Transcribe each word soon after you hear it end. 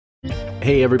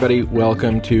Hey everybody,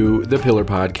 welcome to the Pillar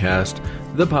Podcast,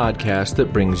 the podcast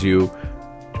that brings you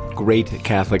great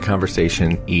Catholic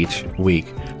conversation each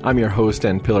week. I'm your host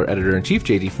and Pillar Editor-in-Chief,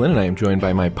 J.D. Flynn, and I am joined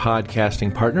by my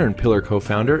podcasting partner and Pillar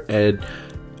co-founder, Ed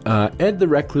the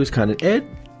Recluse Condon. Ed,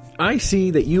 I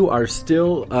see that you are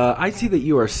still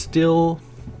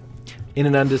in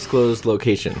an undisclosed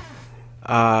location.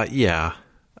 Yeah,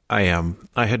 I am.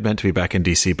 I had meant to be back in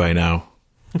D.C. by now,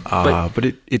 but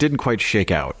it didn't quite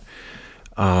shake out.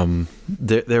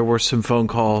 There were some phone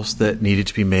calls that needed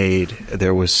to be made.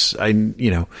 There was,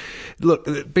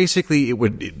 basically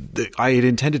I had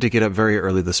intended to get up very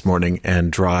early this morning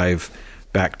and drive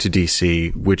back to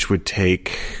DC, which would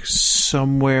take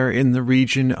somewhere in the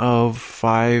region of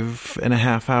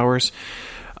 5.5 hours.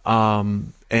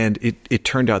 And it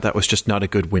turned out that was just not a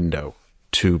good window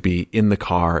to be in the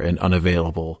car and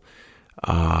unavailable.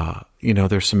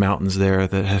 There's some mountains there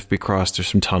that have to be crossed. There's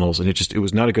some tunnels, and it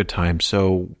was not a good time.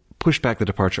 So push back the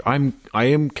departure. I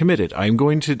am committed. I'm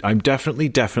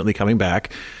definitely coming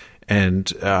back,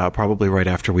 and probably right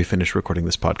after we finish recording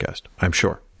this podcast. I'm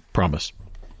sure. Promise.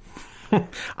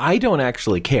 I don't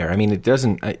actually care. I mean, it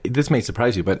doesn't. This may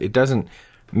surprise you, but it doesn't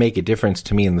make a difference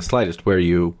to me in the slightest where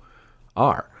you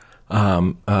are. As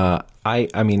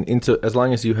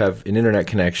long as you have an internet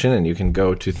connection and you can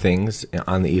go to things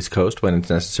on the East Coast when it's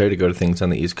necessary to go to things on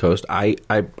the East Coast, I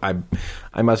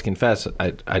must confess,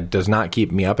 it does not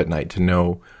keep me up at night to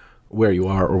know where you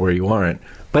are or where you aren't.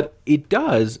 But it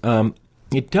does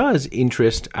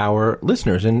interest our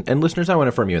listeners, and listeners, I want to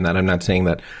affirm you in that. I'm not saying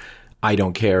that I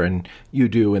don't care and you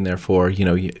do, and therefore,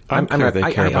 I'm clear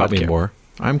they care about me more.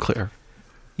 I'm clear.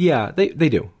 Yeah, they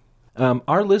do.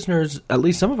 Our listeners, at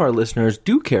least some of our listeners,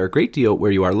 do care a great deal where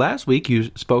you are. Last week,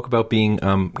 you spoke about being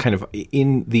kind of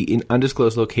in the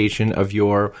undisclosed location of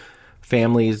your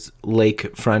family's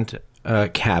lakefront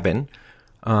cabin.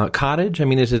 Cottage? I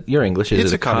mean, is it your English?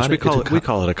 It's a cottage. We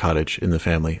call it a cottage in the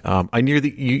family.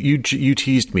 You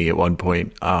teased me at one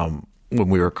point when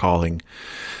we were calling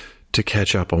to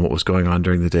catch up on what was going on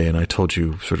during the day, and I told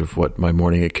you sort of what my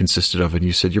morning it consisted of, and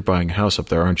you said, "You're buying a house up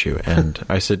there, aren't you?" And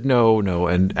I said, No,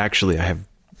 and actually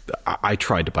I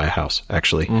tried to buy a house,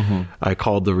 actually. Mm-hmm. I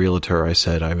called the realtor, I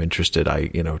said, "I'm interested,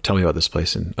 tell me about this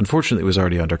place," and unfortunately it was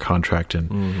already under contract,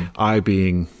 and I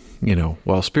being,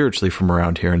 spiritually from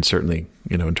around here, and certainly,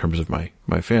 in terms of my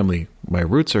family, my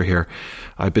roots are here,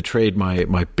 I betrayed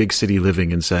my big city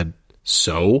living and said,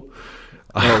 "So?"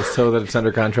 So that it's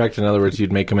under contract? In other words,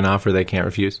 you'd make them an offer they can't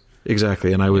refuse?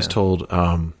 Exactly. And I was told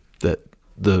that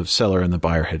the seller and the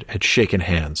buyer had shaken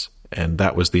hands, and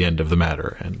that was the end of the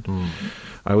matter. And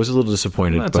I was a little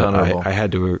disappointed, but I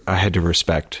had to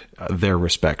respect their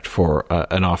respect for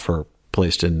an offer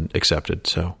placed and accepted.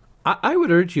 So I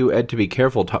would urge you, Ed, to be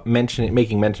careful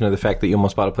making mention of the fact that you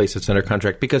almost bought a place that's under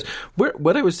contract, because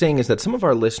what I was saying is that some of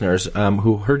our listeners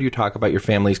who heard you talk about your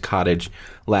family's cottage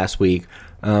last week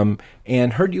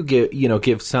and heard you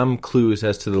give some clues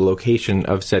as to the location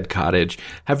of said cottage,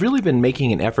 have really been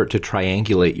making an effort to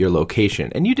triangulate your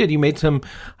location. And you made some,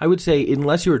 I would say,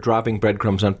 unless you were dropping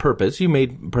breadcrumbs on purpose, you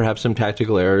made perhaps some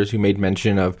tactical errors. You made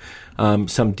mention of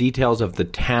some details of the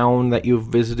town that you've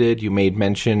visited. You made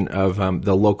mention of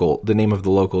the name of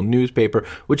the local newspaper,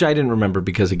 which I didn't remember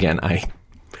because, again,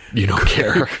 you don't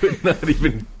care. Could not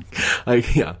even.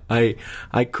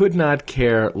 I could not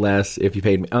care less if you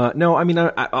paid me. No, I mean,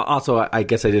 I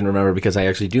guess I didn't remember because I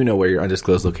actually do know where your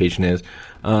undisclosed location is.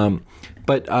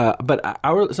 But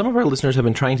some of our listeners have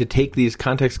been trying to take these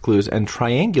context clues and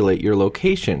triangulate your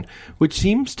location, which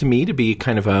seems to me to be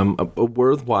kind of a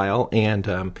worthwhile and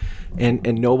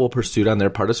noble pursuit on their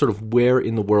part, of sort of where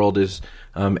in the world is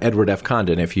Edward F.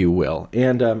 Condon, if you will.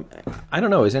 And I don't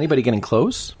know, is anybody getting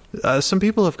close? Some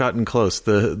people have gotten close.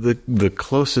 The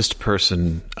closest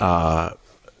person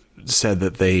said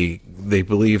that they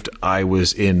believed I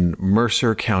was in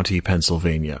Mercer County,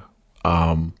 Pennsylvania.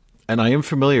 And I am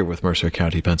familiar with Mercer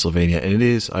County, Pennsylvania, and it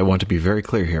is, I want to be very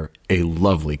clear here, a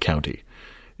lovely county.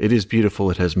 It is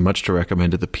beautiful. It has much to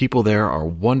recommend. The people there are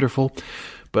wonderful,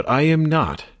 but I am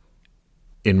not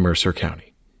in Mercer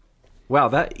County. Wow,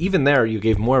 that even there you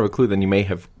gave more of a clue than you may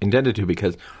have intended to,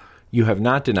 because you have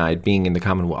not denied being in the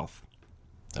Commonwealth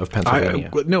of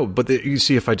Pennsylvania. No, but you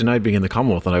see, if I denied being in the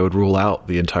Commonwealth, then I would rule out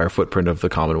the entire footprint of the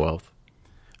Commonwealth.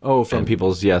 Oh, from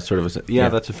people's, that's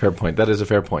a fair point. That is a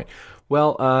fair point.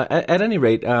 Well, at any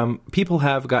rate, people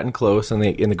have gotten close in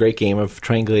the great game of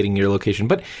triangulating your location.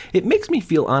 But it makes me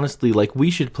feel, honestly, like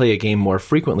we should play a game more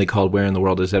frequently called Where in the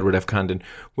World is Edward F. Condon,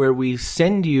 where we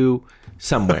send you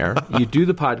somewhere, you do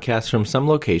the podcast from some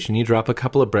location, you drop a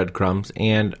couple of breadcrumbs,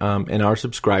 and our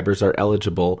subscribers are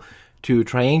eligible to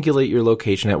triangulate your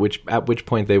location, at which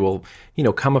point they will,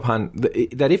 come upon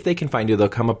that. If they can find you, they'll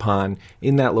come upon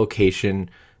in that location,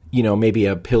 maybe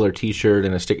a pillar T-shirt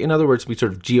and a stick. In other words, we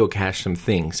sort of geocache some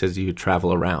things as you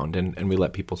travel around, and we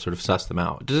let people sort of suss them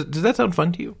out. Does that sound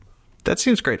fun to you? That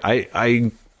seems great.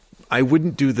 I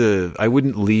wouldn't I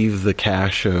wouldn't leave the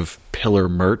cache of pillar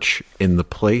merch in the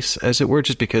place, as it were,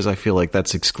 just because I feel like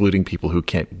that's excluding people who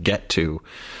can't get to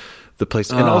the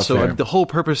place. And also, fair. the whole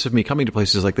purpose of me coming to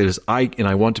places like that is I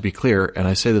want to be clear, and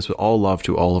I say this with all love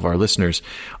to all of our listeners,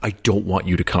 I don't want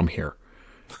you to come here.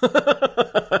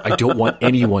 I don't want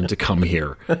anyone to come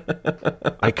here.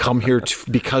 I come here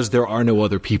because there are no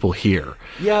other people here.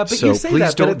 Yeah, but so you say please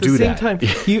that, don't but at the do same that. time,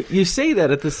 you say that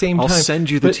at the same time. I'll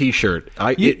send you the T-shirt.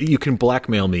 You can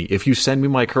blackmail me. If you send me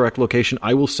my correct location,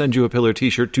 I will send you a pillar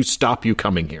T-shirt to stop you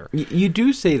coming here. You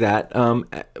do say that.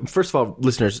 First of all,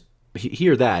 listeners,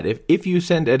 hear that. If you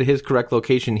send Ed his correct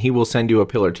location, he will send you a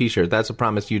pillar T-shirt. That's a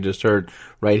promise you just heard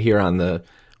right here on the,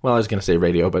 well, I was going to say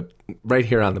radio, but right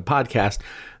here on the podcast.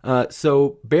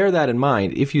 So bear that in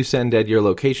mind. If you send Ed your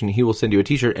location, he will send you a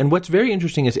T-shirt. And what's very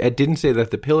interesting is Ed didn't say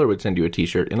that the pillar would send you a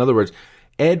T-shirt. In other words,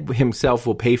 Ed himself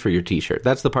will pay for your T-shirt.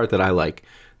 That's the part that I like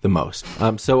the most.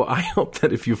 So I hope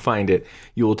that if you find it,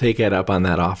 you will take Ed up on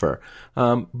that offer.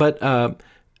 I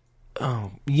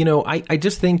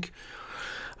just think,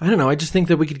 I don't know, I just think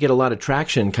that we could get a lot of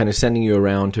traction kind of sending you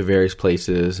around to various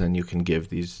places, and you can give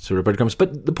these sort of breadcrumbs.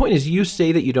 But the point is, you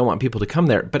say that you don't want people to come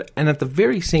there, and at the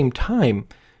very same time,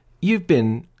 you've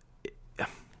been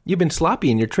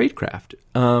sloppy in your tradecraft,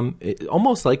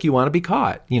 almost like you want to be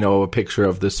caught. A picture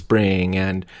of the spring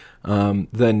and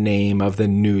the name of the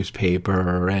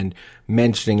newspaper and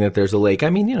mentioning that there's a lake.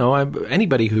 I mean,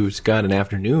 anybody who's got an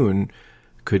afternoon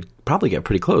could probably get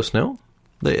pretty close, no?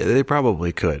 They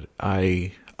probably could.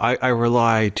 I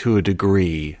rely to a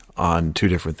degree on two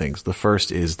different things. The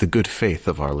first is the good faith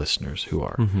of our listeners, who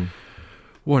are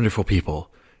wonderful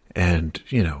people and,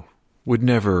 would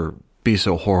never be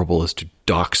so horrible as to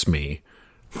dox me.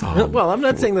 Well, I'm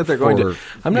not saying that they're going to.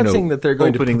 I'm not saying that they're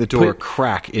going opening to the door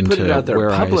crack into put it out there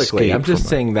where publicly. I'm just from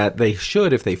saying that they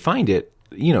should, if they find it,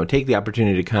 take the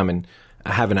opportunity to come and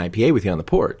have an IPA with you on the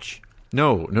porch.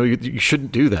 No, you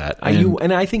shouldn't do that.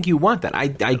 And I think you want that. I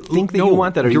think that you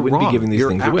want that, or you wouldn't be giving these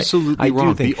things away. You're absolutely wrong.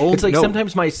 I do think it's like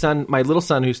sometimes my little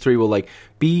son, who's 3, will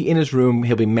be in his room.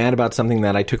 He'll be mad about something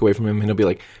that I took away from him, and he'll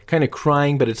be kind of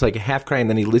crying, but it's like a half cry, and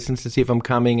then he listens to see if I'm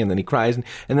coming, and then he cries, and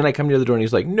then I come near the door, and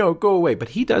he's like, "No, go away." But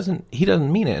he doesn't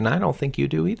mean it, and I don't think you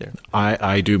do either.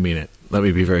 I do mean it. Let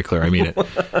me be very clear. I mean it.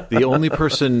 The only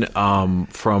person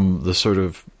from the sort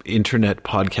of internet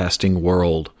podcasting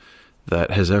world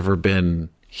that has ever been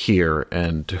here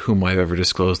and to whom I've ever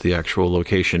disclosed the actual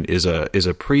location is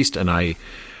a priest, and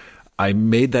I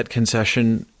made that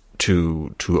concession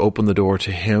to open the door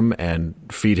to him and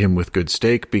feed him with good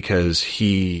steak because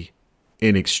he,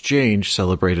 in exchange,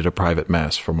 celebrated a private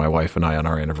mass for my wife and I on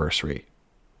our anniversary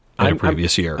in a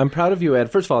previous year. I'm proud of you,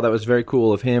 Ed. First of all, that was very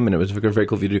cool of him, and it was very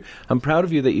cool of you to do. I'm proud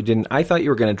of you that you didn't. I thought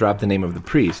you were going to drop the name of the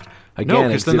priest. Again, no,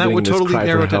 because then that would totally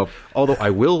narrow it down. Help. Although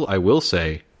I will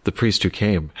say, the priest who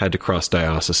came had to cross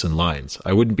diocesan lines.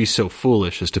 I wouldn't be so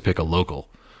foolish as to pick a local.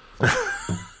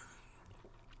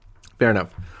 Fair enough.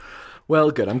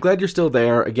 Well, good. I'm glad you're still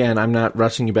there. Again, I'm not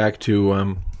rushing you back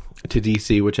to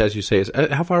DC, which, as you say, is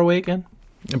how far away again?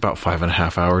 About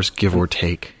 5.5 hours, give or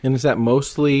take. And is that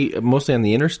mostly on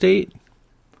the interstate?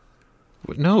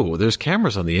 No, there's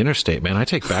cameras on the interstate, man. I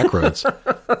take back roads.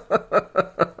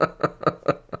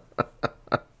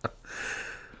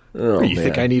 Oh, you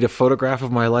think I need a photograph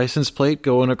of my license plate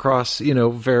going across,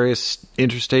 various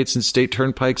interstates and state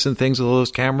turnpikes and things with all those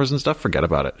cameras and stuff? Forget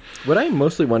about it. What I'm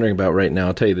mostly wondering about right now,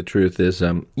 I'll tell you the truth, is,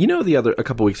 a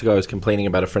couple weeks ago I was complaining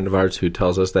about a friend of ours who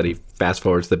tells us that he fast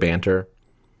forwards the banter.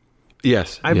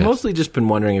 Yes. I've mostly just been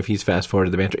wondering if he's fast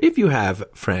forwarded the banter. If you have,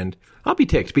 friend, I'll be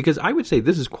ticked, because I would say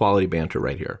this is quality banter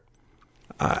right here.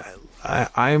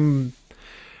 I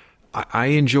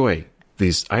enjoy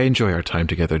our time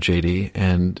together, JD,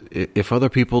 and if other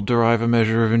people derive a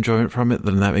measure of enjoyment from it,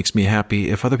 then that makes me happy.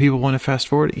 If other people want to fast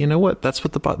forward, you know what? That's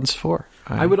what the button's for.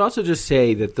 I would also just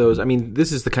say that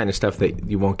this is the kind of stuff that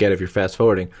you won't get if you're fast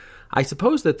forwarding. I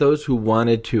suppose that those who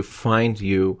wanted to find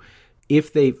you,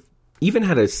 if they even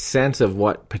had a sense of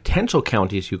what potential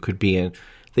counties you could be in,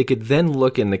 they could then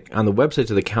look on the websites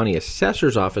of the county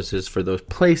assessor's offices for those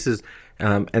places,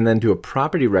 and then do a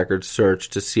property record search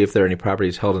to see if there are any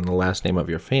properties held in the last name of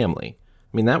your family.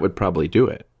 I mean, that would probably do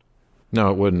it. No,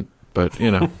 it wouldn't. But,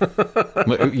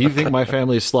 you think my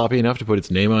family is sloppy enough to put its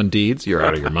name on deeds? You're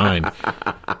out of your mind.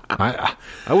 I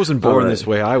wasn't born this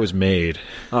way. I was made.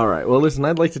 All right. Well, listen,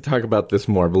 I'd like to talk about this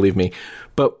more, believe me.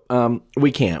 But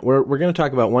we can't. We're going to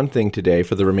talk about one thing today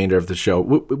for the remainder of the show.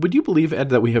 Would you believe, Ed,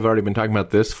 that we have already been talking about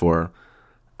this for,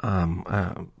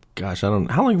 gosh, I don't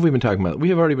know. How long have we been talking about it? We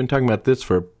have already been talking about this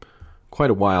for quite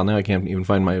a while. Now I can't even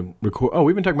find my record. Oh,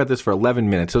 we've been talking about this for 11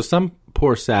 minutes. So some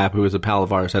poor sap who is a pal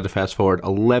of ours had to fast forward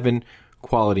 11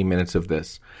 quality minutes of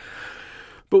this.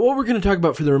 But what we're going to talk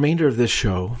about for the remainder of this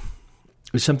show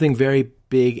is something very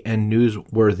big and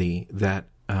newsworthy that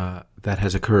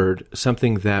has occurred,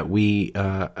 something that we,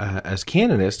 as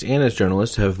canonists and as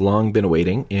journalists, have long been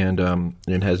awaiting, and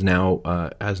has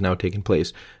now taken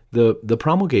place. The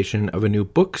promulgation of a new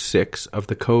Book 6 of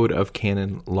the Code of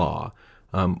Canon Law,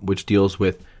 which deals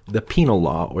with the penal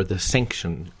law or the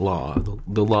sanction law,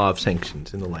 the law of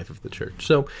sanctions in the life of the church.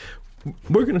 So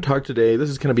we're going to talk today. This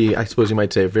is going to be, I suppose you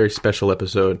might say, a very special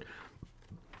episode.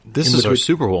 This is our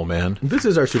Super Bowl, man. This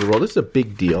is our Super Bowl. This is a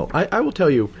big deal. I will tell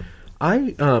you,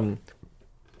 I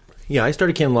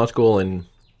started Canon Law School in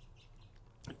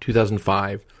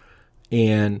 2005,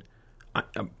 and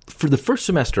for the first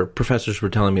semester, professors were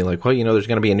telling me, like, well, there's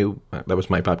going to be a new, that was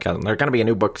my podcast, there's going to be a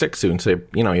new Book 6 soon, so,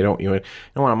 you don't want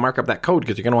to mark up that code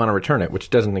because you're going to want to return it, which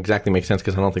doesn't exactly make sense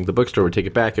because I don't think the bookstore would take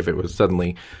it back if it was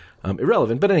suddenly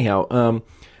irrelevant. But anyhow,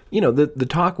 the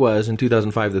talk was in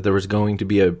 2005 that there was going to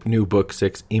be a new Book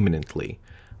 6 imminently.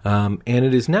 And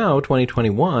it is now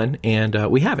 2021, and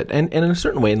we have it. And in a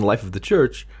certain way, in the life of the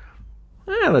church,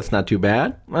 that's not too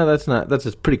bad. That's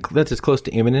as close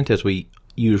to imminent as we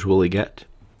usually get.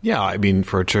 Yeah, I mean,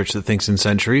 for a church that thinks in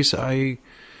centuries, I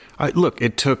look,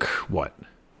 it took,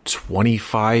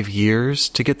 25 years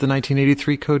to get the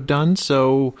 1983 code done,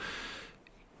 so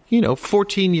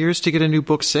 14 years to get a new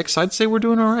Book 6, I'd say we're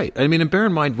doing all right. I mean, and bear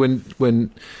in mind,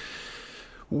 when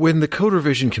the Code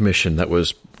Revision Commission that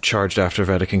was charged after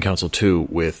Vatican Council II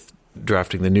with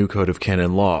drafting the new Code of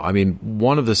Canon Law, I mean,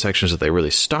 one of the sections that they really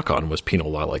stuck on was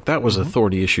penal law. Like, that was a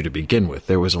thorny issue to begin with.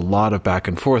 There was a lot of back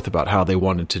and forth about how they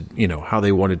wanted to,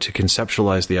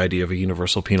 conceptualize the idea of a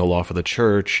universal penal law for the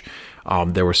church.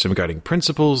 There were some guiding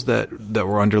principles that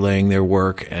were underlaying their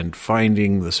work, and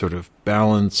finding the sort of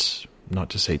balance, not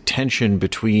to say tension,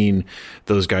 between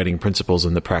those guiding principles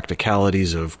and the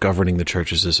practicalities of governing the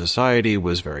church as a society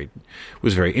was very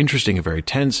interesting and very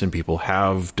tense, and people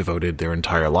have devoted their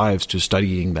entire lives to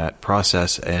studying that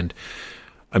process. And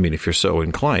I mean, if you're so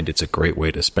inclined, it's a great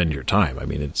way to spend your time. I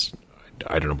mean,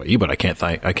 I don't know about you, but I can't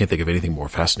think of anything more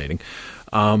fascinating.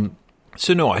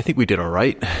 So no, I think we did all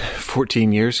right.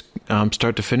 14 years,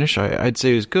 start to finish, I'd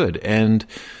say is good. And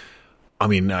I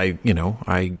mean,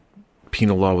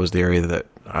 penal law was the area that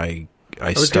I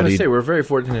was going to say we're very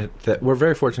fortunate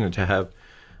to have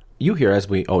you here, as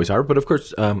we always are. But of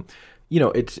course,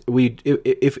 if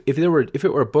it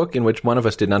were a book in which one of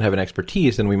us did not have an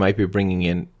expertise, then we might be bringing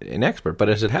in an expert. But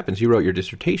as it happens, you wrote your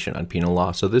dissertation on penal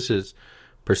law, so this is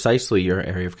precisely your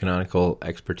area of canonical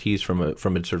expertise from a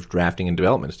sort of drafting and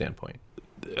development standpoint.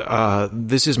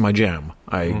 This is my jam.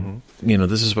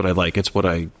 This is what I like. It's what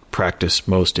I practice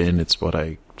most in. It's what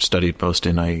I studied most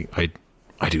in. I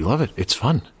do love it. It's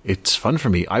fun. It's fun for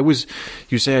me.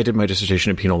 You say I did my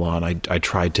dissertation in penal law, and I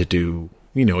tried to do,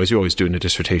 as you always do in a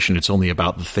dissertation, it's only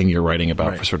about the thing you're writing about,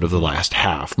 right, for sort of the last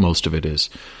half. Most of it is,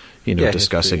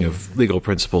 discussing history, of legal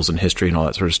principles and history and all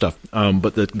that sort of stuff.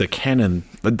 But the canon,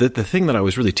 the thing that I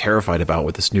was really terrified about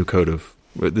with this new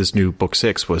this new Book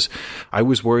 6 was, I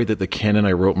was worried that the canon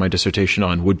I wrote my dissertation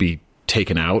on would be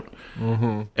taken out,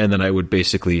 and then I would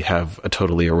basically have a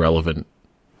totally irrelevant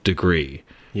degree.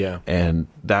 Yeah. And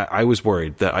that I was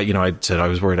worried that, I said I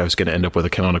was worried I was going to end up with a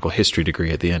canonical history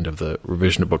degree at the end of the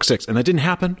revision of Book 6. And that didn't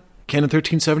happen. Canon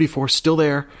 1374, still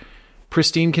there,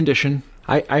 pristine condition.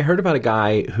 I heard about a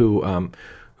guy who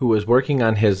was working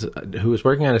on his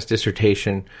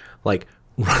dissertation, like,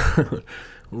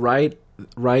 right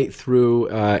through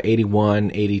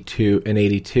 81, 82, and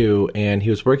 82, and he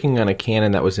was working on a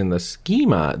canon that was in the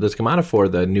schemata for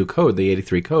the new code, the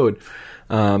 83 code,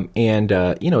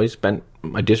 he spent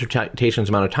a dissertation's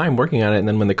amount of time working on it, and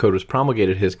then when the code was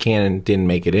promulgated, his canon didn't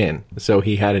make it in. So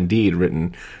he had indeed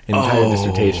written an entire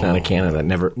dissertation on a canon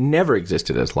that never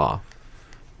existed as law.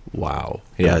 Wow.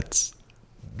 Yeah.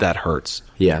 That hurts.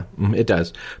 Yeah, it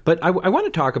does. But I want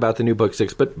to talk about the new Book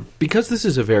 6, but because this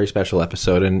is a very special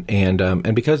episode,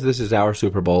 and because this is our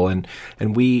Super Bowl, and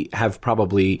we have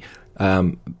probably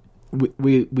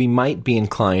we might be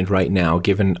inclined right now,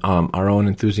 given our own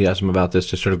enthusiasm about this,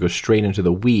 to sort of go straight into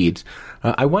the weeds.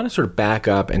 I want to sort of back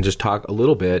up and just talk a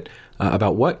little bit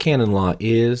about what canon law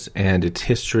is and its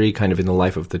history kind of in the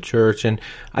life of the church. And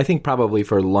I think probably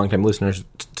for long-time listeners,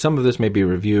 some of this may be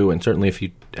review, and certainly if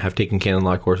you have taken canon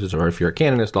law courses or if you're a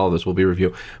canonist, all of this will be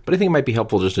review. But I think it might be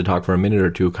helpful just to talk for a minute or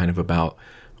two kind of about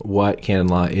what canon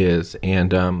law is.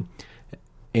 And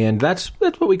that's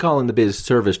what we call in the biz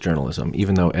service journalism,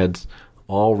 even though Ed's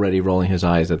already rolling his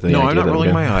eyes at the idea. No, I'm not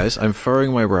rolling my eyes. I'm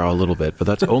furrowing my brow a little bit, but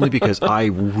that's only because I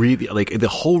really like the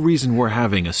whole reason we're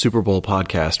having a Super Bowl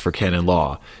podcast for canon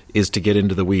law is to get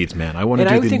into the weeds, man. I want to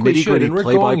do the nitty gritty play by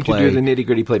play. We're going to do the nitty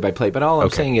gritty play by play. But all I'm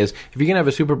saying is, if you're going to have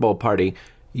a Super Bowl party,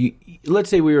 let's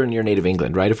say we were in your native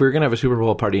England, right? If we were going to have a Super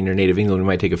Bowl party in your native England, we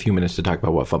might take a few minutes to talk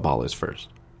about what football is first.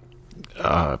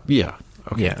 Yeah.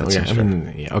 Okay.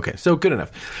 Yeah. Okay. So good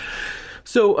enough.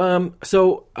 So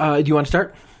do you want to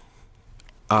start?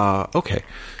 Okay.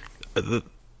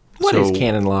 What is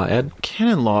canon law, Ed?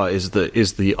 Canon law is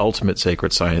the ultimate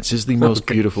sacred science, is the most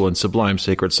beautiful and sublime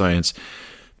sacred science.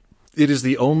 It is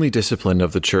the only discipline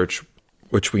of the church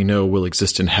which we know will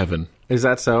exist in heaven. Is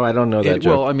that so? I don't know that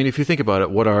joke. Well, I mean, if you think about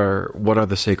it, what are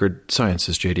the sacred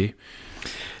sciences, JD?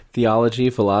 Theology,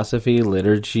 philosophy,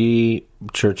 liturgy,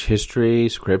 church history,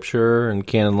 scripture, and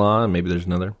canon law, and maybe there's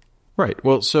another. Right.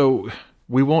 Well, so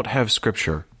we won't have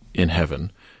scripture in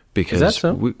heaven. Because is that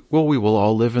so? we will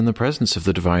all live in the presence of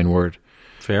the divine word.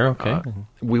 Fair, okay.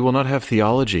 We will not have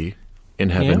theology in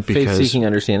heaven because faith-seeking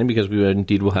understanding, because we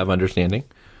indeed will have understanding.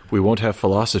 We won't have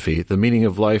philosophy. The meaning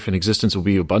of life and existence will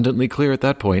be abundantly clear at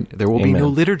that point. There will be no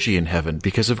liturgy in heaven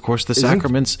because, of course, the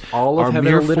sacraments all of are heaven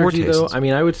mere a liturgy, foretastes. though? I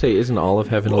mean, I would say, isn't all of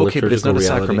heaven a liturgical reality? Okay, but it's not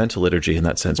a sacramental liturgy in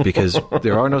that sense because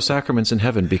there are no sacraments in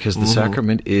heaven because the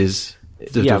sacrament is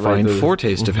the divine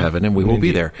foretaste of heaven, and we will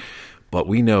be there. But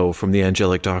we know from the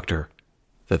angelic doctor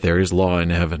that there is law in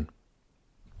heaven.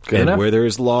 Good enough. Where there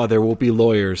is law, there will be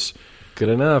lawyers. Good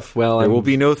enough. Well, there will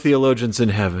be no theologians in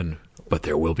heaven, but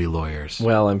there will be lawyers.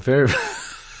 Well, I'm very...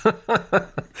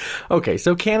 Okay,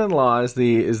 so canon law is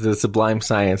the sublime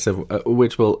science of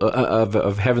which will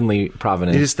of heavenly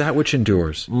providence. It is that which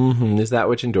endures. Mm-hmm, is that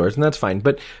which endures, and that's fine.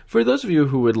 But for those of you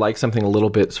who would like something a little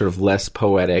bit sort of less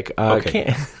poetic,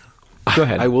 okay. Go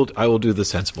ahead. I will do the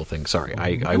sensible thing. Sorry,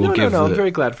 I will give. No. I'm very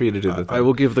glad for you to do the thing. I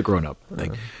will give the grown-up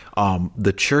thing.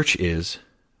 The church is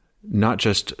not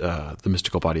just the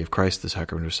mystical body of Christ, the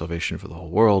sacrament of salvation for the whole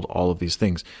world, all of these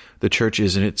things. The church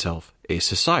is in itself a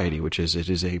society, it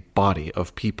is a body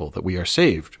of people that we are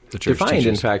saved. The church defined, teaches,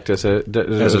 in fact, as a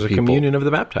communion of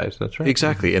the baptized. That's right.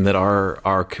 Exactly, and that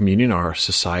our communion, our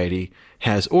society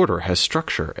has order, has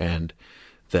structure, and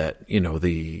that,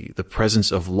 the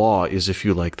presence of law is, if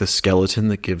you like, the skeleton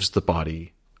that gives the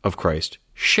body of Christ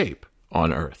shape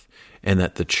on earth. And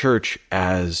that the church,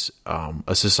 as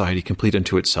a society complete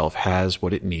unto itself, has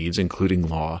what it needs, including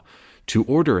law, to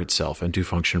order itself and to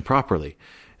function properly.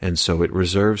 And so it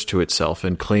reserves to itself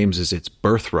and claims as its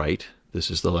birthright, this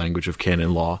is the language of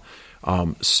canon law,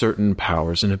 certain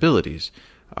powers and abilities,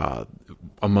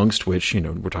 amongst which,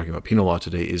 we're talking about penal law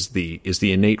today, is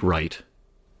the innate right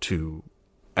to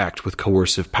act with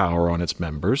coercive power on its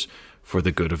members for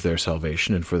the good of their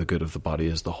salvation and for the good of the body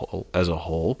as a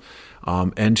whole,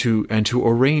 and to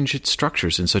arrange its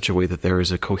structures in such a way that there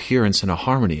is a coherence and a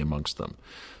harmony amongst them.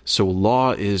 So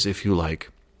law is, if you like,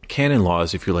 canon law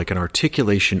is, if you like, an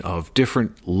articulation of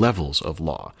different levels of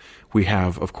law. We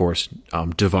have, of course,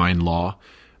 divine law,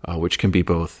 which can be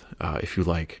both, if you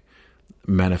like,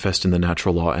 manifest in the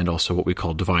natural law and also what we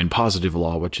call divine positive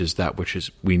law, which is that which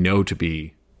is we know to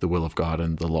be the will of God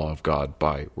and the law of God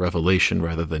by revelation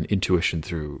rather than intuition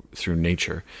through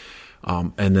nature.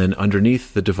 And then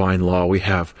underneath the divine law, we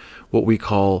have what we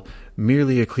call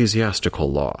merely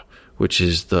ecclesiastical law, which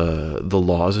is the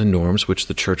laws and norms which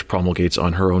the church promulgates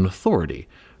on her own authority,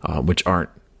 which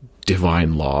aren't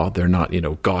divine law. They're not,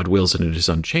 God wills and it is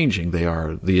unchanging. They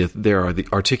are the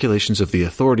articulations of the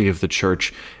authority of the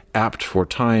church, apt for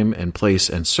time and place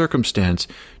and circumstance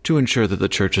to ensure that the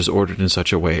church is ordered in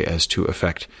such a way as to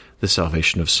affect the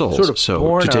salvation of souls. Sort of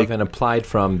born of and applied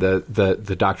from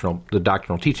the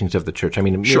doctrinal teachings of the church. I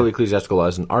mean, merely ecclesiastical law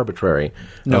isn't arbitrary.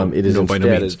 It is by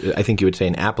no means. I think you would say,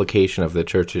 an application of the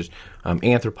church's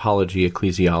anthropology,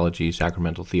 ecclesiology,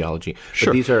 sacramental theology.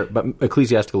 Sure. But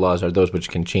ecclesiastical laws are those which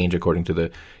can change according to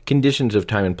the conditions of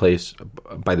time and place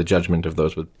by the judgment of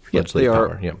those with legislative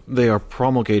power. Yeah. They are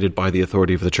promulgated by the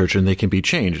authority of the church, and they can be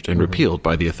changed and repealed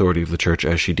by the authority of the church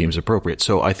as she deems appropriate.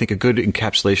 So I think a good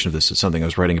encapsulation of this is something I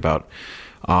was writing about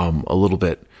a little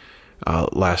bit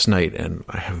last night, and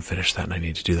I haven't finished that, and I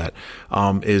need to do that,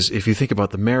 is if you think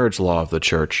about the marriage law of the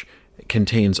church,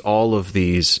 contains all of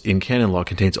these, in canon law,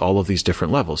 contains all of these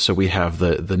different levels. So we have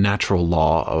the natural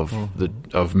law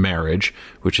of marriage,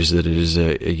 which is that it is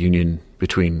a union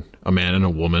between a man and a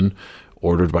woman,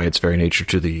 ordered by its very nature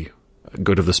to the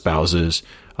good of the spouses,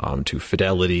 to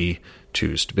fidelity,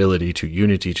 to stability, to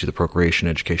unity, to the procreation,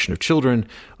 education of children.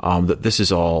 That this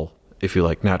is all, if you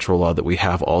like, natural law that we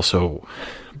have also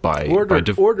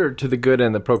ordered to the good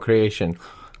and the procreation.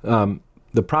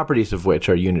 The properties of which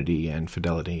are unity and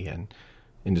fidelity and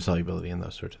indissolubility and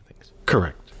those sorts of things.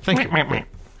 Correct. Thank you.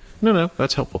 No,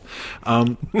 that's helpful.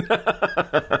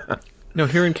 No,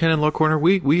 here in Canon Law Corner,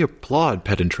 we applaud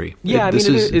pedantry. Yeah,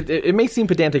 it may seem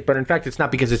pedantic, but in fact it's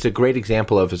not, because it's a great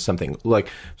example of something. Like,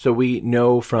 so we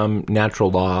know from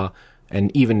natural law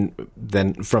and even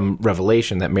then from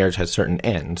Revelation that marriage has certain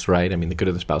ends, right? I mean, the good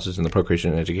of the spouses and the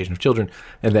procreation and education of children.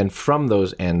 And then from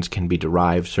those ends can be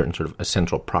derived certain sort of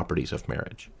essential properties of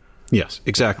marriage. Yes,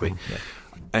 exactly. Yeah.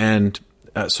 And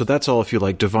so that's all, if you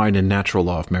like, divine and natural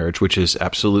law of marriage, which is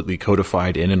absolutely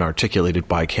codified in and articulated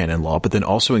by canon law. But then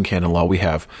also in canon law, we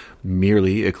have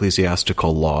merely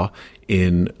ecclesiastical law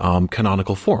in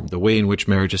canonical form, the way in which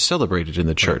marriage is celebrated in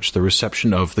the church, the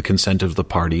reception of the consent of the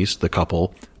parties, the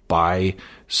couple, by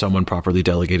someone properly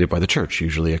delegated by the church,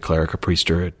 usually a cleric, a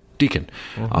priest, or a deacon,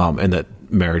 and that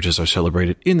marriages are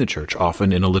celebrated in the church,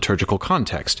 often in a liturgical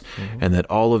context, and that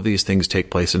all of these things take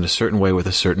place in a certain way with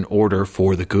a certain order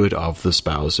for the good of the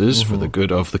spouses, for the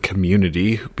good of the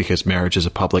community, because marriage is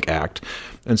a public act.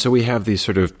 And so we have these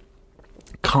sort of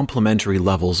complementary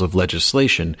levels of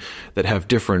legislation that have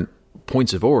different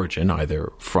points of origin,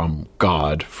 either from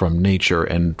God, from nature,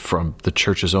 and from the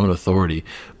church's own authority,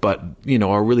 but,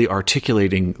 are really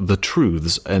articulating the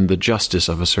truths and the justice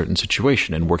of a certain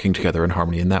situation and working together in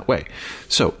harmony in that way.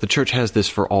 So the church has this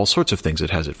for all sorts of things.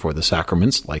 It has it for the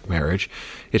sacraments, like marriage.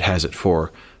 It has it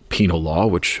for penal law,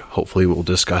 which hopefully we'll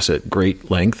discuss at great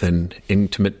length and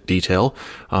intimate detail,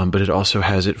 but it also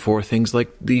has it for things like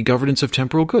the governance of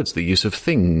temporal goods, the use of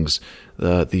things,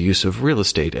 the use of real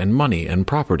estate and money and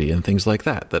property and things like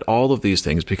that. That all of these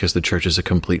things, because the church is a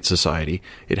complete society,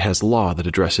 it has law that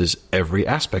addresses every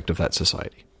aspect of that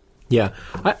society. Yeah,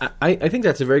 I think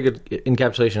that's a very good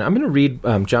encapsulation. I'm going to read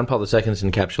John Paul II's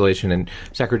encapsulation in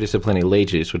Sacra Disciplinae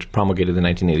Legis, which promulgated the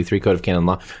 1983 Code of Canon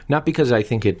Law, not because I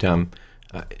think it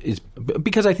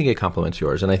because I think it complements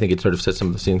yours, and I think it sort of says some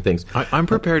of the same things. I'm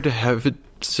prepared to have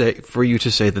it for you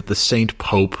to say that the Saint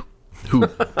Pope who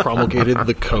promulgated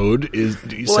the code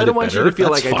I don't want you to feel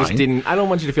like I just didn't. I don't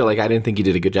want you to feel like I didn't think you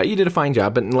did a good job. You did a fine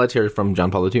job, but let's hear it from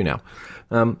John Paul II now.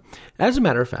 As a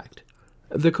matter of fact,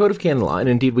 the Code of Canon Law, and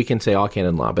indeed we can say all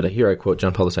canon law, but here I quote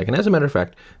John Paul II. As a matter of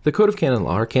fact, the Code of Canon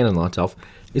Law, or canon law itself,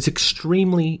 is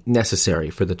extremely necessary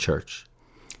for the Church.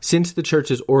 Since the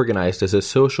Church is organized as a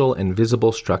social and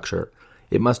visible structure,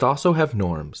 it must also have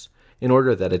norms, in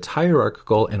order that its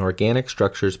hierarchical and organic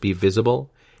structures be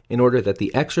visible, in order that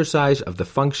the exercise of the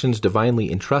functions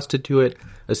divinely entrusted to it,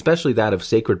 especially that of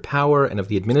sacred power and of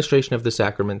the administration of the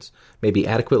sacraments, may be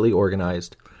adequately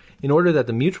organized, in order that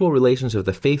the mutual relations of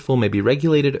the faithful may be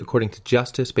regulated according to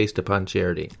justice based upon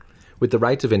charity, with the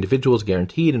rights of individuals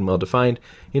guaranteed and well defined,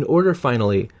 in order,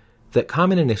 finally, that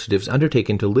common initiatives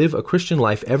undertaken to live a Christian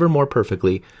life ever more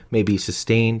perfectly may be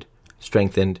sustained,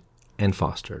 strengthened, and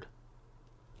fostered.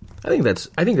 I think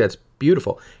that's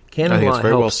beautiful. Canon law very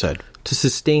helps well said. To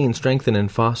sustain, strengthen,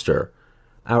 and foster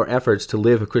our efforts to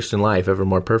live a Christian life ever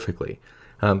more perfectly.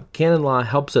 Canon law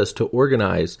helps us to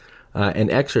organize and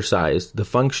exercise the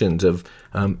functions of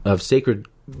sacred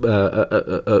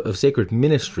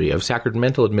ministry, of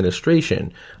sacramental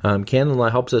administration. Canon law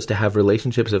helps us to have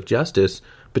relationships of justice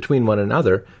between one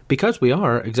another, because we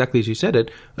are, exactly as you said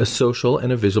it, a social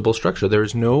and a visible structure. There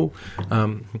is no,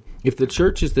 if the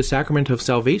church is the sacrament of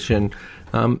salvation,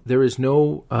 there is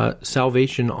no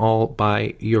salvation all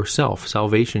by yourself.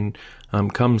 Salvation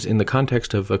comes in the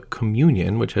context of a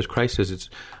communion, which has Christ as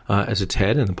its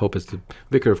head, and the Pope as the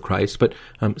vicar of Christ. But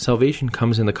salvation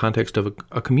comes in the context of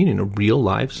a communion, a real,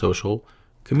 live, social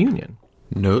communion.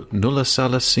 Nulla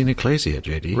salus sine ecclesia,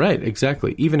 JD. Right,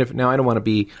 exactly. Even if now I don't want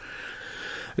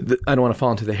to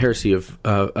fall into the heresy of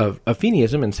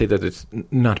Fenianism and say that it's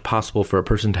not possible for a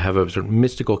person to have a sort of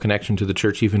mystical connection to the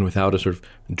church even without a sort of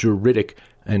juridic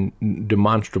and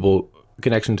demonstrable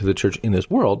connection to the church in this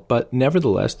world. But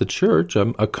nevertheless, the church,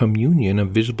 a communion, a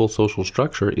visible social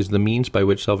structure, is the means by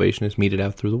which salvation is meted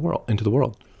out through the world, into the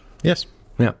world. Yes.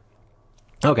 Yeah.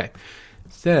 Okay.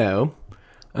 So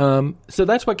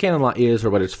that's what canon law is, or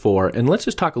what it's for. And let's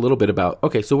just talk a little bit about,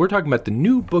 so we're talking about the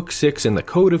new Book 6 in the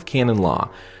Code of Canon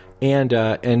Law. And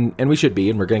we should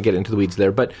be, and we're going to get into the weeds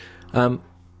there. But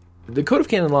the Code of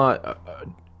Canon Law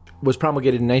was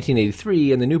promulgated in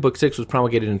 1983, and the new Book 6 was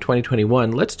promulgated in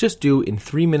 2021. Let's just do in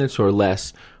 3 minutes or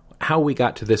less how we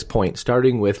got to this point,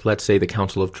 starting with, let's say, the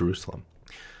Council of Jerusalem.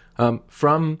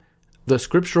 From the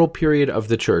scriptural period of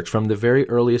the church, from the very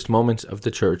earliest moments of the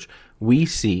church, we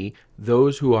see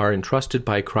those who are entrusted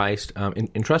by Christ,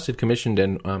 entrusted, commissioned,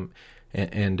 and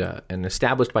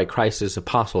established by Christ as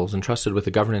apostles, entrusted with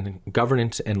the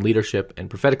governance and leadership and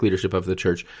prophetic leadership of the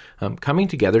church, coming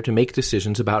together to make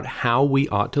decisions about how we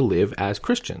ought to live as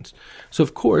Christians. So,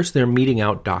 of course, they're meting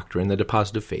out doctrine, the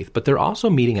deposit of faith, but they're also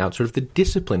meting out sort of the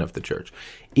discipline of the church.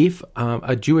 If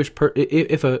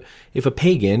if a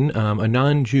pagan, a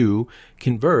non-Jew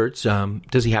converts,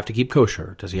 does he have to keep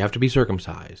kosher? Does he have to be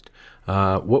circumcised?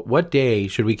 What day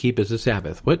should we keep as a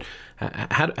Sabbath?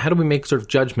 How do we make sort of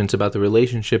judgments about the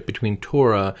relationship between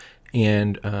Torah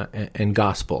and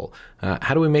gospel?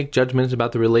 How do we make judgments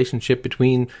about the relationship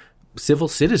between civil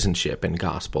citizenship and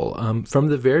gospel? From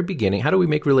the very beginning, how do we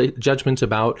make judgments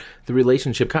about the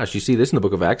relationship? Gosh, you see this in the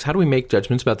book of Acts. How do we make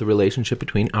judgments about the relationship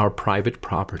between our private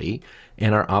property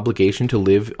and our obligation to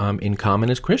live in common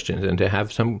as Christians and to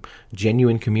have some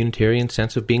genuine communitarian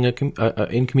sense of being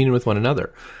in communion with one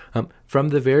another? From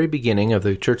the very beginning of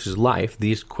the church's life,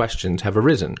 these questions have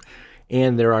arisen,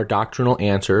 and there are doctrinal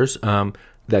answers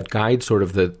that guide sort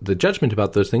of the judgment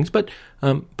about those things, but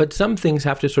some things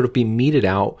have to sort of be meted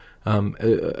out,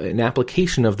 an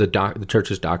application of the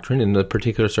church's doctrine in the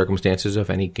particular circumstances of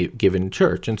any given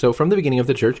church. And so from the beginning of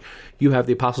the church, you have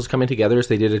the apostles coming together as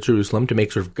they did at Jerusalem to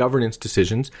make sort of governance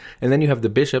decisions, and then you have the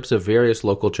bishops of various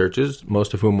local churches,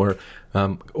 most of whom were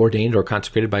ordained or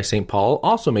consecrated by St. Paul,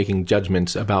 also making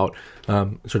judgments about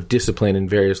sort of discipline in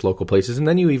various local places. And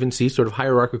then you even see sort of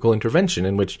hierarchical intervention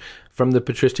in which from the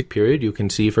patristic period, you can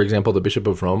see, for example, the Bishop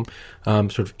of Rome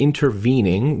sort of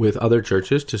intervening with other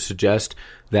churches to suggest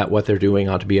that what they're doing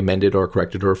ought to be amended or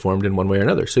corrected or reformed in one way or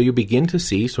another. So you begin to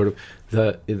see sort of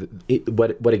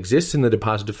what exists in the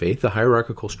deposit of faith, the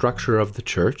hierarchical structure of the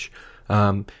church,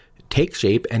 take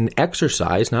shape and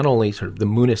exercise not only sort of the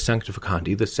munus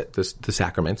sanctificandi, the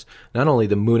sacraments, not only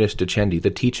the munus docendi, the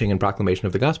teaching and proclamation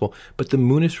of the gospel, but the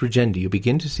munus regendi. You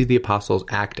begin to see the apostles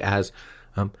act as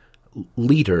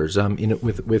leaders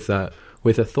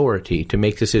with authority to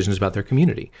make decisions about their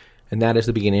community. And that is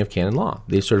the beginning of canon law,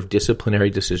 these sort of disciplinary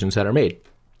decisions that are made.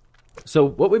 So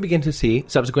what we begin to see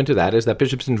subsequent to that is that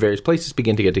bishops in various places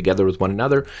begin to get together with one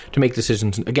another to make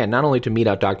decisions, again, not only to mete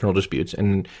out doctrinal disputes.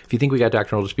 And if you think we got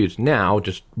doctrinal disputes now,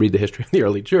 just read the history of the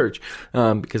early church,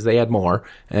 because they had more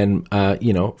and,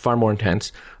 far more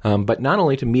intense. But not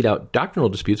only to mete out doctrinal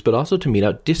disputes, but also to mete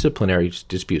out disciplinary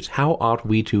disputes. How ought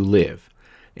we to live?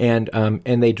 And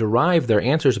they derive their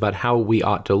answers about how we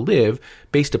ought to live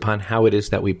based upon how it is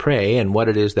that we pray and what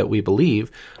it is that we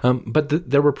believe. But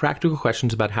there were practical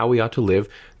questions about how we ought to live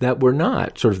that were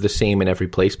not sort of the same in every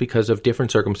place because of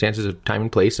different circumstances of time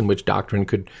and place in which doctrine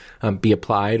could be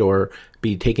applied or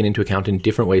be taken into account in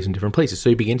different ways in different places. So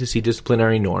you begin to see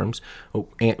disciplinary norms,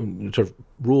 and sort of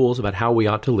rules about how we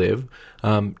ought to live,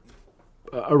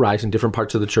 arise in different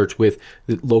parts of the church with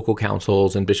the local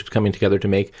councils and bishops coming together to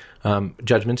make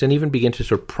judgments and even begin to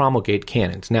sort of promulgate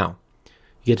canons. Now,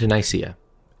 you get to Nicaea.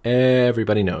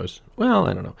 Everybody knows. Well,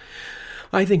 I don't know.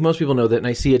 I think most people know that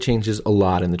Nicaea changes a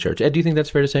lot in the church. Ed, do you think that's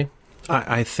fair to say?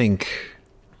 I think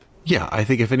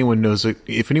if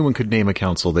anyone could name a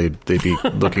council, they'd be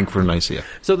looking for Nicaea.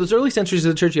 So those early centuries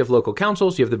of the church, you have local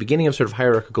councils, you have the beginning of sort of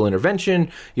hierarchical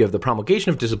intervention, you have the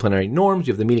promulgation of disciplinary norms,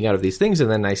 you have the meeting out of these things, and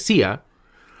then Nicaea,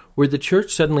 where the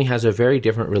church suddenly has a very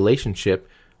different relationship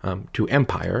to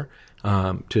empire,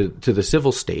 to the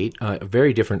civil state, a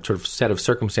very different sort of set of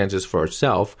circumstances for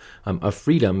itself, a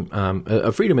freedom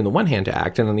in the one hand to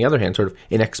act, and on the other hand, sort of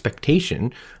an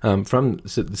expectation from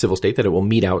the civil state that it will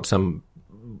mete out some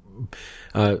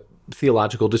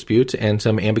theological disputes and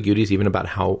some ambiguities even about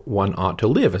how one ought to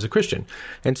live as a Christian.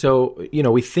 And so,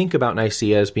 we think about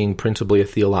Nicaea as being principally a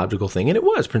theological thing, and it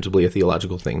was principally a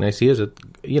theological thing. Nicaea is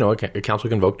a council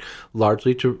convoked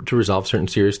largely to resolve certain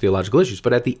serious theological issues.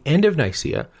 But at the end of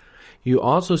Nicaea, you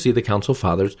also see the council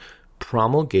fathers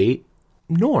promulgate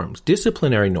norms,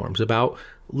 disciplinary norms about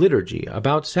liturgy,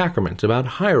 about sacraments, about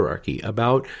hierarchy,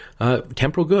 about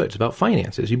temporal goods, about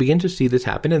finances. You begin to see this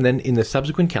happen, and then in the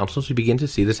subsequent councils, you begin to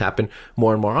see this happen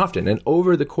more and more often. And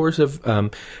over the course of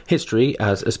history,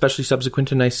 especially subsequent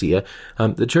to Nicaea,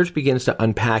 the church begins to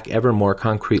unpack ever more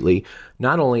concretely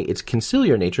not only its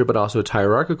conciliar nature, but also its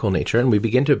hierarchical nature, and we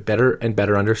begin to better and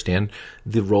better understand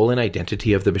the role and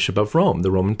identity of the Bishop of Rome,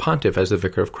 the Roman pontiff, as the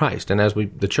vicar of Christ. And as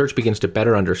the church begins to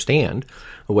better understand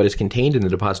what is contained in the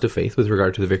deposit of faith with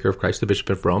regard to to the Vicar of Christ, the Bishop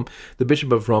of Rome. The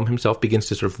Bishop of Rome himself begins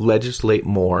to sort of legislate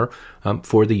more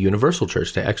for the universal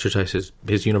church, to exercise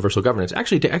his universal governance,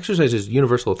 actually to exercise his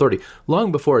universal authority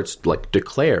long before it's like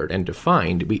declared and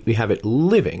defined. We have it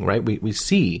living, right? We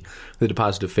see the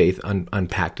deposit of faith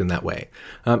unpacked in that way.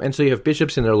 And so you have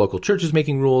bishops in their local churches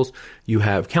making rules, you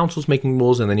have councils making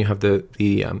rules, and then you have the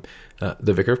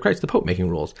Vicar of Christ, the Pope, making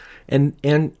rules.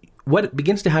 And what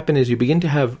begins to happen is you begin to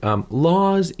have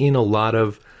laws in a lot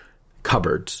of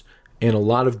cupboards, in a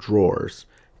lot of drawers.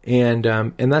 And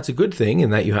that's a good thing in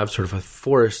that you have sort of a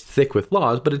forest thick with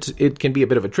laws, but it can be a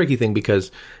bit of a tricky thing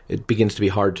because it begins to be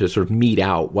hard to sort of mete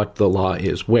out what the law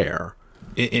is where.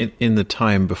 In the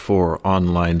time before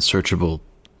online searchable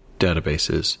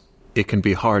databases, it can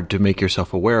be hard to make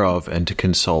yourself aware of and to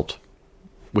consult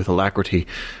with alacrity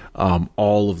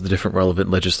all of the different relevant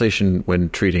legislation when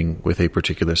treating with a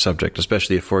particular subject,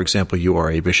 especially if, for example, you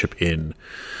are a bishop in,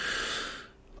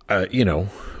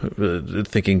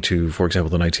 thinking to, for example,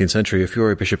 the 19th century, if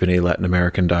you're a bishop in a Latin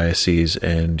American diocese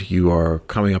and you are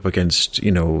coming up against,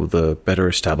 the better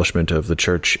establishment of the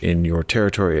church in your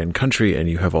territory and country, and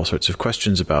you have all sorts of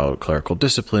questions about clerical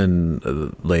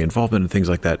discipline, lay involvement, and things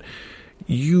like that,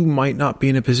 you might not be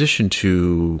in a position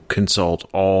to consult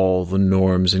all the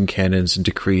norms and canons and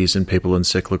decrees and papal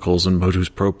encyclicals and motus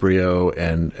proprio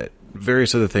and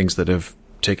various other things that have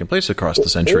taken place across the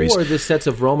centuries. Or the sets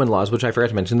of Roman laws, which I forgot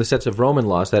to mention, the sets of Roman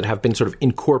laws that have been sort of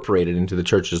incorporated into the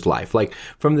church's life. Like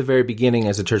from the very beginning,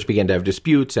 as the church began to have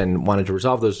disputes and wanted to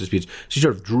resolve those disputes, she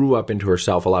sort of drew up into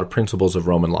herself a lot of principles of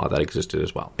Roman law that existed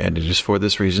as well. And it is for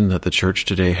this reason that the church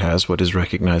today has what is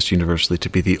recognized universally to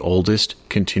be the oldest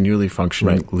continually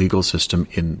functioning legal system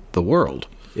in the world.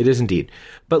 It is indeed.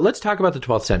 But let's talk about the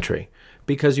 12th century,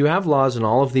 because you have laws in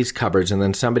all of these cupboards, and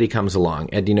then somebody comes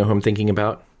along. Ed, do you know who I'm thinking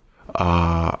about?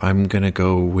 I'm going to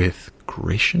go with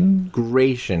Gratian.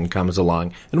 Gratian comes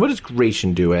along. And what does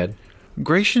Gratian do, Ed?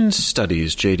 Gratian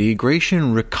studies, JD.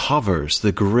 Gratian recovers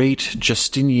the great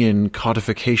Justinian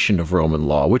codification of Roman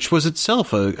law, which was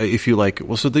itself, if you like,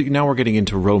 now we're getting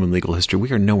into Roman legal history.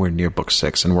 We are nowhere near book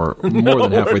 6, and we're more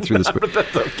than halfway through this. But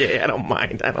that's okay. I don't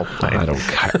mind. I don't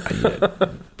care.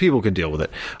 People can deal with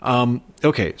it.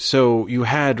 Okay, so you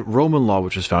had Roman law,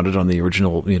 which was founded on the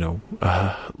original,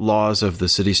 laws of the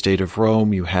city-state of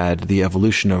Rome. You had the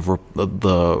evolution of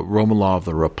the Roman law of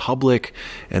the Republic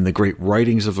and the great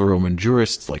writings of the Roman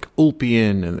jurists like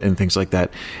Ulpian and things like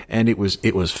that. And it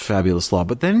was fabulous law.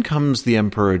 But then comes the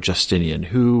Emperor Justinian,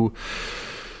 who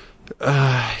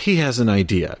he has an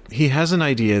idea. He has an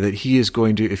idea that he is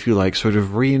going to, if you like, sort of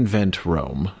reinvent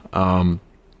Rome.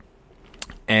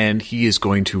 And he is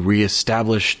going to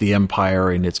reestablish the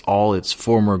empire in all its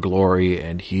former glory,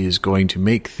 and he is going to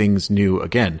make things new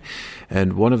again.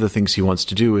 And one of the things he wants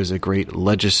to do as a great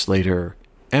legislator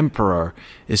emperor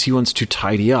is he wants to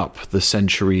tidy up the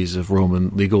centuries of Roman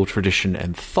legal tradition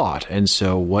and thought. And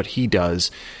so what he does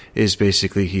is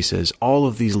basically he says, all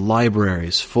of these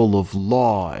libraries full of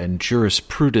law and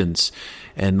jurisprudence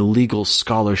and legal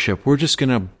scholarship, we're just going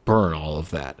to burn all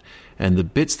of that. And the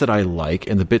bits that I like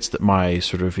and the bits that my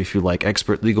sort of, if you like,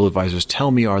 expert legal advisors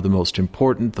tell me are the most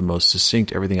important, the most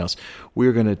succinct, everything else,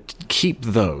 we're going to keep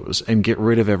those and get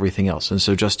rid of everything else. And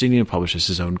so Justinian publishes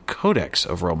his own Codex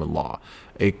of Roman law,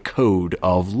 a code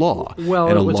of law. Well,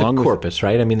 and it's a corpus,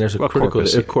 right? I mean, there's a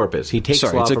corpus. He takes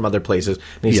law from other places,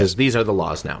 and he says, these are the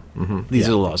laws now. Mm-hmm. These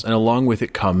are the laws. And along with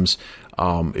it comes,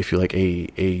 if you like,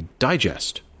 a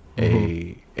digest,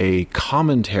 a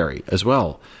commentary as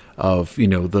well, of,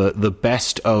 the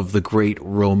best of the great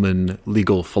Roman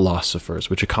legal philosophers,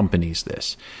 which accompanies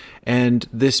this. And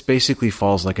this basically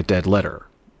falls like a dead letter,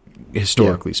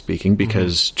 historically speaking,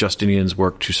 because Justinian's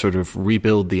work to sort of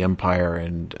rebuild the empire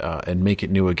and make it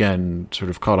new again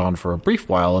sort of caught on for a brief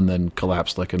while and then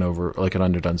collapsed like an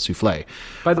underdone souffle.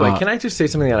 By the way, can I just say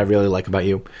something that I really like about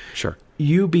you? Sure.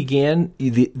 You began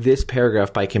this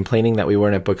paragraph by complaining that we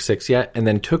weren't at book 6 yet, and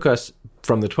then took us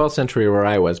from the 12th century where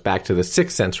I was back to the 6th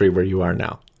century where you are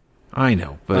now. I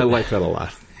know, but I like that a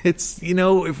lot. It's,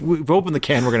 if we open the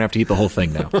can, we're going to have to eat the whole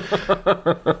thing now.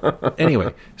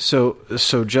 Anyway, so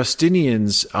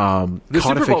Justinian's the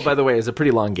Super Bowl, by the way, is a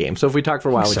pretty long game. So if we talk for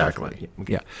a while, we talk about it.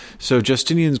 Yeah. So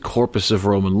Justinian's corpus of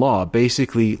Roman law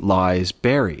basically lies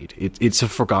buried. It's a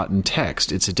forgotten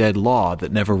text. It's a dead law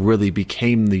that never really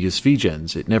became the Jus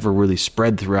Vigens. It never really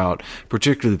spread throughout,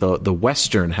 particularly the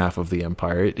western half of the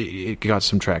empire. It got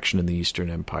some traction in the Eastern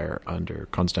Empire under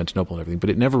Constantinople and everything, but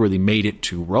it never really made it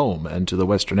to Rome and to the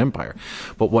Western Empire.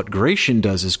 But what Gratian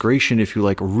does is Gratian, if you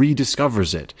like,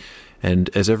 rediscovers it. And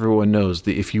as everyone knows,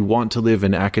 if you want to live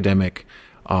an academic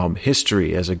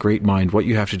history as a great mind, what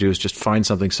you have to do is just find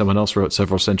something someone else wrote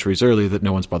several centuries earlier that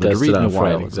no one's bothered to read in a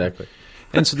while. Exactly.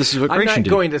 And so this is what Gratian did. I'm not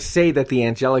going to say that the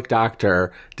angelic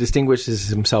doctor distinguishes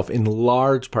himself in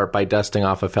large part by dusting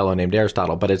off a fellow named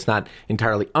Aristotle, but it's not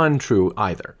entirely untrue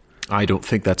either. I don't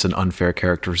think that's an unfair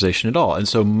characterization at all. And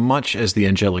so much as the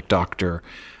angelic doctor...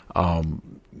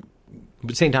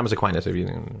 St. Thomas Aquinas, if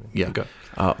you go.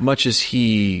 Much as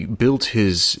he built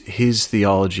his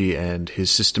theology and his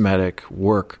systematic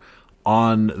work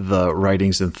on the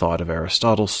writings and thought of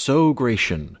Aristotle, so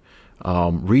Gratian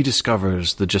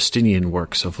rediscovers the Justinian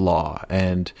works of law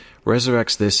and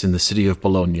resurrects this in the city of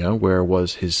Bologna, where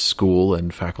was his school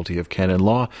and faculty of canon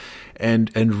law,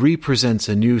 and represents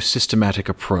a new systematic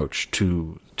approach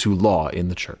to law in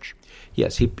the church.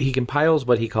 Yes, he compiles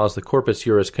what he calls the Corpus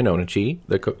Juris Canonici,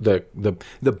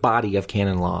 the body of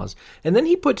canon laws, and then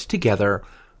he puts together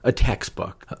a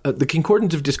textbook, the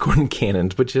Concordance of Discordant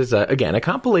Canons, which is, again, a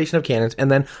compilation of canons, and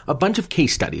then a bunch of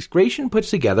case studies. Gratian puts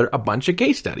together a bunch of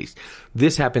case studies.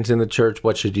 This happens in the church,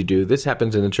 what should you do? This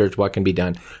happens in the church, what can be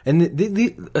done? And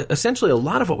essentially a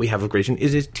lot of what we have of Gratian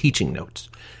is his teaching notes.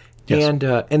 Yes.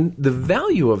 And the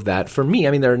value of that for me,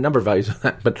 I mean, there are a number of values of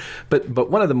that, but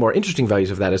one of the more interesting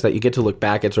values of that is that you get to look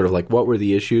back at sort of like what were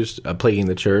the issues plaguing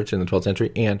the church in the 12th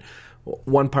century. And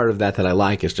one part of that I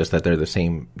like is just that they're the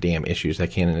same damn issues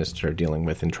that canonists are dealing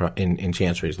with in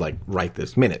chanceries like right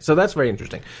this minute. So that's very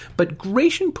interesting. But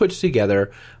Gratian begins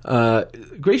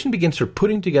sort of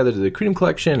putting together the Decretum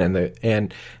collection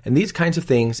and these kinds of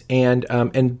things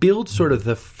and builds sort of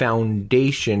the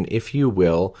foundation, if you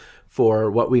will,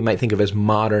 for what we might think of as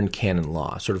modern canon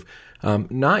law, sort of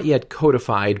not yet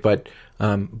codified, but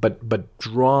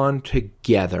drawn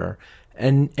together.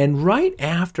 And right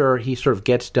after he sort of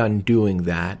gets done doing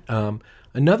that,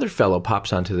 another fellow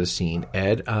pops onto the scene,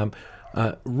 Ed,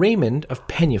 Raymond of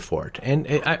Peñafort, and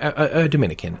a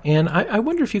Dominican. And I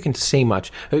wonder if you can say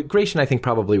much. Gratian, I think,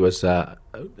 probably was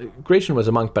Gratian was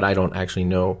a monk, but I don't actually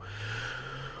know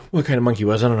what kind of monk he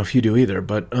was. I don't know if you do either,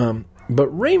 but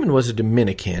Raymond was a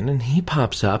Dominican, and he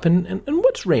pops up. And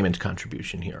what's Raymond's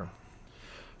contribution here?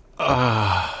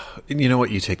 You know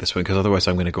what? You take this one, because otherwise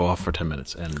I'm going to go off for 10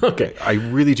 minutes. And okay. I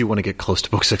really do want to get close to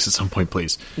Book 6 at some point,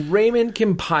 please. Raymond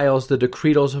compiles the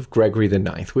Decretals of Gregory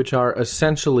IX, which are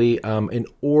essentially an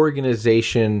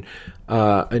organization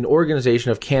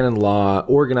of canon law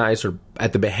organized or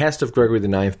at the behest of Gregory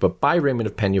IX, but by Raymond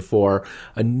of Peñafort,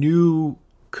 a new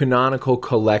canonical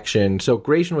collection. So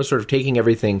Gratian was sort of taking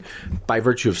everything by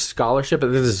virtue of scholarship.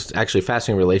 And this is actually a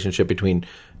fascinating relationship between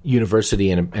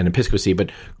university and episcopacy,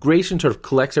 but Gratian sort of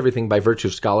collects everything by virtue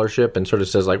of scholarship and sort of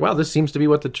says like, well, this seems to be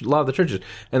what the law of the church is.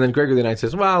 And then Gregory IX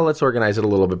says, well, let's organize it a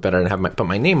little bit better and put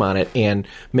my name on it and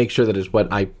make sure that it's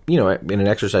what I, in an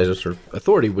exercise of sort of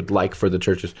authority would like for the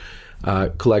church's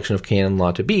collection of canon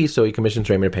law to be. So he commissions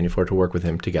Raymond of Peñafort to work with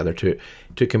him together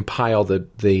to compile the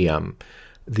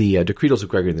Decretals of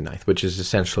Gregory IX, which is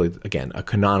essentially, again, a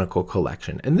canonical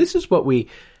collection. And this is what we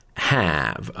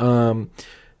have.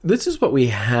 This is what we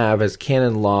have as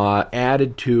canon law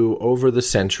added to over the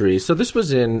centuries. So this was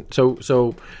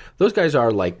so those guys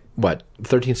are like, what,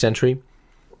 13th century?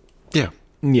 Yeah.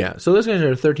 Yeah, so those guys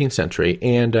are 13th century,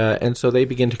 and so they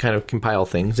begin to kind of compile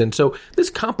things. And so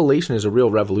this compilation is a real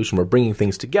revolution. We're bringing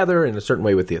things together in a certain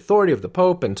way with the authority of the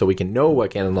Pope, and so we can know what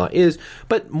canon law is.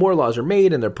 But more laws are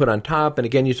made, and they're put on top, and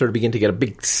again, you sort of begin to get a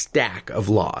big stack of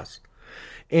laws.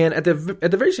 And at the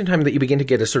very same time that you begin to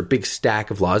get a sort of big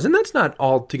stack of laws, and that's not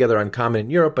altogether uncommon in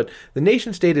Europe, but the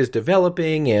nation state is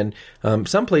developing, and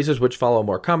some places which follow a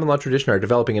more common law tradition are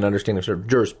developing an understanding of sort of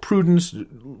jurisprudence,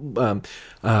 the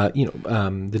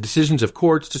decisions of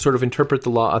courts to sort of interpret the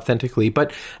law authentically.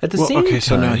 But at the same time...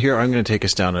 So now here I'm going to take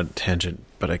us down a tangent,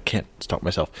 but I can't stop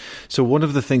myself. So one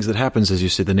of the things that happens, as you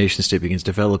say, the nation state begins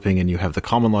developing, and you have the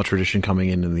common law tradition coming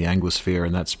in the Anglosphere,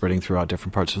 and that's spreading throughout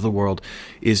different parts of the world,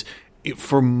 is...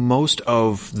 For most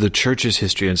of the church's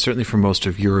history, and certainly for most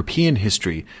of European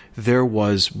history, there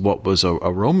was what was a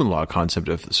Roman law concept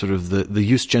of sort of the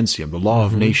jus gentium, the law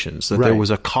of nations, that there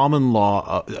was a common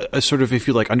law, a sort of, if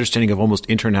you like, understanding of almost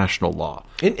international law.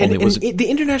 And the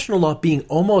international law being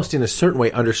almost in a certain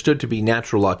way understood to be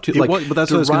natural law, too, but that's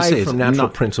what I was going to say. From natural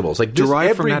principles. Like this,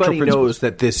 everybody knows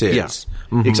that this is. Yeah.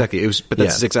 Mm-hmm. Exactly. But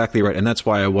that's exactly right. And that's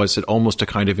why I was at almost a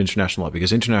kind of international law,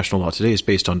 because international law today is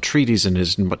based on treaties and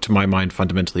is, to my mind,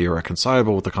 fundamentally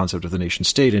irreconcilable with the concept of the nation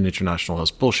state, and international law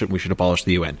is bullshit, and we should abolish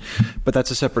the UN. But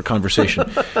that's a separate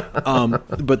conversation.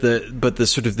 But the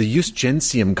sort of the jus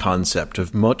gentium concept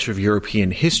of much of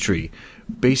European history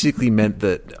basically meant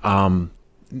that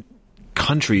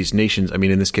countries, nations, I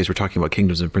mean, in this case, we're talking about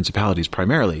kingdoms and principalities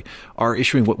primarily, are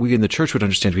issuing what we in the church would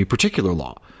understand to be particular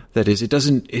law. That is, it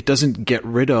doesn't get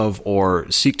rid of or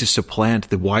seek to supplant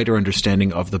the wider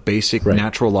understanding of the basic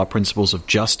natural law principles of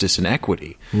justice and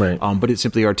equity. Right. But it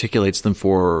simply articulates them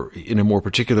in a more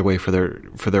particular way for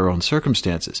their own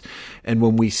circumstances. And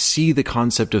when we see the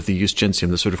concept of the jus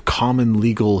gentium, the sort of common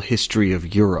legal history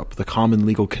of Europe, the common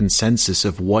legal consensus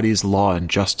of what is law and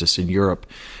justice in Europe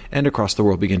and across the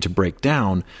world begin to break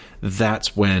down,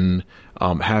 that's when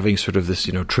having sort of this,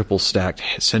 triple stacked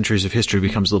centuries of history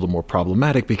becomes a little more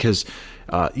problematic because,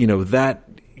 that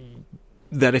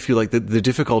if you like, the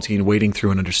difficulty in wading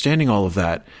through and understanding all of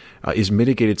that is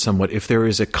mitigated somewhat if there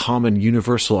is a common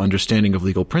universal understanding of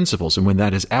legal principles. And when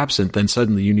that is absent, then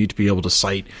suddenly you need to be able to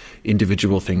cite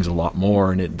individual things a lot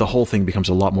more, and the whole thing becomes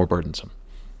a lot more burdensome.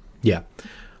 Yeah.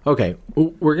 Okay.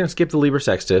 We're going to skip the Liber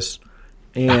Sextus,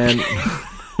 and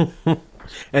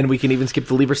and we can even skip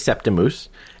the Liber Septimus.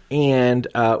 And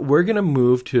we're going to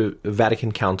move to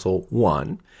Vatican Council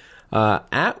I,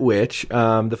 at which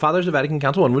the Fathers of Vatican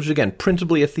Council I, which is, again,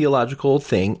 principally a theological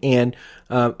thing, and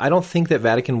I don't think that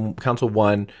Vatican Council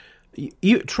I,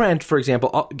 Trent, for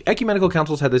example, ecumenical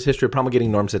councils had this history of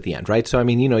promulgating norms at the end, right? So, I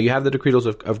mean, you have the decretals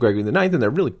of Gregory IX, and they're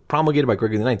really promulgated by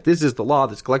Gregory IX. This is the law,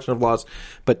 this collection of laws,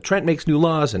 but Trent makes new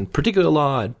laws, and particular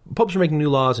law, and popes are making new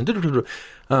laws, and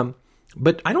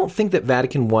but I don't think that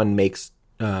Vatican I makes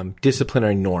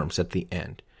disciplinary norms at the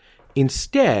end.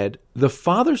 Instead, the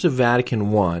Fathers of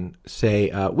Vatican I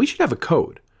say we should have a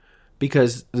code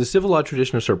because the civil law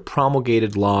tradition of sort of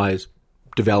promulgated laws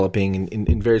developing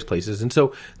in various places. And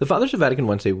so the Fathers of Vatican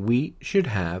I say we should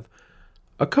have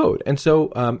a code. And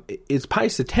so it's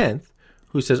Pius X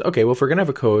who says, okay, well, if we're going to have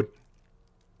a code,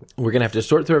 we're going to have to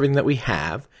sort through everything that we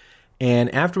have.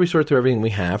 And after we sort through everything we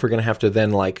have, we're going to have to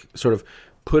then sort of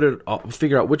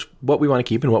figure out what we want to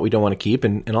keep and what we don't want to keep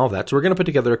and all of that. So we're going to put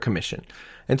together a commission.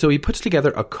 And so he puts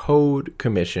together a code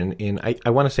commission in,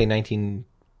 I want to say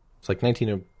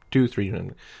 1902,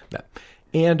 3, that.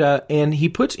 And he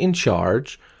puts in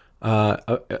charge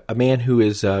a man who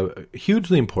is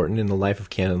hugely important in the life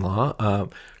of canon law,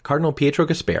 Cardinal Pietro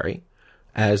Gasperi,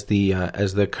 as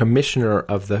the commissioner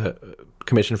of the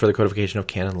Commission for the Codification of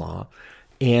Canon Law.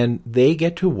 And they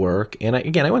get to work, and I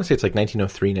want to say it's like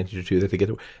 1903, 1902 that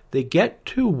they get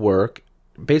to work,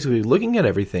 basically looking at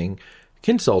everything,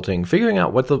 consulting, figuring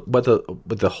out what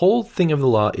the whole thing of the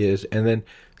law is, and then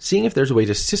seeing if there's a way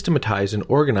to systematize and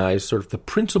organize sort of the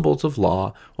principles of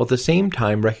law, while at the same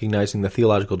time recognizing the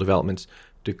theological developments,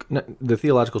 declared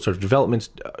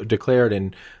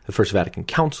in the First Vatican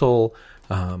Council,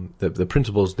 the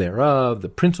principles thereof, the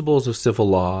principles of civil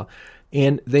law.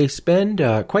 And they spend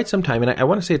quite some time, and I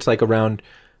want to say it's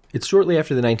shortly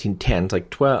after the 1910s,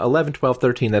 like 11, 12,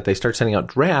 13, that they start sending out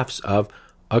drafts of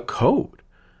a code,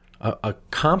 a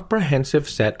comprehensive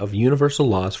set of universal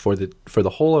laws for the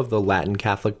whole of the Latin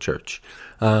Catholic Church.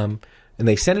 And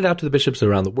they send it out to the bishops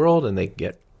around the world, and they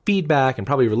get feedback, and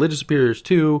probably religious superiors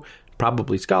too,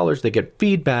 probably scholars. They get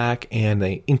feedback, and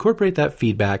they incorporate that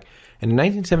feedback. And in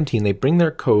 1917, they bring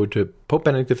their code to Pope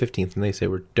Benedict XV, and they say,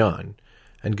 we're done.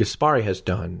 And Gasperi has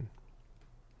done,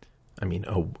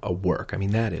 a work.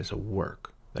 That is a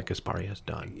work that Gasperi has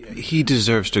done. He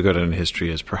deserves to go down in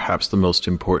history as perhaps the most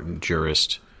important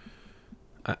jurist.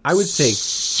 I would say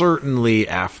certainly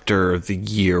after the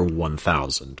year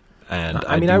 1000. And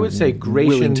I would say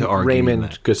Gratian,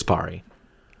 Raymond, Gasperi.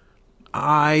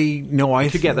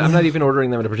 Together. I'm not even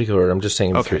ordering them in a particular order. I'm just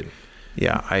saying them three.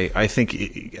 Yeah, I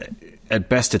think at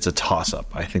best it's a toss-up.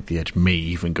 I think the edge may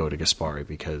even go to Gasperi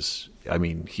because,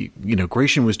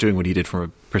 Gratian was doing what he did from a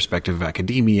perspective of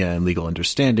academia and legal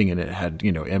understanding, and it had,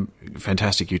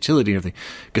 fantastic utility and everything.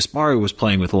 Gasperi was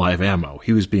playing with live ammo.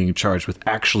 He was being charged with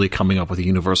actually coming up with a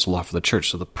universal law for the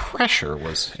church, so the pressure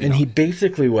was... he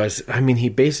basically was, if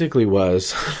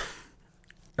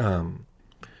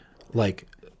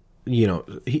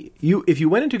you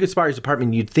went into Gasperi's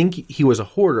apartment, you'd think he was a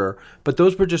hoarder, but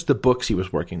those were just the books he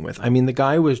was working with. The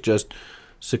guy was just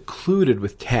secluded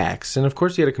with texts, and of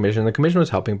course he had a commission. The commission was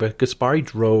helping, but Gasperi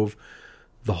drove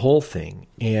the whole thing,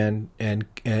 and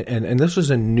this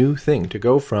was a new thing to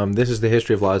go from this is the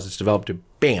history of laws that's developed to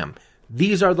bam,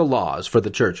 these are the laws for the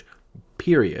church.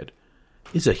 Period.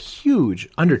 Is a huge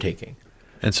undertaking,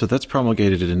 and so that's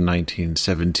promulgated in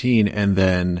 1917, and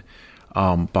then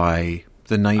by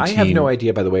I have no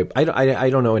idea, by the way.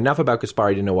 I don't know enough about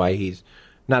Gasperi to know why he's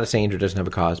not a saint or doesn't have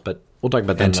a cause, but we'll talk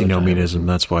about that antinomianism.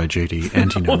 That's why, JD.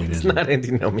 Antinomianism. It's not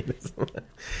antinomianism.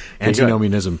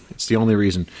 Antinomianism. It's the only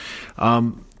reason.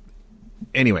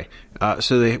 Anyway,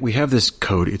 so we have this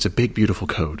code. It's a big, beautiful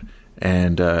code.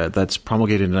 And that's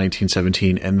promulgated in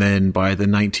 1917. And then by the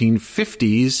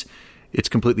 1950s, it's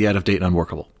completely out of date and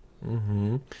unworkable.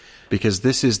 Mm-hmm. Because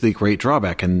this is the great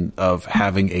drawback of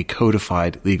having a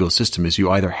codified legal system, is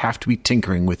you either have to be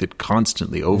tinkering with it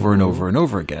constantly over and over and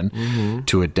over again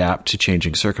to adapt to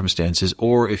changing circumstances,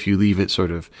 or if you leave it sort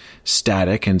of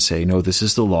static and say, no, this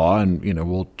is the law, and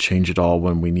we'll change it all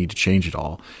when we need to change it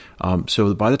all.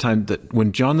 So by the time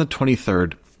when John the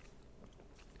 23rd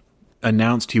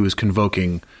announced he was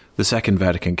convoking the Second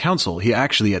Vatican Council, he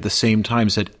actually at the same time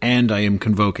said, and I am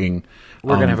convoking...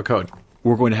 We're going to have a code.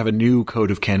 We're going to have a new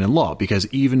code of canon law, because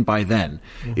even by then,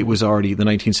 it was already the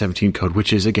 1917 code,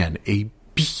 which is, again, a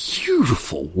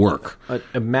beautiful work.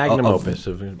 A magnum opus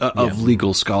of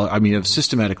legal scholar. I mean, of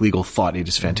systematic legal thought. It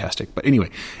is fantastic. But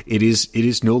anyway, it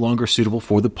is no longer suitable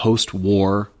for the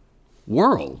post-war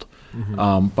world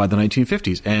by the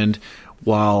 1950s. And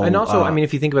also,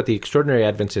 if you think about the extraordinary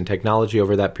advance in technology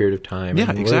over that period of time.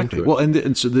 Yeah, exactly. Well,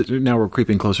 so now we're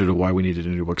creeping closer to why we needed a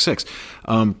new Book 6.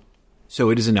 So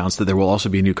it is announced that there will also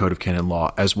be a new code of canon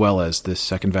law, as well as this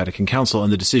Second Vatican Council,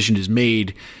 and the decision is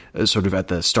made sort of at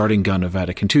the starting gun of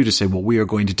Vatican II to say, well, we are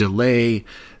going to delay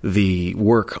the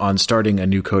work on starting a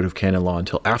new code of canon law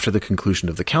until after the conclusion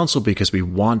of the council, because we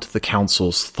want the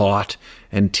council's thought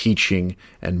and teaching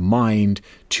and mind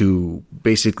to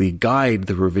basically guide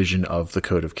the revision of the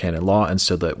code of canon law, and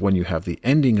so that when you have the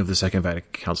ending of the Second Vatican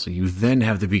Council, you then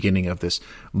have the beginning of this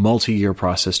multi-year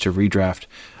process to redraft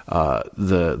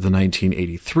the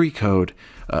 1983 code.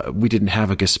 We didn't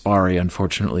have a Gaspari,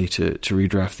 unfortunately, to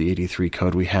redraft the 83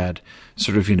 code. We had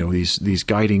sort of, these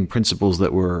guiding principles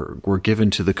that were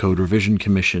given to the Code Revision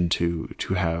Commission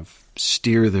to have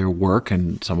steer their work,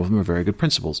 and some of them are very good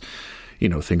principles.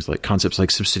 Things like concepts like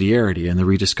subsidiarity and the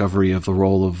rediscovery of the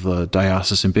role of the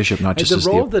diocesan bishop, not just the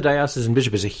role of the diocesan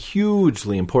bishop is a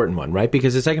hugely important one, right?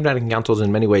 Because the Second Vatican Council is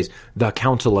in many ways the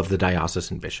council of the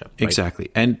diocesan bishop. Right? Exactly.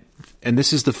 And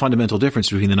this is the fundamental difference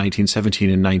between the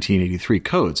 1917 and 1983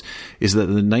 codes, is that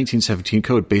the 1917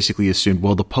 code basically assumed,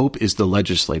 well, the Pope is the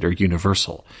legislator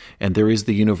universal, and there is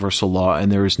the universal law,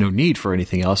 and there is no need for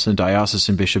anything else, and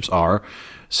diocesan bishops are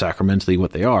sacramentally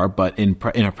what they are, but in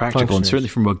a practical and certainly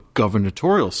from a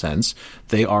gubernatorial sense,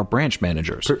 they are branch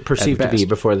managers. Perceived to be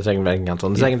before the Second Vatican Council.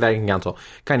 And the Second Vatican Council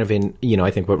kind of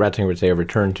I think what Ratzinger would say, a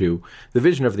return to the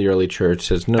vision of the early church,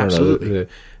 says, no, the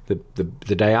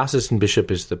diocesan bishop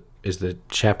is the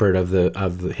shepherd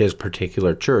of his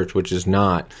particular church, which is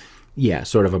not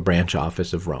sort of a branch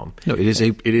office of Rome. No, it is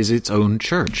its own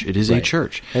church. It is a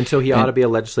church. And so he ought to be a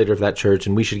legislator of that church,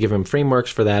 and we should give him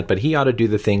frameworks for that, but he ought to do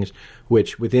the things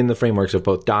which, within the frameworks of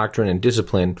both doctrine and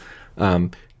discipline,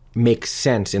 makes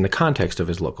sense in the context of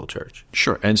his local church.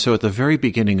 Sure. And so at the very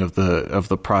beginning of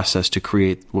the process to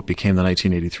create what became the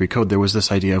 1983 code, there was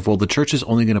this idea of, well, the church is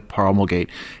only going to promulgate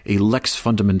a lex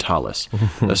fundamentalis,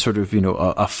 a sort of,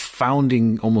 a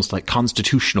founding, almost like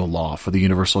constitutional law for the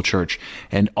universal church.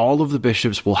 And all of the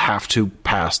bishops will have to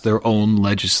pass their own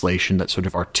legislation that sort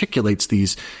of articulates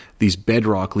these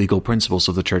bedrock legal principles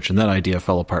of the church, and that idea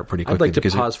fell apart pretty quickly. I'd like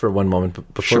to pause for one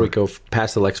moment before we go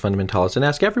past the Lex Fundamentalis and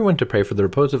ask everyone to pray for the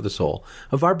repose of the soul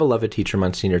of our beloved teacher,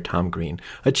 Monsignor Tom Green,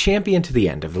 a champion to the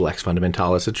end of the Lex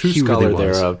Fundamentalis, a true scholar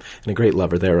thereof, and a great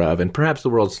lover thereof, and perhaps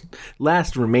the world's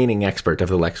last remaining expert of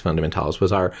the Lex Fundamentalis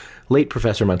was our late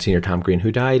professor, Monsignor Tom Green,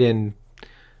 who died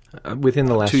within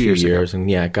the last few years, and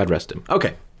God rest him.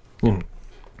 Okay.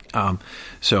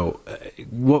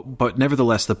 But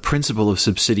nevertheless, the principle of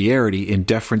subsidiarity in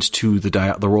deference to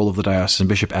the role of the diocesan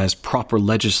bishop as proper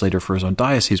legislator for his own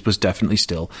diocese was definitely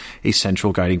still a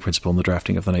central guiding principle in the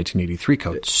drafting of the 1983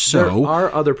 code. So there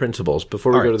are other principles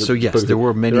before we go to the. So yes, there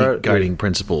were many guiding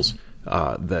principles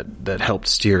that helped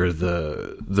steer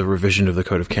the revision of the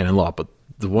Code of Canon Law, but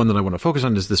the one that I want to focus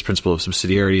on is this principle of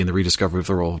subsidiarity and the rediscovery of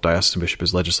the role of diocesan bishop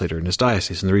as legislator in his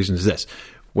diocese. And the reason is this.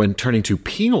 When turning to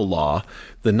penal law,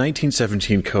 the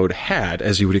 1917 code had,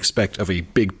 as you would expect of a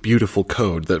big, beautiful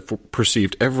code that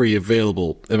perceived every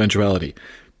available eventuality,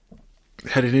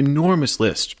 had an enormous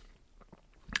list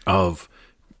of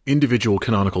individual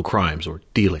canonical crimes, or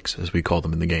delicts, as we call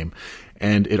them in the game.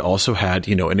 And it also had,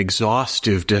 an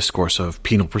exhaustive discourse of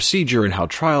penal procedure and how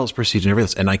trials proceed and everything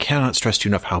else. And I cannot stress to you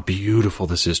enough how beautiful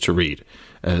this is to read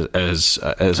as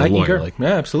a lawyer.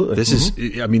 Yeah, absolutely. This is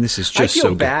just so I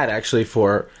feel bad, actually,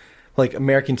 for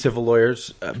American civil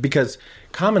lawyers, because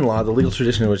common law, the legal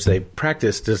tradition in which they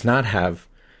practice, does not have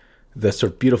the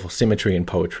sort of beautiful symmetry and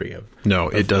poetry of. No,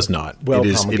 it does not.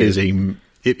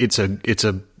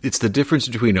 It's the difference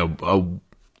between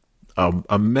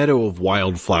a meadow of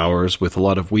wildflowers with a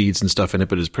lot of weeds and stuff in it,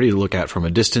 but it's pretty to look at from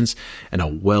a distance, and a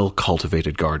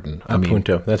well-cultivated garden.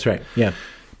 Punto. That's right. Yeah.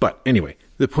 But anyway,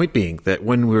 The point being that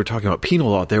when we were talking about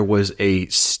penal law, there was a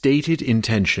stated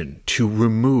intention to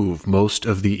remove most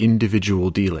of the individual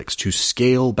delicts, to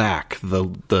scale back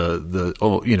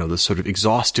the sort of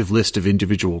exhaustive list of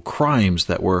individual crimes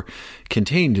that were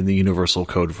contained in the Universal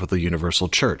Code for the Universal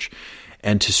Church.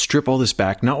 And to strip all this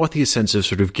back, not with the sense of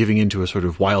sort of giving into a sort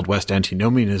of Wild West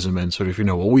antinomianism and sort of,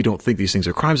 well, we don't think these things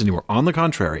are crimes anymore. On the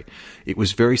contrary, it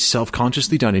was very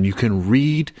self-consciously done. And you can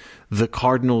read the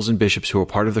cardinals and bishops who are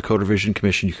part of the Code Revision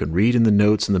Commission. You can read in the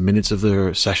notes and the minutes of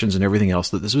their sessions and everything else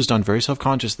that this was done very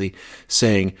self-consciously,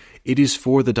 saying it is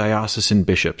for the diocesan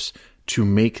bishops to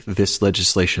make this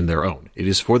legislation their own. It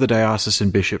is for the diocesan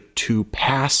bishop to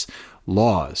pass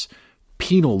laws,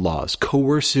 penal laws,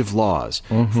 coercive laws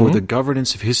for the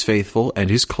governance of his faithful and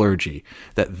his clergy,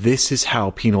 that this is how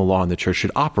penal law in the church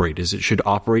should operate, is it should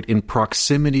operate in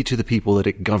proximity to the people that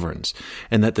it governs,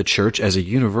 and that the church as a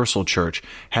universal church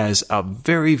has a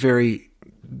very, very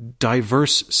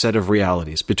diverse set of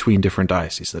realities between different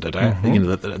dioceses. That the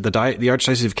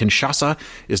Archdiocese of Kinshasa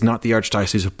is not the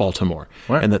Archdiocese of Baltimore,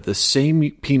 right. And that the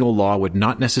same penal law would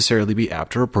not necessarily be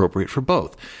apt or appropriate for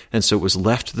both. And so it was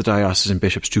left to the diocesan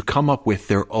bishops to come up with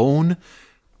their own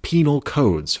penal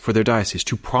codes for their diocese,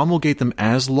 to promulgate them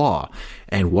as law.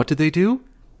 And what did they do?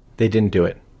 They didn't do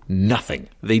it. Nothing.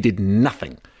 They did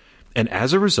nothing. And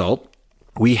as a result,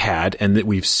 we had, and that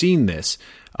we've seen this,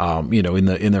 in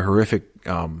the horrific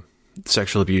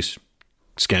sexual abuse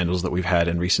scandals that we've had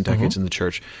in recent decades in the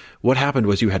church, what happened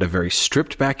was you had a very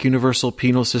stripped back universal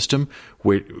penal system,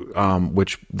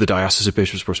 which the diocesan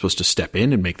bishops were supposed to step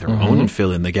in and make their own and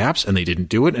fill in the gaps, and they didn't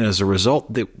do it. And as a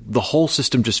result, the whole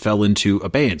system just fell into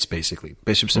abeyance, basically.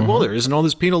 Bishops said, well, there isn't all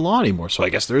this penal law anymore, so I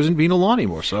guess there isn't penal law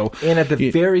anymore. So, and at the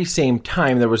very same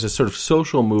time, there was a sort of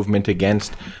social movement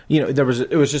against, it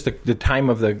was just the time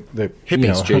of the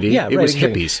hippies, JD. Yeah, it was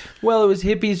hippies. Well, it was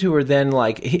hippies who were then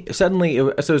suddenly, so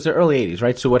it was the early 80s,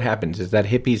 right? So what happens is that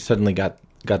hippies suddenly got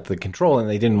the control, and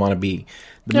they didn't want to be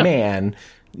the man.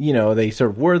 They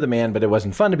sort of were the man, but it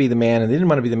wasn't fun to be the man, and they didn't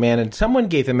want to be the man, and someone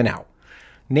gave them an out.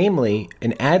 Namely,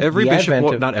 every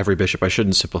bishop, not every bishop, I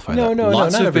shouldn't simplify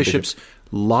that.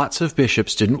 Lots of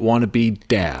bishops didn't want to be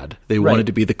dad. They wanted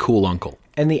to be the cool uncle.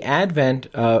 And the advent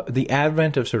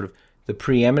of sort of the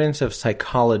preeminence of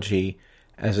psychology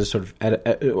as a sort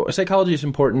of psychology is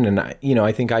important, and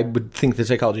I think I would think that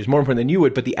psychology is more important than you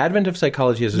would. But the advent of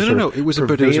psychology as it was a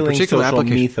particular social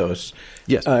mythos,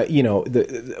 yes,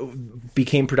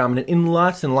 became predominant in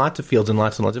lots and lots of fields and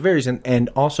lots of areas, and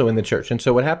also in the church. And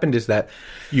so what happened is that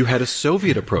you had a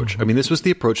Soviet approach. I mean, this was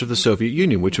the approach of the Soviet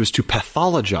Union, which was to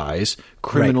pathologize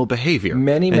criminal behavior.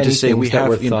 Many things that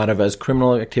were thought of as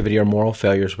criminal activity or moral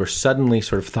failures were suddenly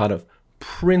sort of thought of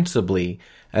principally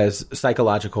as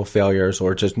psychological failures,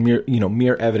 or just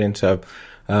mere evidence of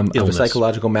a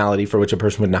psychological malady for which a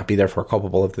person would not be therefore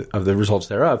culpable of the results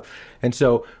thereof. And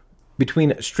so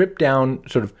between a stripped down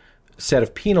sort of set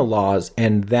of penal laws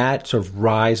and that sort of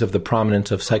rise of the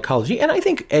prominence of psychology, and I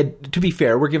think, Ed, to be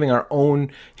fair, we're giving our own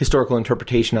historical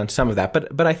interpretation on some of that,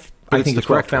 but I think it's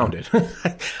well founded.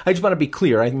 I just want to be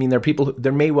clear. I mean,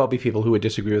 there may well be people who would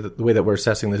disagree with the way that we're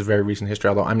assessing this very recent history,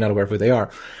 although I'm not aware of who they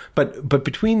are. But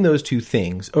between those two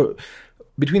things, or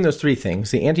between those three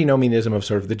things, the antinomianism of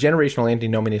sort of the generational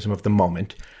antinomianism of the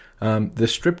moment, the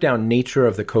stripped down nature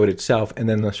of the code itself, and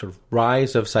then the sort of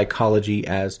rise of psychology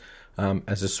as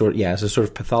a sort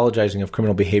of pathologizing of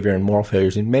criminal behavior and moral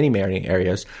failures in many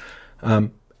areas,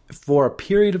 for a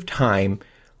period of time,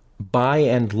 by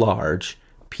and large,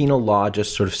 penal law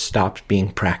just sort of stopped being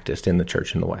practiced in the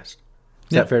church in the West.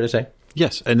 Is that fair to say?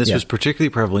 Yes, and this was particularly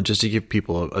prevalent, just to give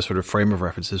people a sort of frame of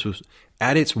reference. This was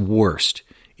at its worst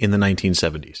in the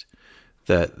 1970s.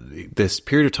 That this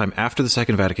period of time after the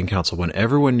Second Vatican Council, when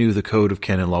everyone knew the code of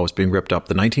canon law was being ripped up,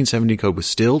 the 1970 code was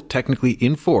still technically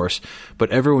in force, but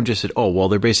everyone just said, oh, well,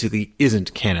 there basically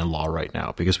isn't canon law right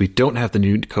now because we don't have the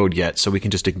new code yet, so we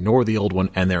can just ignore the old one,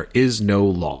 and there is no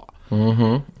law.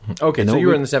 Okay, so you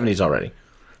were in the 70s already.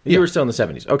 You were still in the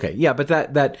 70s. Okay, yeah, but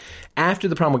that after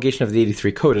the promulgation of the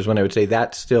 83 code is when I would say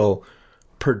that still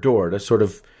perdured, a sort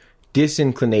of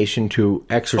disinclination to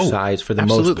exercise, for the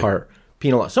most part,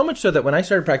 penal law. So much so that when I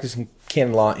started practicing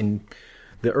canon law in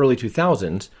the early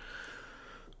 2000s,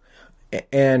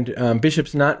 and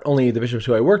bishops, not only the bishops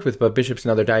who I worked with, but bishops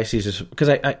in other dioceses, because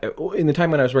I in the time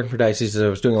when I was working for dioceses, I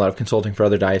was doing a lot of consulting for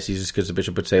other dioceses, because the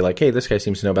bishop would say, like, hey, this guy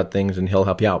seems to know about things and he'll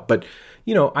help you out. But,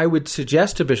 I would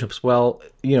suggest to bishops, well,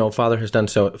 Father has done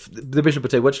so. The bishop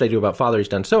would say, what should I do about Father? He's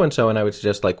done so-and-so. And I would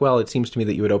suggest, like, well, it seems to me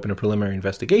that you would open a preliminary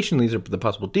investigation. These are the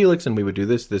possible delicts, and we would do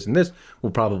this, this, and this.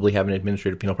 We'll probably have an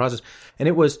administrative penal process. And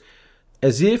it was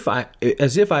as if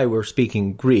I were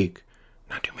speaking Greek,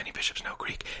 not too many bishops know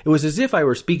Greek. It was as if I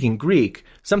were speaking Greek,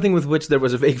 something with which there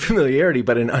was a vague familiarity,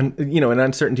 but an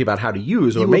uncertainty about how to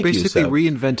use or make use of. You were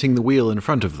basically reinventing the wheel in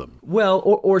front of them. Well,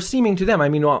 or seeming to them. I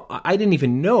mean, well, I didn't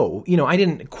even know. I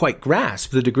didn't quite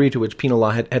grasp the degree to which penal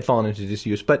law had fallen into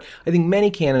disuse. But I think many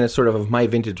canonists sort of my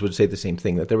vintage would say the same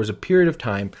thing, that there was a period of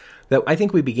time that I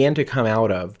think we began to come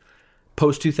out of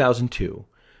post-2002.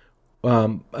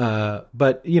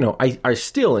 But are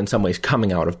still in some ways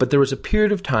coming out of. But there was a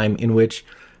period of time in which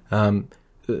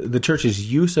the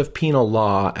church's use of penal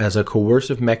law as a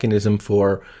coercive mechanism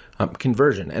for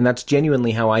conversion, and that's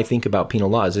genuinely how I think about penal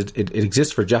laws. It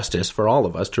exists for justice for all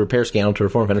of us, to repair scandal, to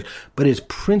reform offenders, but it's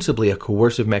principally a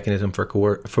coercive mechanism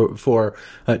for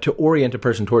to orient a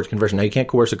person towards conversion. Now, you can't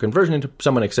coerce a conversion into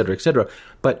someone, et cetera,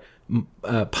 but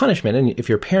punishment, and if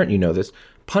you're a parent, you know this.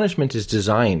 Punishment is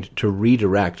designed to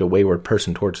redirect a wayward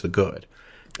person towards the good.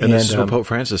 And this is what Pope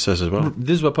Francis says as well.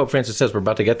 This is what Pope Francis says. We're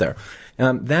about to get there.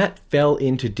 That fell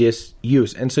into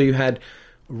disuse. And so you had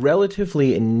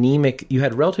relatively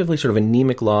sort of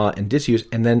anemic law and disuse,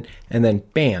 and then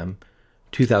bam,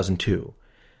 2002.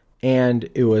 And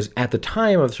it was at the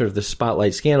time of sort of the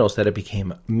spotlight scandals that it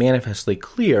became manifestly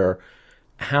clear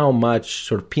how much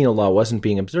sort of penal law wasn't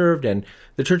being observed, and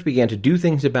the church began to do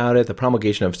things about it. The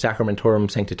promulgation of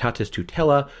Sacramentorum Sanctitatis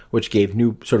Tutela, which gave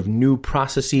new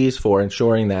processes for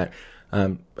ensuring that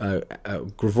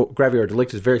gravior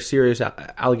delictis, very serious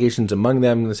allegations among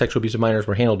them, the sexual abuse of minors,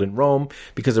 were handled in Rome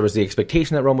because there was the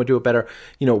expectation that Rome would do it better.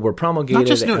 Were promulgated.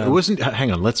 It wasn't.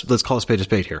 Hang on, let's call a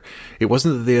spade here. It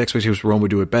wasn't that the expectation was Rome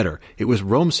would do it better. It was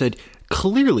Rome said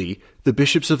clearly the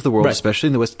bishops of the world, right, especially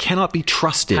in the West, cannot be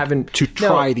trusted to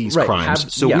try these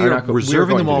crimes. We are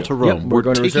reserving them all to Rome. We're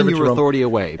going to taking your authority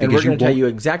away. And we're going to tell you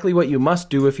exactly what you must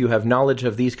do if you have knowledge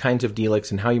of these kinds of delicts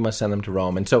and how you must send them to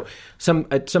Rome. And so some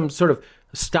sort of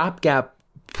stopgap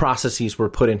processes were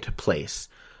put into place.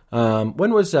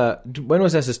 When was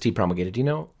SST promulgated? Do you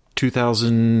know?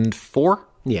 2004?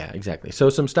 Yeah, exactly. So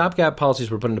some stopgap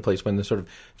policies were put into place when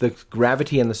the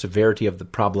gravity and the severity of the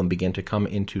problem began to come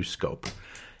into scope.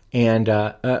 And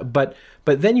but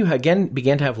then you again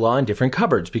began to have law in different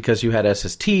cupboards, because you had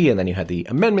SST, and then you had the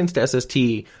amendments to SST,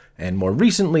 and more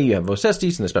recently you have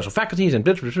Vocestis and the special faculties and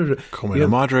Comuna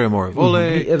Madre, Amore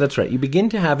Vole. Yeah, that's right. You begin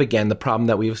to have again the problem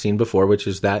that we've seen before, which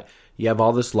is that you have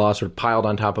all this law sort of piled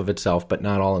on top of itself, but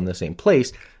not all in the same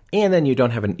place. And then you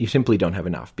simply don't have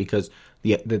enough, because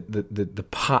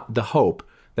the hope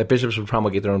that bishops would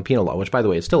promulgate their own penal law, which, by the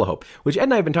way, is still a hope, which Ed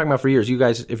and I have been talking about for years. You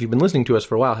guys, if you've been listening to us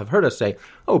for a while, have heard us say,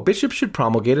 bishops should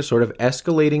promulgate a sort of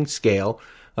escalating scale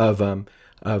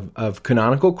of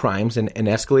canonical crimes and an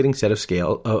escalating set of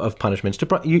scale of punishments.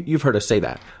 You've heard us say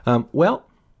that. Well,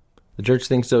 the church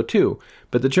thinks so too,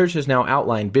 but the church has now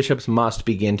outlined bishops must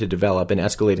begin to develop an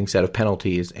escalating set of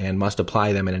penalties and must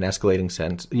apply them in an escalating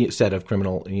set of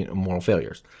criminal moral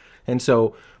failures. And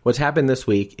so what's happened this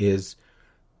week is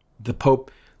the Pope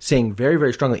saying very,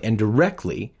 very strongly and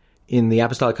directly in the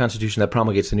Apostolic Constitution that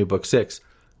promulgates the new Book 6,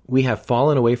 we have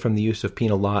fallen away from the use of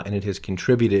penal law, and it has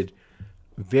contributed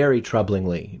very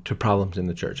troublingly to problems in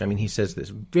the church. I mean, he says this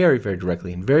very, very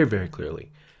directly and very, very clearly.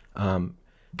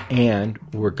 And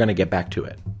we're going to get back to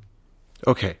it.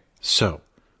 Okay, so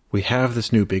we have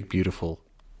this new big, beautiful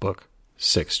Book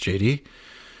 6. JD,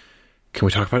 can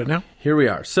we talk about it now? Here we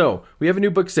are. So we have a new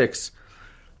Book 6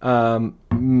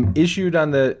 issued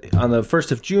on the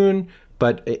 1st of June,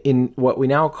 but in what we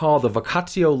now call the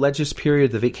vacatio legis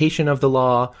period, the vacation of the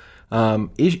law,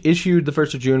 issued the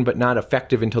 1st of June, but not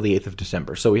effective until the 8th of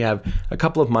December. So we have a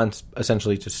couple of months,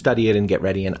 essentially, to study it and get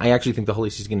ready. And I actually think the Holy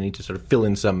See is going to need to sort of fill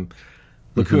in some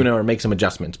lacuna or make some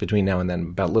adjustments between now and then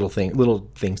about little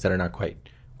things that are not quite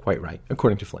right,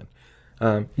 according to Flynn.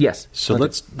 Yes. So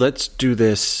let's do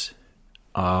this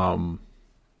in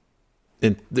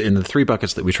the three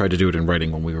buckets that we tried to do it in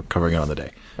writing when we were covering it on the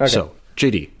day. Okay. So,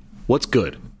 JD, what's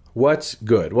good? What's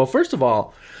good? Well, first of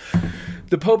all,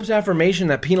 the Pope's affirmation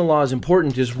that penal law is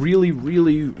important is really,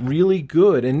 really, really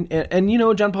good. And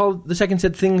John Paul II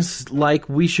said things like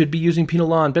we should be using penal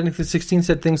law, and Benedict XVI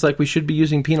said things like we should be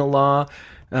using penal law.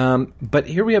 But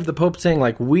here we have the Pope saying,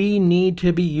 like, we need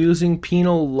to be using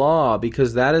penal law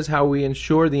because that is how we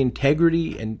ensure the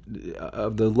integrity and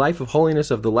of the life of holiness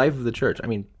of the life of the Church. I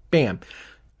mean, bam.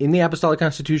 In the Apostolic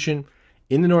Constitution,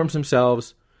 in the norms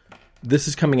themselves, this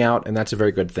is coming out, and that's a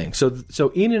very good thing.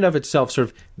 So in and of itself, sort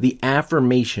of the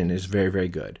affirmation is very, very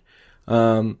good.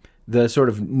 The sort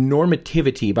of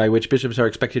normativity by which bishops are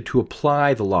expected to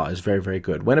apply the law is very, very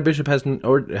good. When a bishop has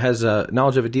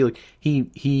knowledge of a deal,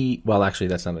 well, actually,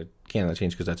 that's not a canon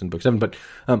change because that's in Book 7, but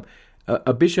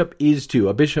a bishop is to,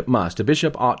 a bishop must, a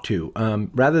bishop ought to,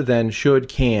 rather than should,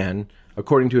 can,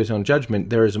 according to his own judgment,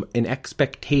 there is an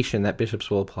expectation that bishops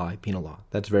will apply penal law.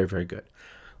 That's very, very good.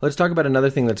 Let's talk about another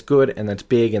thing that's good and that's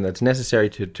big and that's necessary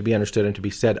to be understood and to be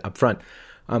said up front.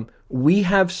 We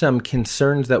have some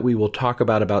concerns that we will talk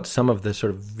about some of the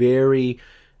sort of very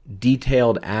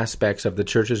detailed aspects of the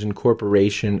Church's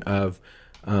incorporation of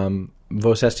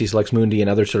Vos Estis Lex Mundi and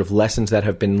other sort of lessons that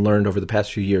have been learned over the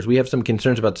past few years. We have some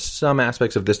concerns about some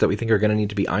aspects of this that we think are going to need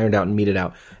to be ironed out and meted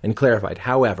out and clarified.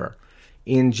 However,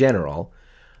 in general,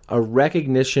 a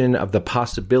recognition of the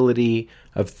possibility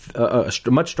of a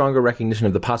much stronger recognition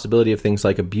of the possibility of things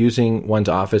like abusing one's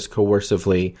office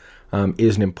coercively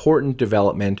is an important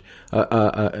development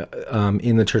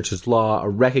in the Church's law. A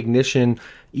recognition,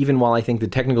 even while I think the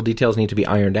technical details need to be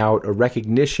ironed out, a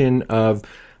recognition of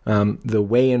the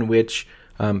way in which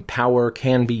power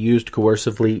can be used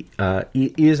coercively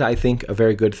is, I think, a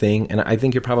very good thing. And I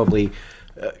think you're probably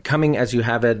coming as you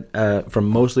have it from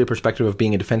mostly a perspective of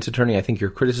being a defense attorney. I think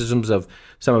your criticisms of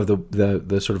some of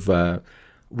the sort of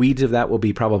weeds of that will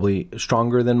be probably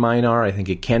stronger than mine are. I think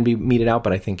it can be meted out,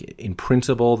 but I think in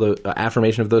principle the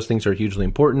affirmation of those things are hugely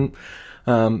important.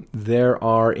 There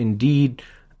are indeed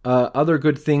other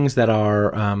good things that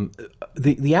are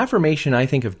the affirmation, I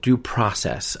think, of due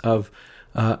process, of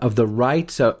the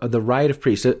rights, the right of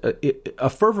priests, a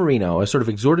fervorino, a sort of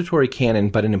exhortatory canon,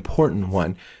 but an important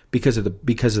one because of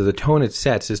the tone it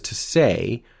sets, is to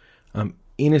say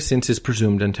innocence is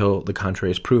presumed until the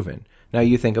contrary is proven. Now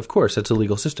you think, of course, that's a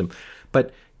legal system,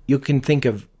 but you can think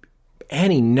of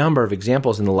any number of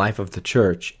examples in the life of the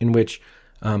Church in which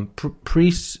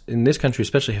priests in this country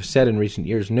especially have said in recent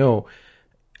years, no,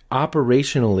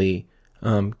 operationally,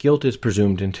 guilt is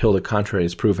presumed until the contrary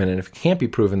is proven, and if it can't be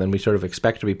proven, then we sort of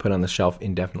expect to be put on the shelf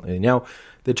indefinitely. Now,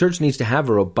 the Church needs to have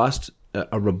a robust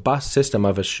system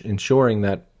of ensuring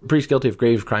that priests guilty of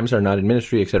grave crimes are not in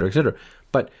ministry, et cetera,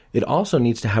 but it also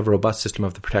needs to have a robust system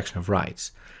of the protection of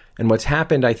rights. And what's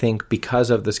happened, I think, because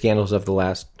of the scandals of the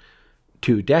last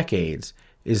 2 decades,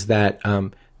 is that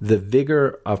the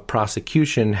vigor of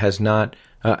prosecution has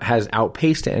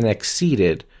outpaced and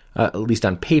exceeded, at least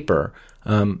on paper,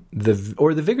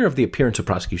 the vigor of the appearance of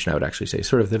prosecution, I would actually say.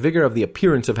 Sort of the vigor of the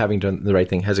appearance of having done the right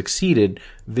thing has exceeded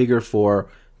vigor for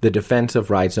the defense of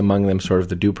rights, among them sort of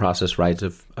the due process rights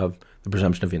of the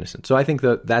presumption of innocence. So I think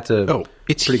that's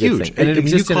it's pretty huge. Good thing. And it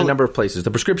exists in a number of places.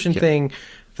 The prescription thing,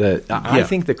 I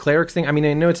think the clerics thing, I mean,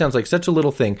 I know it sounds like such a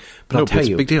little thing, but I'll tell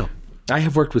you. It's a big deal. I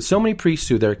have worked with so many priests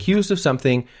who they're accused of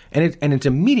something, and it's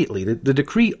immediately the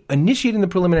decree initiating the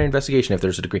preliminary investigation, if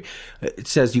there's a decree, it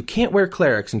says you can't wear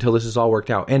clerics until this is all worked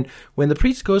out. And when the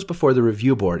priest goes before the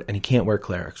review board and he can't wear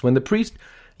clerics, when the priest,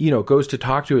 goes to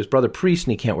talk to his brother priest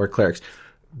and he can't wear clerics,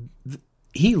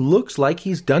 he looks like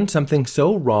he's done something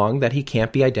so wrong that he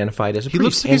can't be identified as a priest. He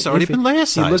looks like he's already been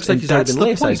laicized. He looks like he's already been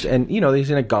laicized. And, he's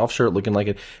in a golf shirt looking like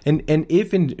it.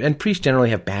 And priests generally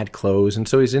have bad clothes, and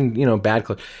so he's in, bad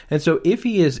clothes. And so if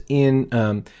he is in,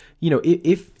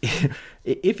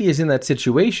 if he is in that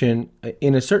situation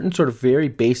in a certain sort of very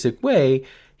basic way,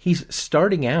 he's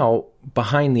starting out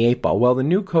behind the 8 ball. Well, the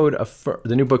new code,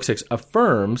 the new Book 6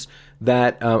 affirms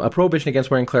that a prohibition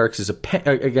against wearing clerics is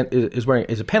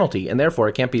a penalty, and therefore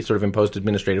it can't be sort of imposed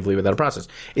administratively without a process.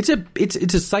 It's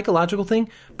a psychological thing,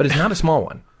 but it's not a small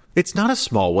one. It's not a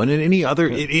small one. And any other,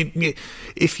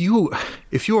 if you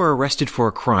are arrested for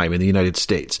a crime in the United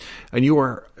States and you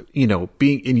are, and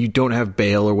you don't have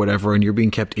bail or whatever, and you're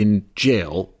being kept in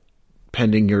jail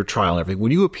pending your trial and everything,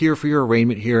 when you appear for your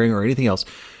arraignment hearing or anything else,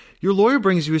 your lawyer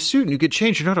brings you a suit and you get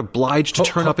changed. You're not obliged to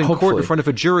turn up in court in front of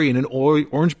a jury in an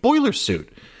orange boiler suit,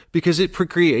 because it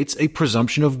creates a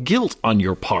presumption of guilt on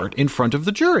your part in front of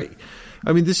the jury.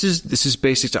 I mean, this is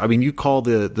basic. I mean, you call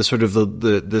the sort of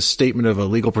the statement of a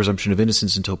legal presumption of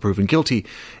innocence until proven guilty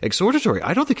exhortatory.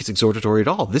 I don't think it's exhortatory at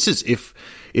all. This is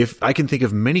if I can think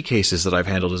of many cases that I've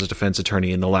handled as a defense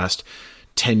attorney in the last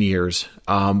 10 years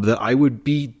that I would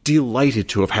be delighted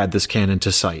to have had this canon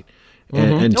to cite.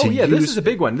 And this is a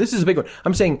big one.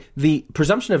 I'm saying the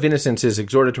presumption of innocence is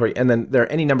exhortatory, and then there are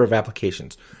any number of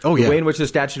applications. The way in which the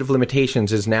statute of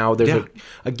limitations is now, there's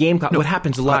a game clock. What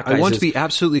happens a lot, guys, I want to be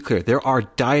absolutely clear. There are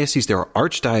dioceses, there are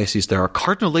archdioceses, there are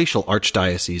cardinalatial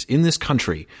archdioceses in this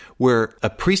country where a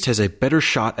priest has a better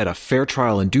shot at a fair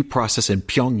trial and due process in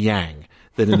Pyongyang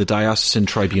than in the diocesan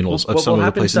tribunals of some of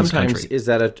the places in this country. Is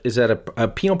that a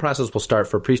penal process will start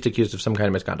for a priest accused of some kind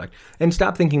of misconduct. And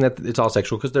stop thinking that it's all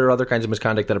sexual, because there are other kinds of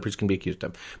misconduct that a priest can be accused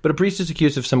of. But a priest is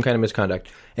accused of some kind of misconduct,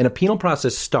 and a penal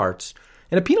process starts,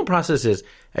 And a penal process is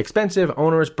expensive,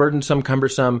 onerous, burdensome,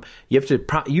 cumbersome. You have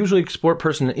to usually import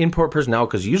personnel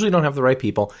because you usually don't have the right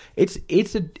people. It's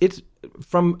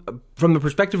from the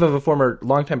perspective of a former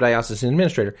longtime diocesan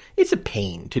administrator, it's a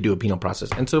pain to do a penal process.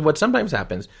 And so what sometimes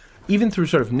happens, even through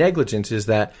sort of negligence, is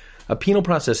that a penal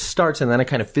process starts and then it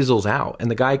kind of fizzles out,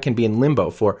 and the guy can be in limbo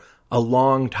for a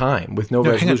long time with no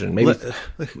resolution. Maybe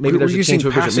there's a change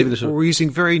of vision. We're using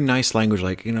very nice language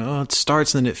like, it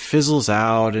starts and then it fizzles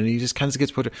out and he just kind of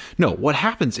gets put. No, what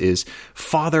happens is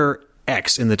Father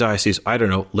X in the diocese, I don't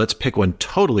know, let's pick one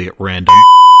totally at random,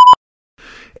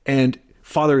 and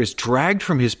Father is dragged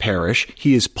from his parish.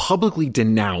 He is publicly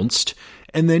denounced.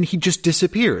 And then he just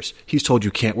disappears. He's told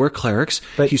you can't wear clerics.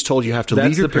 But he's told you have to leave your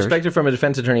parish. That's the perspective from a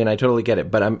defense attorney, and I totally get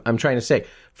it. But I'm trying to say,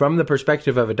 from the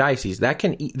perspective of a diocese, it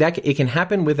can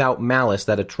happen without malice.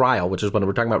 That a trial, which is what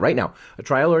we're talking about right now, a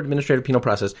trial or administrative penal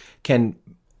process can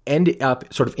end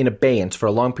up sort of in abeyance for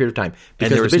a long period of time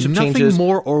because and there is nothing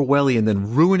more Orwellian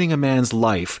than ruining a man's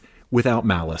life without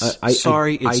malice.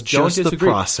 It's just the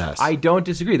process. I don't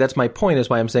disagree. That's my point. Is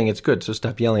why I'm saying it's good. So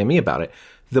stop yelling at me about it.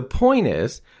 The point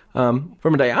is. From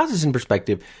a diocesan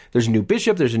perspective, there's a new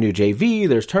bishop, there's a new JV,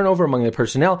 there's turnover among the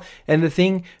personnel, and the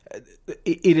thing,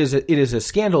 it is a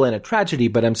scandal and a tragedy.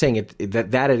 But I'm saying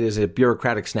that it is a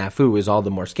bureaucratic snafu is all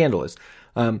the more scandalous.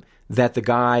 That the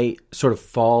guy sort of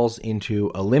falls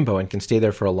into a limbo and can stay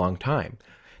there for a long time,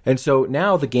 and so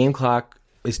now the game clock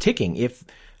is ticking. If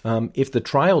the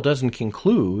trial doesn't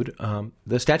conclude,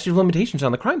 the statute of limitations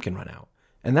on the crime can run out,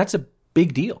 and that's a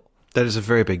big deal. That is a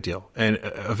very big deal and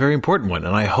a very important one.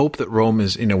 And I hope that Rome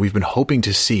is, we've been hoping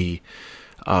to see,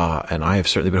 and I have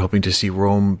certainly been hoping to see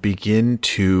Rome begin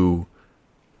to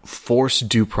force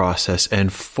due process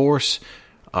and force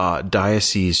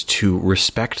dioceses to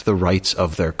respect the rights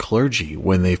of their clergy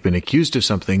when they've been accused of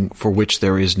something for which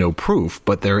there is no proof,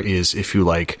 but there is, if you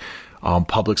like,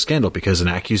 public scandal, because an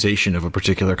accusation of a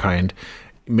particular kind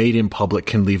made in public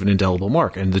can leave an indelible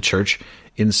mark. And the church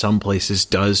in some places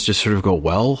does just sort of go,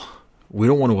 well, we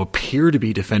don't want to appear to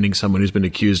be defending someone who's been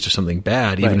accused of something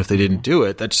bad, even if they didn't do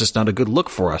it. That's just not a good look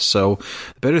for us. So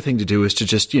the better thing to do is to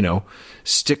just,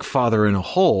 stick Father in a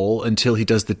hole until he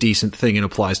does the decent thing and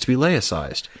applies to be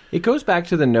laicized. It goes back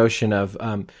to the notion of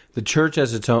the church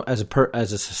as its own, as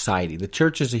a society. The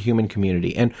church is a human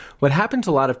community. And what happens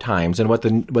a lot of times, and what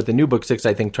the new Book 6,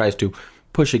 I think, tries to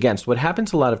push against, what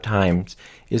happens a lot of times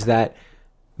is that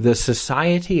the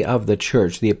society of the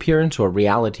church, the appearance or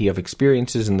reality of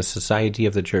experiences in the society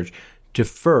of the church,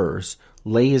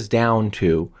 lays down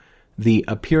to the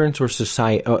appearance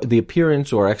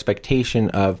or expectation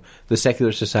of the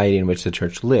secular society in which the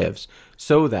church lives.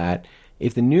 So that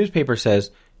if the newspaper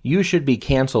says you should be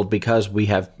canceled because we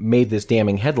have made this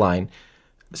damning headline,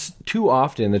 too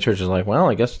often the church is like,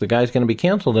 well, I guess the guy's going to be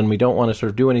canceled, and we don't want to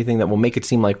sort of do anything that will make it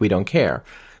seem like we don't care.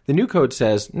 The new code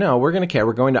says, no, we're going to care.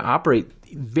 We're going to operate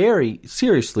very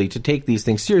seriously, to take these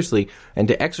things seriously and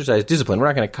to exercise discipline. We're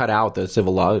not going to cut out the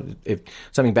civil law. If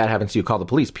something bad happens to you, call the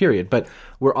police, period. But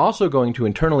we're also going to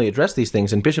internally address these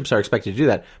things, and bishops are expected to do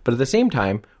that. But at the same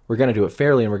time, we're going to do it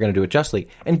fairly, and we're going to do it justly.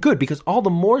 And good, because all the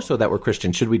more so that we're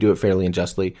Christians should we do it fairly and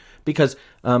justly. Because,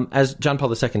 as John Paul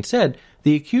II said,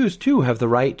 the accused, too, have the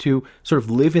right to sort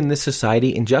of live in this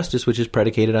society in justice, which is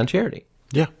predicated on charity.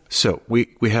 Yeah. So we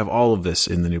have all of this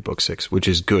in the new Book 6, which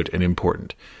is good and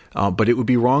important. But it would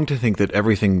be wrong to think that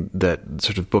everything that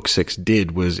sort of Book 6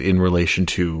 did was in relation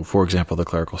to, for example, the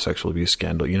clerical sexual abuse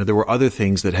scandal. There were other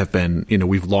things that have been,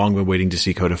 we've long been waiting to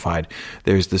see codified.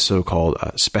 There's the so-called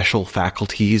special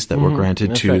faculties that were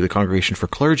granted to the Congregation for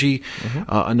Clergy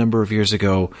a number of years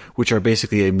ago, which are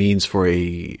basically a means for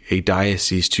a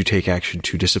diocese to take action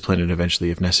to discipline and eventually,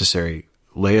 if necessary,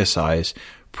 laicize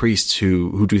priests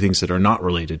who do things that are not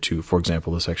related to, for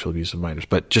example, the sexual abuse of minors,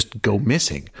 but just go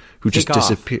missing, who just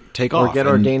disappear, take off, or get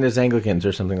ordained as Anglicans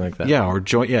or something like that. Yeah, or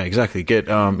join. Yeah, exactly. Get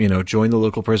join the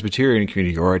local Presbyterian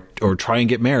community, or try and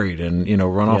get married, and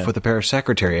run off with the parish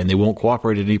secretary, and they won't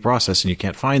cooperate in any process, and you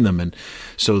can't find them. And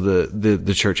so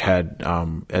the church had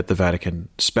at the Vatican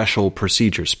special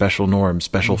procedures, special norms,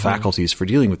 special faculties for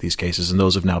dealing with these cases, and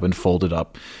those have now been folded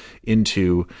up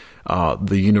into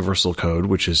the universal code,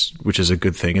 which is a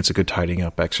good thing. It's a good tidying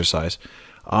up exercise.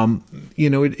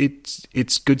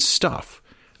 It's good stuff.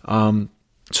 So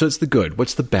it's the good.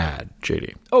 What's the bad,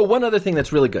 JD? Oh, one other thing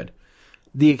that's really good.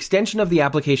 The extension of the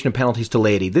application of penalties to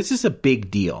laity. This is a big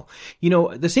deal.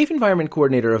 The Safe Environment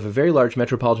Coordinator of a very large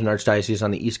metropolitan archdiocese on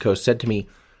the East Coast said to me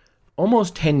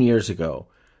almost 10 years ago,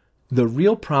 the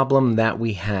real problem that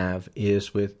we have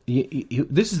is with,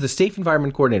 this is the Safe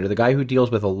Environment Coordinator, the guy who deals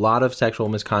with a lot of sexual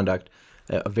misconduct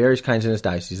of various kinds in his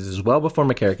diocese. This is well before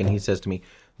McCarrick, and he says to me,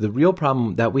 the real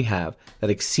problem that we have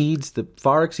that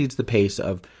far exceeds the pace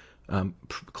of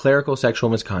clerical sexual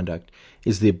misconduct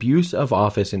is the abuse of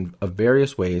office of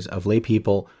various ways of lay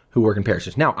people who work in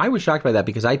parishes. Now, I was shocked by that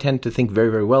because I tend to think very,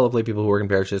 very well of lay people who work in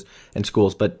parishes and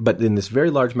schools, but in this very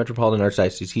large metropolitan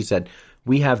archdiocese, he said,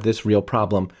 we have this real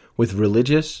problem with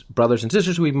religious brothers and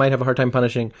sisters who we might have a hard time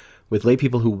punishing, with lay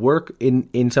people who work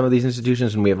in some of these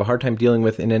institutions and we have a hard time dealing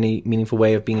with in any meaningful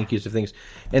way of being accused of things.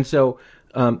 And so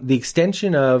the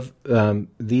extension of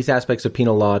these aspects of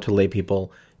penal law to lay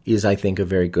people is, I think, a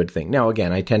very good thing. Now,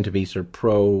 again, I tend to be sort of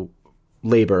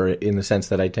pro-labor in the sense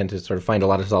that I tend to sort of find a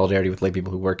lot of solidarity with lay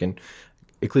people who work in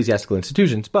ecclesiastical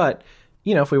institutions. But,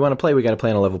 you know, if we want to play, we got to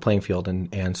play on a level playing field.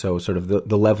 And so sort of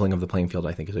the leveling of the playing field,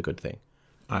 I think, is a good thing.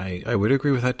 I would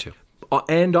agree with that, too.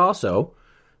 And also,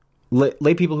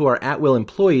 lay people who are at-will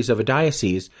employees of a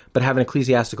diocese but have an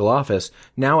ecclesiastical office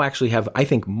now actually have, I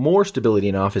think, more stability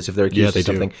in office if they're accused of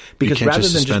something. Because rather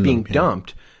than just being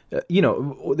dumped, you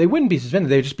know, they wouldn't be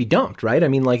suspended. They would just be dumped, right? I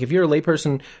mean, like, if you're a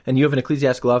layperson and you have an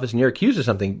ecclesiastical office and you're accused of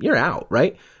something, you're out,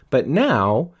 right? But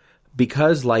now,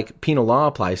 because, like, penal law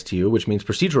applies to you, which means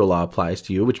procedural law applies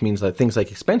to you, which means that things like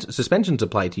suspensions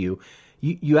apply to you,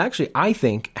 you actually, I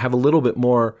think, have a little bit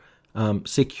more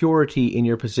security in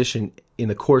your position in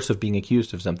the course of being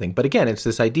accused of something. But again, it's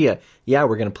this idea,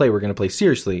 we're going to play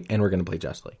seriously, and we're going to play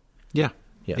justly. Yeah,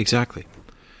 exactly.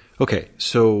 Okay,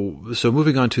 so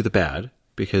moving on to the bad,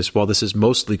 because while this is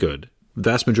mostly good,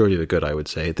 vast majority of it good, I would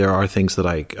say, there are things that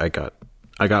I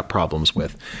got problems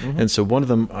with. Mm-hmm. And so one of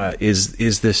them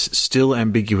is this still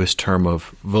ambiguous term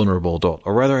of vulnerable adult,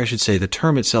 or rather I should say the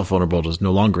term itself, vulnerable adult, is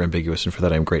no longer ambiguous, and for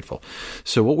that I'm grateful.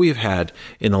 So what we have had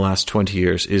in the last 20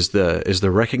 years is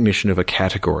the recognition of a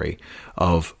category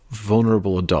of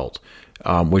vulnerable adult,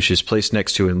 which is placed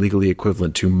next to and legally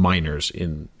equivalent to minors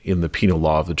in the penal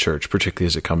law of the church, particularly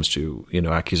as it comes to, you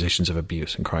know, accusations of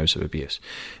abuse and crimes of abuse.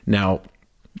 Now,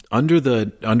 under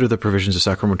the provisions of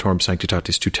Sacramentorum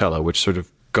Sanctitatis Tutela, which sort of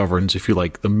governs, if you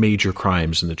like, the major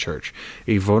crimes in the church,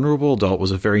 a vulnerable adult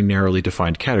was a very narrowly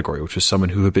defined category, which was someone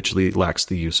who habitually lacks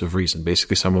the use of reason,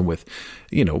 basically someone with,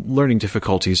 you know, learning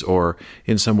difficulties or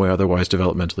in some way otherwise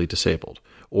developmentally disabled,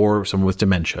 or someone with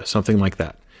dementia, something like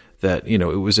that. That, you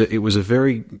know, it was a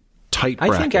very tight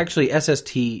bracket. I think actually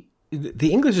SST,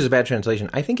 the English is a bad translation.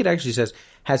 I think it actually says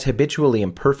has habitually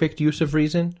imperfect use of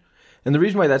reason. And the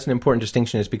reason why that's an important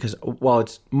distinction is because while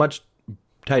it's much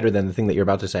tighter than the thing that you're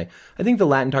about to say, I think the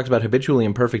Latin talks about habitually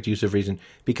imperfect use of reason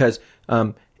because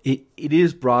it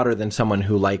is broader than someone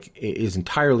who, like, is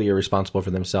entirely irresponsible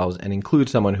for themselves and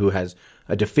includes someone who has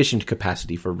a deficient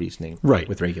capacity for reasoning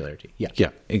with regularity. Yeah,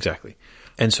 exactly.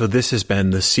 And so this has been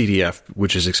the CDF,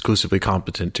 which is exclusively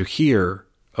competent to hear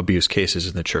abuse cases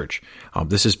in the church.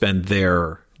 This has been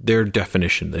their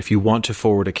definition. If you want to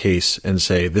forward a case and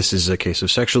say this is a case of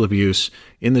sexual abuse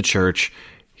in the church,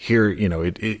 here, you know,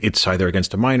 it's either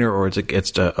against a minor or it's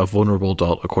against a vulnerable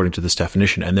adult according to this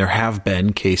definition. And there have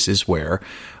been cases where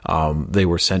they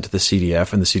were sent to the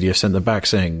CDF and the CDF sent them back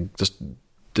saying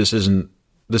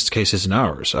this case isn't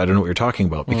ours. I don't know what you're talking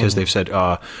about, because they've said,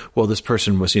 well, this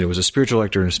person was a spiritual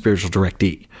director and a spiritual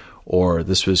directee, or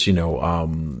this was, you know,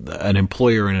 an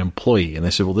employer and an employee. And they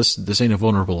said, well, this ain't a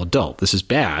vulnerable adult. This is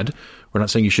bad. We're not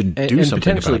saying you shouldn't do something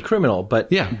potentially about it. Criminal,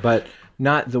 but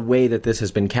not the way that this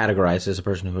has been categorized as a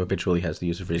person who habitually has the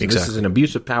use of reason. Exactly. This is an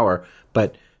abuse of power,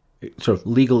 but sort of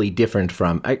legally different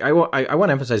from. I want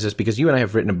to emphasize this because you and I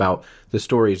have written about the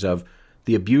stories of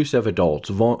the abuse of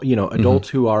adults, adults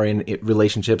who are in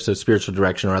relationships of spiritual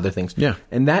direction or other things. Yeah.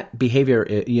 And that behavior,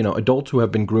 adults who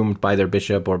have been groomed by their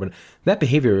bishop, that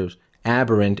behavior is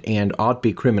aberrant and ought to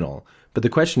be criminal. But the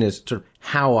question is sort of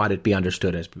how ought it be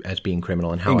understood as being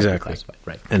criminal and how ought it be classified.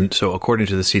 Right. And so according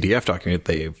to the CDF document,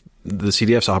 the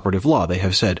CDF's operative law, they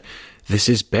have said, this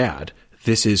is bad,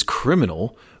 this is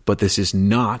criminal, but this is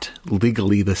not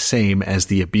legally the same as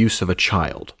the abuse of a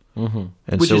child. Mm-hmm.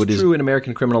 And which so is true in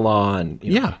American criminal law. And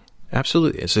yeah,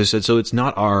 absolutely. So it's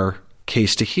not our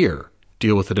case to hear.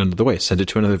 Deal with it under the way. Send it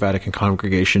to another Vatican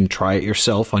congregation. Try it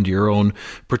yourself under your own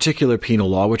particular penal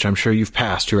law, which I'm sure you've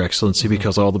passed, Your Excellency,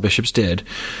 because all the bishops did.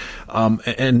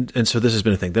 And so this has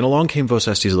been a thing. Then along came Vos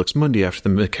Estis Lux Mundi after the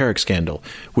McCarrick scandal,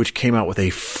 which came out with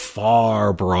a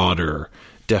far broader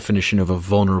definition of a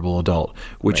vulnerable adult,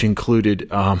 which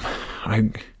included actually,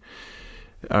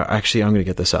 I'm going to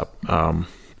get this up.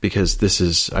 Because this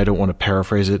is, I don't want to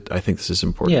paraphrase it. I think this is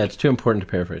important. Yeah, it's too important to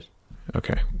paraphrase.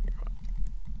 Okay.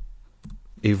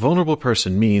 A vulnerable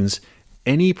person means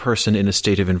any person in a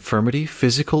state of infirmity,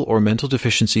 physical or mental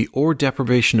deficiency, or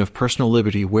deprivation of personal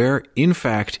liberty where, in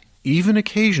fact, even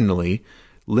occasionally,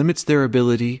 limits their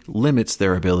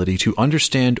ability to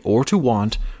understand or to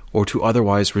want or to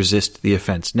otherwise resist the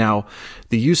offense. Now,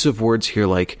 the use of words here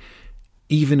like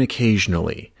even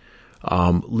occasionally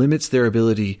limits their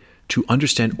ability to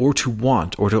understand or to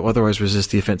want or to otherwise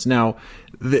resist the offense. Now,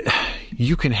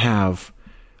 you can have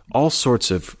all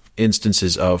sorts of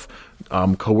instances of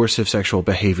coercive sexual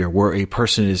behavior where a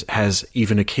person has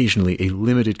even occasionally a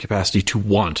limited capacity to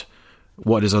want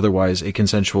what is otherwise a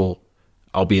consensual,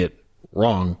 albeit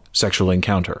wrong, sexual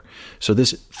encounter. So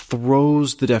this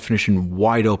throws the definition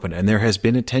wide open, and there has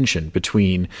been a tension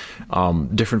between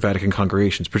different Vatican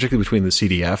congregations, particularly between the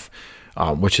CDF,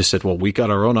 which has said, well, we got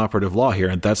our own operative law here,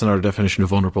 and that's not our definition of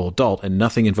vulnerable adult, and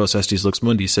nothing in Vos Estis Lux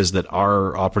Mundi says that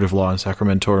our operative law in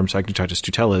Sacramentorum Sanctitatis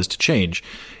Tutela is to change.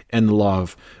 And the law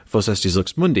of Vos Estis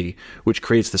Lux Mundi, which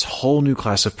creates this whole new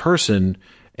class of person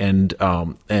and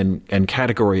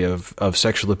category of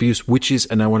sexual abuse, which is,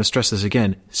 and I want to stress this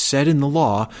again, said in the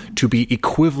law to be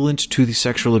equivalent to the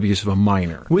sexual abuse of a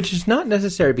minor. Which is not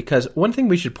necessary, because one thing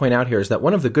we should point out here is that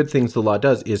one of the good things the law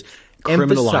does is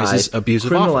criminalizes abuse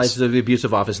of office. Criminalizes the abuse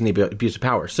of office and the abuse of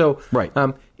power. So right.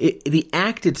 The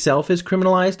act itself is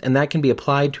criminalized, and that can be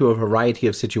applied to a variety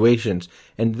of situations.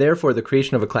 And therefore, the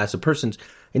creation of a class of persons,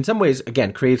 in some ways,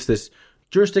 again, creates this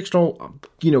jurisdictional,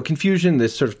 confusion,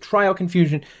 this sort of trial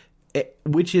confusion,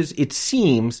 which is, it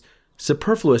seems,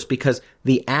 superfluous, because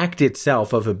the act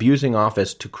itself of abusing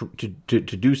office to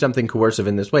do something coercive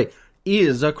in this way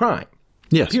is a crime.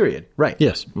 Yes. Period. Right.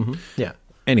 Yes. Mm-hmm. Yeah.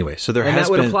 Anyway, so there and has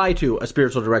that would been... apply to a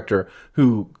spiritual director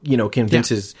who,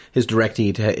 convinces his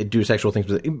directee to do sexual things,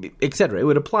 et cetera. It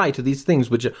would apply to these things,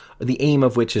 which the aim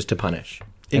of which is to punish.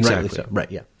 Exactly. So.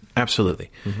 Right. Yeah.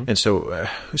 Absolutely. Mm-hmm. And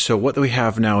so what we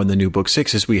have now in the new Book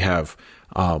 6 is we have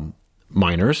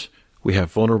minors, we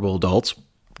have vulnerable adults,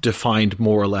 defined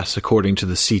more or less according to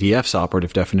the CDF's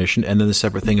operative definition, and then the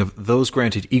separate thing of those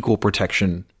granted equal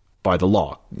protection by the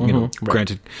law. Right.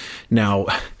 Granted. Now,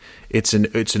 it's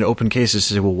an open case to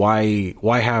say, well,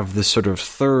 why have this sort of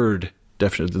third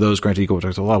definition, those granted equal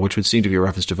protection by the law, which would seem to be a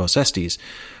reference to Vos Estis.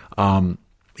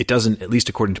 It doesn't, at least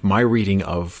according to my reading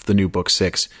of the new Book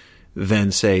 6,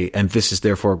 then say, and this is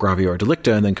therefore gravior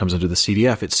delicta, and then comes under the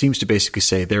CDF. It seems to basically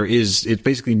say it's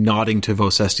basically nodding to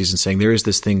Vos Estis and saying there is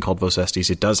this thing called Vos Estis.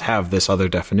 It does have this other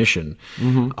definition.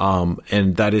 Mm-hmm.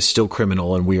 And that is still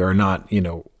criminal, and we are not,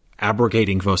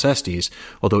 abrogating Vos Estis,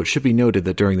 although it should be noted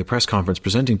that during the press conference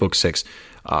presenting Book 6,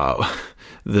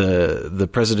 the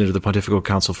president of the Pontifical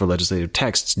Council for Legislative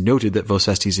Texts noted that Vos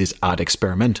Estis is ad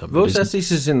experimentum. Vos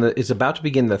Estis is about to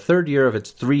begin the third year of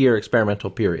its 3-year experimental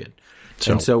period.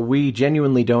 And so we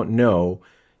genuinely don't know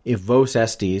if Vos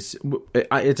Estis,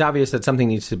 it's obvious that something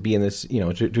needs to be in this,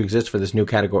 to exist for this new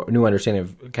understanding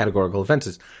of categorical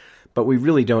offenses. But we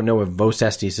really don't know if Vos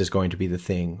Estis is going to be the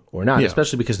thing or not,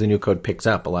 especially because the new code picks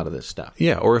up a lot of this stuff.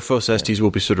 Yeah, or if Vos Estis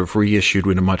will be sort of reissued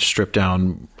in a much stripped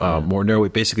down, more narrow way,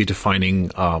 basically defining,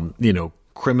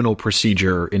 criminal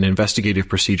procedure, an investigative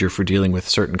procedure for dealing with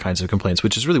certain kinds of complaints,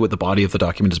 which is really what the body of the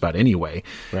document is about anyway.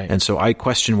 Right. And so I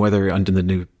question whether under the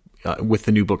new with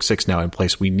the new Book 6 now in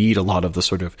place, we need a lot of the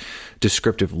sort of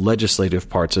descriptive legislative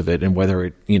parts of it, and whether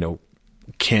it,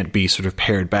 can't be sort of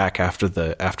pared back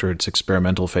after its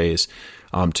experimental phase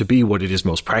to be what it is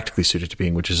most practically suited to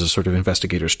being, which is a sort of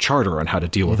investigator's charter on how to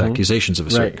deal with accusations of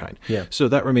a certain kind. Yeah. So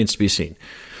that remains to be seen.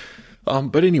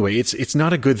 But anyway, it's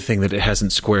not a good thing that it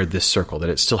hasn't squared this circle, that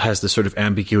it still has this sort of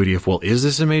ambiguity of, well, is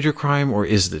this a major crime or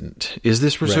isn't? Is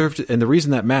this reserved? Right. And the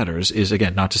reason that matters is,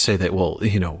 again, not to say that, well,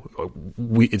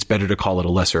 it's better to call it a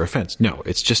lesser offense. No,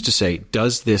 it's just to say,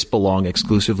 does this belong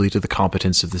exclusively to the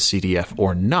competence of the CDF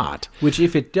or not? Which,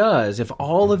 if it does, if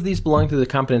all of these belong to the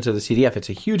competence of the CDF, it's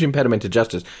a huge impediment to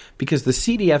justice, because the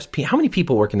CDF's, how many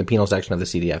people work in the penal section of the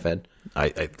CDF, Ed?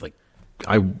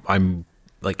 I'm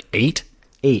like 8.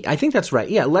 8. I think that's right.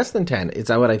 Yeah, less than 10.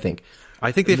 It's what I think.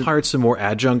 I think they've hired some more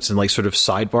adjuncts and sort of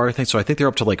sidebar things. So I think they're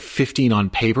up to 15 on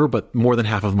paper, but more than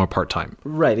half of them are part-time.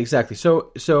 Right, exactly.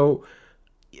 So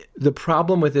the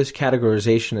problem with this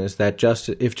categorization is that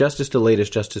if justice delayed is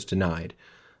justice denied,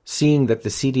 seeing that the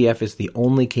CDF is the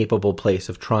only capable place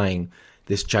of trying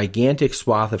this gigantic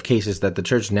swath of cases that the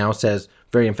church now says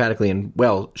very emphatically and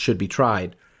should be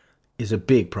tried, is a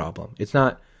big problem. It's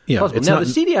not... Yeah, the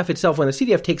CDF itself, when the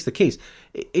CDF takes the case,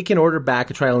 it can order back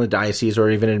a trial in the diocese or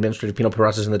even an administrative penal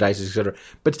process in the diocese, et cetera.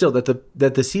 But still, that the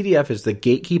CDF is the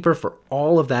gatekeeper for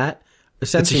all of that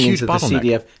essentially means that the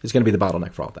CDF is going to be the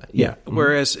bottleneck for all of that. Yeah. Mm-hmm.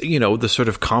 Whereas, the sort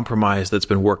of compromise that's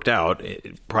been worked out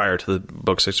prior to the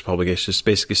Book 6 publication is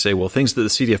basically say, well, things that the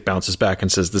CDF bounces back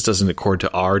and says this doesn't accord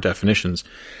to our definitions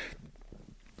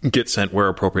get sent where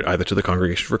appropriate either to the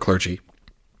Congregation for Clergy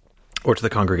or to the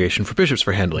Congregation for Bishops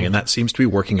for handling, and that seems to be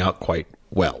working out quite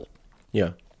well.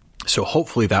 Yeah. So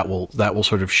hopefully that will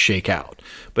sort of shake out.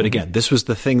 But again, this was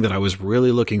the thing that I was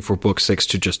really looking for Book 6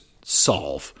 to just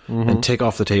solve and take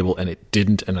off the table, and it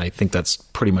didn't, and I think that's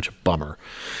pretty much a bummer.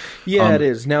 Yeah, it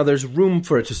is. Now there's room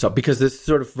for it to solve, because this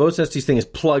sort of Vos Estis thing is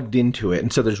plugged into it,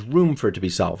 and so there's room for it to be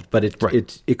solved, but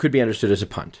it could be understood as a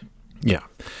punt. Yeah.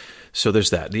 So there's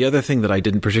that. The other thing that I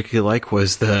didn't particularly like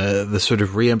was the sort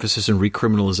of re-emphasis and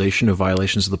recriminalization of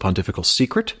violations of the pontifical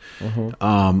secret.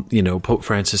 Pope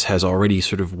Francis has already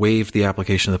sort of waived the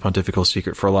application of the pontifical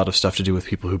secret for a lot of stuff to do with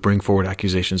people who bring forward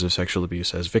accusations of sexual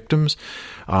abuse as victims,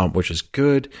 which is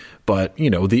good. But,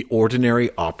 the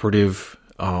ordinary operative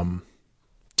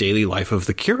daily life of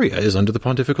the curia is under the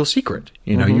pontifical secret.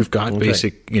 You've got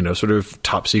basic, sort of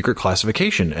top secret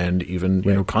classification and even,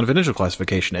 confidential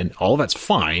classification, and all of that's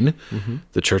fine.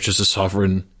 The church is a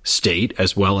sovereign state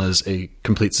as well as a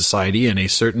complete society, and a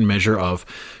certain measure of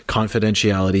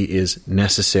confidentiality is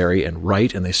necessary and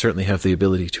right, and they certainly have the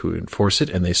ability to enforce it,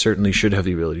 and they certainly should have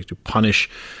the ability to punish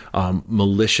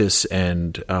malicious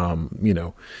and,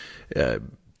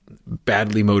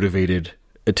 badly motivated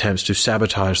attempts to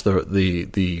sabotage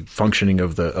the functioning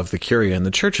of the curia and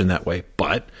the church in that way.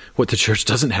 But what the church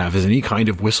doesn't have is any kind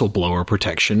of whistleblower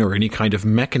protection or any kind of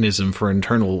mechanism for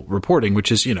internal reporting,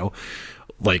 which is,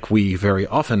 like we very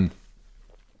often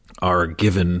are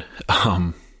given.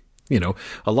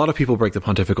 A lot of people break the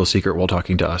pontifical secret while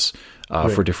talking to us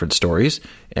for different stories,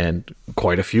 and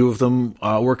quite a few of them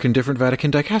work in different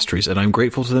Vatican dicasteries, and I'm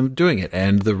grateful to them doing it.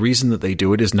 And the reason that they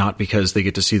do it is not because they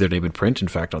get to see their name in print. In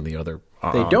fact, on the other...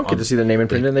 they don't get to see their name in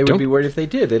print, and they would be worried if they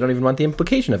did. They don't even want the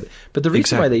implication of it. But the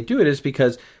reason why they do it is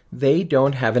because they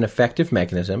don't have an effective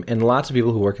mechanism, and lots of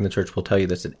people who work in the church will tell you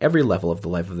this at every level of the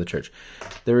life of the church.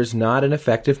 There is not an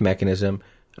effective mechanism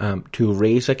to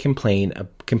raise a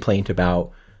complaint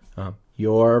about...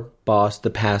 your boss,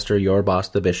 the pastor, your boss,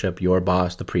 the bishop, your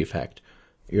boss, the prefect,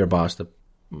 your boss, the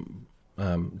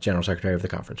general secretary of the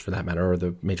conference, for that matter, or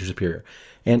the major superior.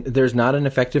 And there's not an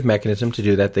effective mechanism to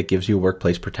do that gives you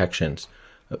workplace protections,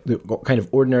 the kind of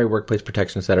ordinary workplace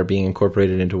protections that are being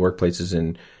incorporated into workplaces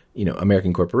in,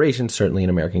 American corporations, certainly in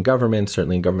American governments,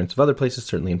 certainly in governments of other places,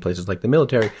 certainly in places like the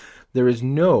military. There is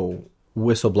no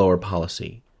whistleblower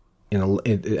policy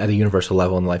at a universal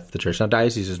level in the life of the church. Now,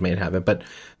 dioceses may have it, but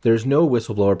there's no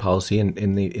whistleblower policy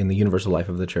in the universal life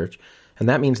of the church. And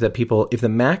that means that people, if the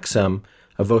maxim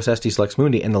of Vos Estis Lex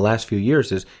Mundi in the last few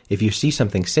years is, if you see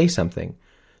something, say something,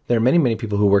 there are many, many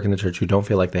people who work in the church who don't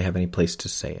feel like they have any place to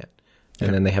say it.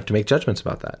 And then they have to make judgments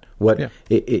about that.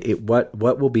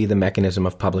 What will be the mechanism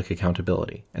of public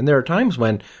accountability? And there are times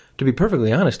when, to be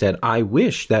perfectly honest, Ed, I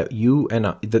wish that you and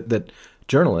that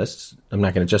journalists, I'm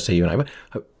not going to just say you and I,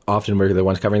 but often we're the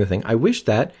ones covering the thing. I wish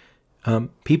that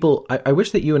I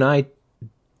wish that you and I,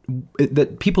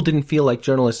 that people didn't feel like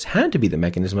journalists had to be the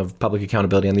mechanism of public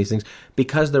accountability on these things,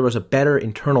 because there was a better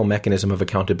internal mechanism of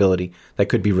accountability that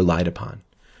could be relied upon.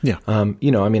 Yeah. I'm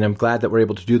glad that we're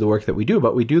able to do the work that we do,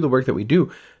 but we do the work that we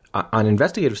do on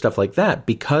investigative stuff like that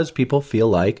because people feel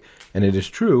like, and it is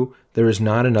true, there is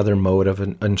not another mode of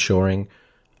ensuring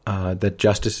that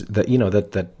justice,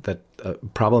 that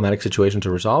problematic situations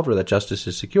are resolved or that justice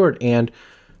is secured. And,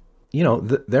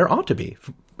 there ought to be.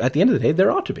 At the end of the day,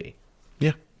 there ought to be.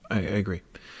 Yeah, I agree.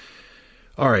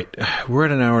 All right. We're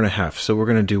at an hour and a half, so we're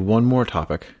going to do one more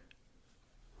topic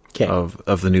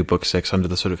of the new Book 6 under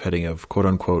the sort of heading of, quote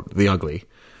unquote, the ugly.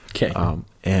 Okay.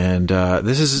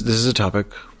 This is a topic,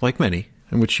 like many,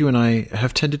 in which you and I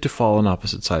have tended to fall on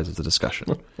opposite sides of the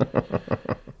discussion.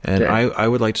 And I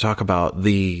would like to talk about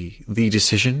the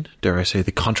decision, dare I say,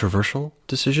 the controversial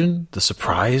decision, the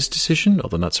surprise decision,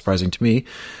 although not surprising to me,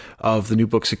 of the new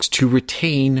Book 6 to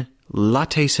retain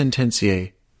latae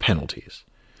sententiae penalties,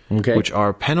 which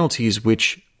are penalties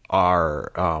which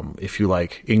are, if you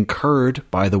like, incurred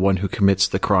by the one who commits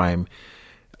the crime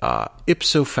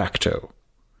ipso facto.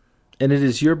 And it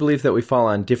is your belief that we fall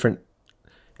on different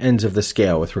ends of the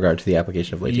scale with regard to the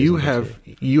application of latae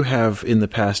sententiae. You have in the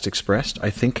past expressed,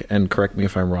 I think, and correct me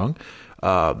if I'm wrong,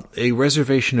 a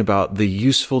reservation about the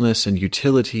usefulness and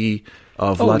utility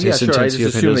of latae sententiae. Sure. I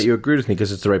just assume that you agreed with me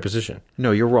because it's the right position.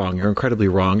 No, you're wrong. You're incredibly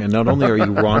wrong. And not only are you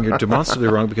wrong, you're demonstrably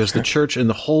wrong because the church and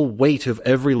the whole weight of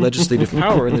every legislative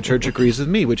power in the church agrees with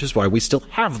me, which is why we still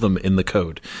have them in the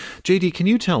code. JD, can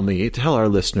you tell our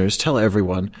listeners, tell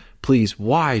everyone, please,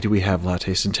 why do we have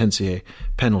latae sententiae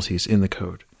penalties in the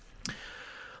code?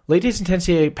 Latae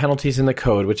sententiae penalties in the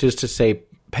code, which is to say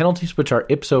penalties which are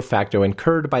ipso facto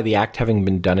incurred by the act having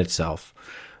been done itself,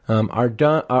 are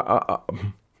done.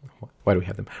 Why do we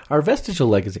have them? Our vestigial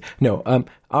legacy. No,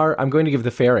 I'm going to give the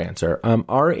fair answer.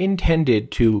 Are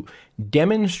intended to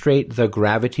demonstrate the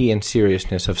gravity and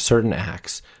seriousness of certain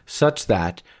acts such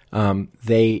that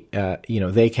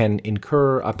they can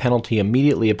incur a penalty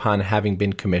immediately upon having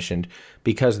been commissioned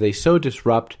because they so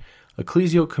disrupt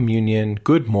ecclesial communion,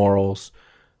 good morals,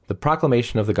 the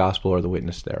proclamation of the gospel, or the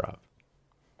witness thereof.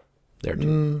 I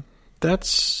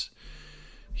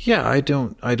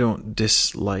don't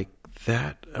dislike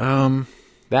that.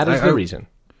 That is the reason.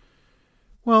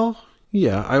 Well,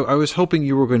 yeah, I was hoping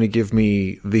you were going to give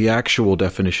me the actual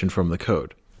definition from the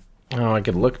code. Oh, I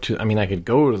could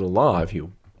go to the law if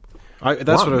you.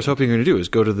 That's what I was hoping you were going to do, is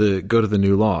go to the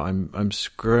new law. I'm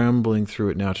scrambling through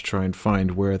it now to try and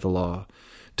find where the law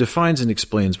defines and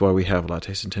explains why we have late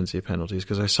sententia penalties,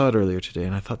 because I saw it earlier today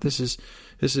and I thought this is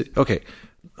okay.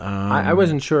 I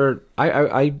wasn't sure.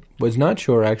 I was not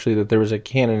sure actually that there was a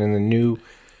canon in the new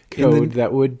code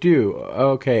that would do.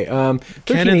 Okay.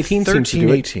 1318 seems to do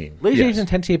it. Late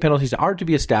sententia penalties are to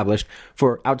be established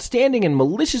for outstanding and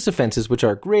malicious offenses which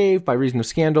are grave by reason of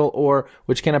scandal or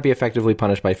which cannot be effectively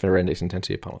punished by ferende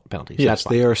sententia penalties. Yes,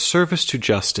 they are a service to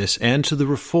justice and to the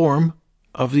reform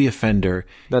of the offender,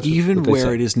 even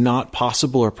where it is not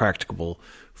possible or practicable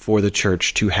for the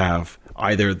church to have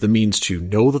either the means to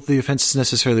know that the offense has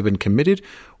necessarily been committed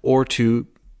or to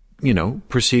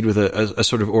proceed with a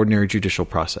sort of ordinary judicial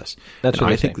process.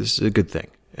 I think this is a good thing,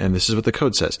 and this is what the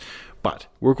code says. But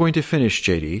we're going to finish,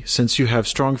 JD, since you have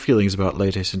strong feelings about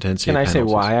late sententia penalties. Can I say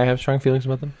why I have strong feelings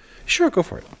about them? Sure, go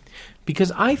for it.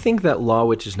 Because I think that law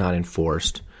which is not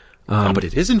enforced... but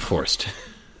it is enforced.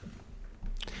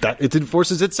 That it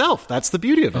enforces itself. That's the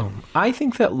beauty of it. I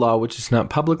think that law which is not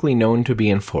publicly known to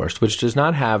be enforced, which does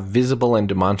not have visible and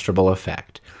demonstrable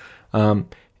effect,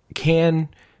 can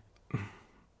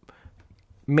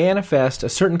manifest a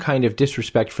certain kind of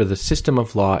disrespect for the system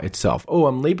of law itself. Oh,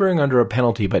 I'm laboring under a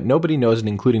penalty, but nobody knows it,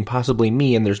 including possibly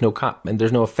me, and there's no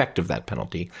effect of that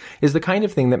penalty, is the kind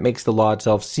of thing that makes the law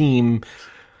itself seem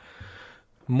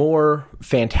more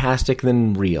fantastic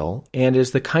than real, and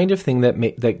is the kind of thing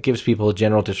that gives people a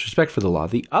general disrespect for the law.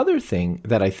 The other thing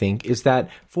that I think is that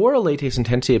for a late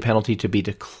sententia penalty to be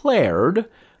declared,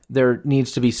 there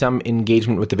needs to be some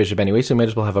engagement with the bishop anyway, so we might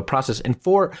as well have a process. And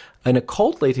for an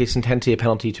occult late sententia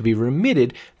penalty to be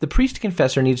remitted, the priest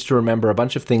confessor needs to remember a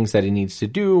bunch of things that he needs to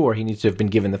do, or he needs to have been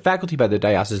given the faculty by the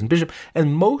diocesan bishop.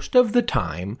 And most of the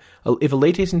time, if a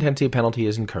late sententia penalty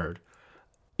is incurred,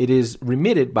 it is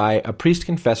remitted by a priest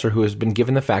confessor who has been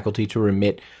given the faculty to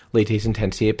remit late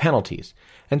sententia penalties.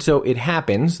 And so it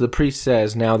happens, the priest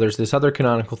says, now there's this other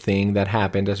canonical thing that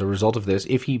happened as a result of this,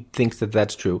 if he thinks that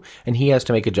that's true, and he has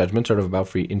to make a judgment sort of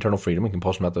about internal freedom and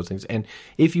compulsion about those things. And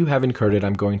if you have incurred it,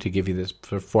 I'm going to give you this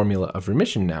sort of formula of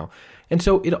remission now. And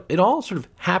so it all sort of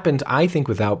happens, I think,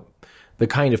 without the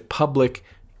kind of public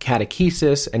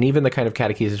catechesis, and even the kind of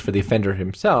catechesis for the offender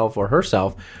himself or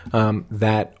herself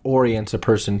that orients a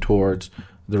person towards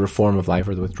the reform of life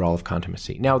or the withdrawal of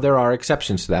contumacy. Now, there are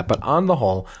exceptions to that, but on the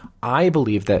whole, I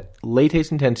believe that late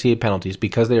sententia penalties,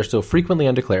 because they are so frequently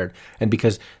undeclared, and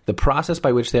because the process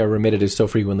by which they are remitted is so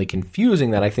frequently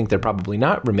confusing that I think they're probably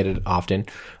not remitted often,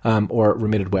 or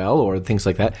remitted well, or things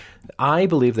like that, I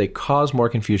believe they cause more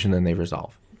confusion than they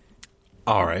resolve.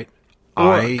 All right.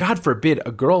 Or, God forbid,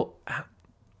 a girl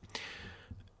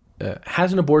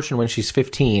has an abortion when she's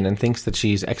 15 and thinks that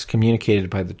she's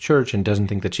excommunicated by the church and doesn't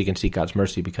think that she can seek God's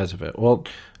mercy because of it. Well,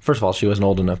 first of all, she wasn't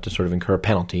old enough to sort of incur a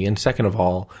penalty. And second of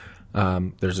all,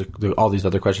 there's all these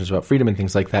other questions about freedom and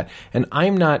things like that. And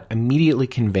I'm not immediately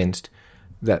convinced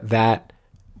that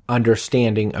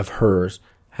understanding of hers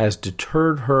has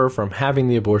deterred her from having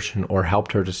the abortion or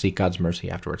helped her to seek God's mercy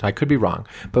afterwards. I could be wrong,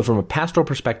 but from a pastoral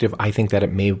perspective, I think that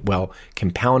it may well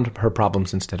compound her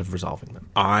problems instead of resolving them.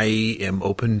 I am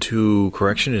open to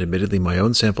correction, and admittedly my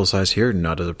own sample size here,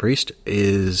 not as a priest,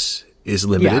 is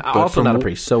limited. Yeah, but also not a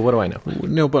priest, so what do I know?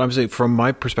 No, but I'm saying from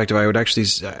my perspective, I would actually,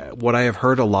 what I have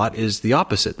heard a lot is the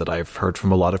opposite, that I've heard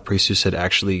from a lot of priests who said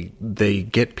actually they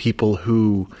get people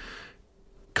who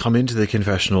come into the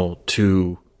confessional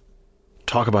to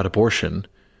talk about abortion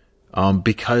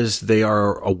because they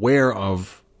are aware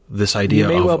of this idea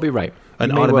of you may well be right.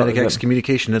 An automatic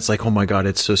excommunication. It's like, oh my God,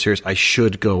 it's so serious. I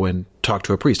should go and talk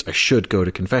to a priest. I should go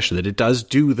to confession. That it does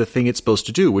do the thing it's supposed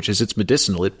to do, which is it's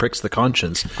medicinal. It pricks the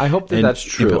conscience. I hope that's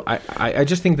true. I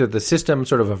just think that the system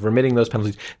sort of remitting those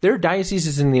penalties, there are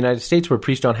dioceses in the United States where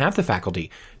priests don't have the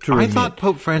faculty to remit. I thought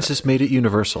Pope Francis made it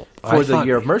universal. For the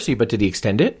Year of Mercy, but did he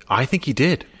extend it? I think he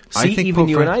did. See, I think even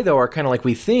you and I, though, are kind of like,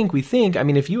 we think. I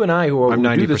mean, if you and I, who are,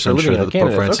 do this for a living in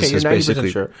Canada, okay, you're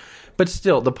 90% sure. But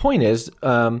still, the point is,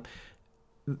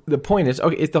 the point is,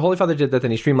 okay, if the Holy Father did that,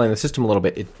 then he streamlined the system a little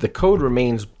bit. The code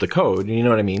remains the code, you know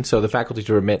what I mean? So the faculty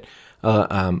to remit a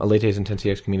lates intensi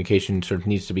excommunication sort of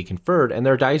needs to be conferred, and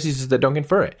there are dioceses that don't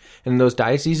confer it. And in those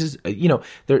dioceses,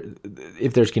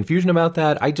 if there's confusion about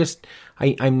that, I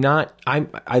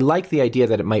like the idea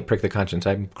that it might prick the conscience.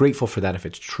 I'm grateful for that if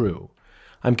it's true.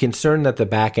 I'm concerned that the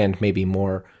back end may be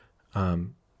more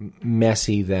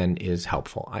messy than is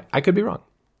helpful. I could be wrong.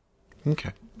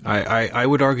 Okay. I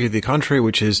would argue the contrary,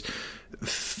 which is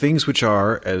things which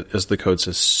are, as the code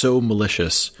says, so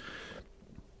malicious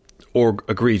or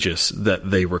egregious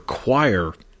that they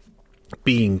require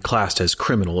being classed as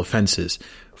criminal offenses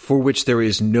for which there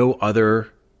is no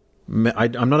other...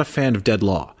 I'm not a fan of dead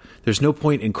law. There's no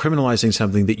point in criminalizing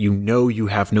something that you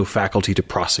have no faculty to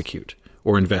prosecute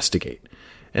or investigate.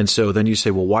 And so then you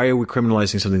say, well, why are we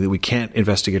criminalizing something that we can't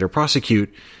investigate or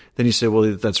prosecute? Then you say,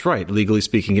 well, that's right. Legally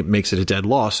speaking, it makes it a dead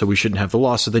law, so we shouldn't have the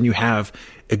law. So then you have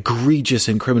egregious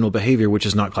and criminal behavior, which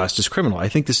is not classed as criminal. I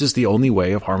think this is the only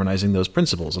way of harmonizing those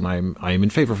principles, and I am in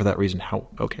favor for that reason.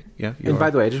 Okay, yeah. And by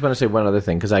the way, I just want to say one other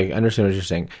thing, because I understand what you're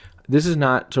saying. This is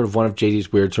not sort of one of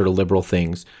JD's weird sort of liberal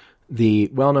things. The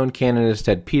well-known canonist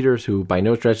Ted Peters, who by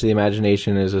no stretch of the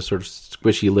imagination is a sort of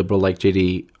squishy liberal like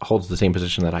JD, holds the same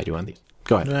position that I do on these.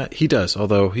 Go ahead. He does,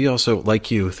 although he also, like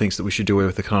you, thinks that we should do away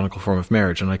with the canonical form of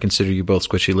marriage, and I consider you both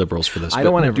squishy liberals for this. I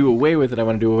don't want to do away with it. I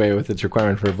want to do away with its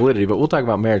requirement for validity, but we'll talk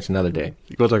about marriage another day.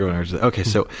 We'll talk about marriage. Okay,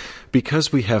 so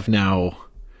because we have now...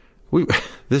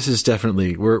 this is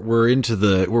definitely...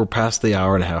 We're past the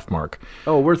hour and a half mark.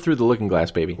 Oh, we're through the looking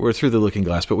glass, baby. We're through the looking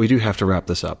glass, but we do have to wrap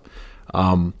this up.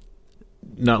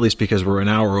 Not least because we're an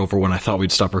hour over when I thought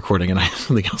we'd stop recording and I have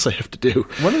something else I have to do.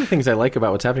 One of the things I like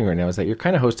about what's happening right now is that you're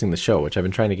kind of hosting the show, which I've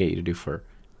been trying to get you to do for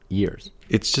years.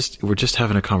 We're just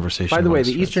having a conversation. By the way,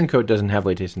 the Eastern Code doesn't have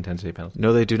lates intensitas penalties.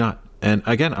 No, they do not. And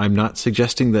again, I'm not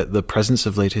suggesting that the presence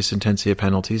of lates intensitas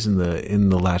penalties in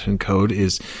the Latin Code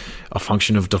is a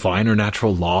function of divine or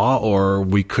natural law, or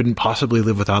we couldn't possibly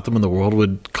live without them and the world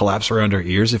would collapse around our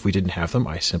ears if we didn't have them.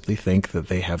 I simply think that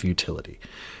they have utility.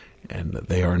 And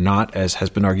they are not, as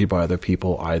has been argued by other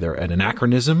people, either an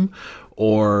anachronism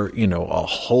or, a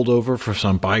holdover for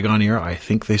some bygone era. I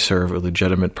think they serve a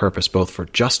legitimate purpose, both for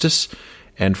justice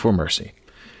and for mercy.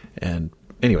 And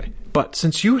anyway, but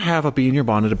since you have a bee in your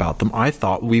bonnet about them, I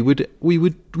thought we would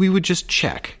just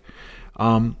check.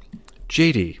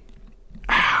 JD,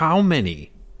 how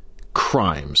many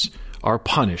crimes are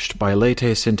punished by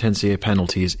lates intensitas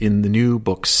penalties in the new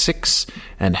book 6,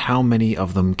 and how many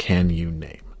of them can you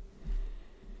name?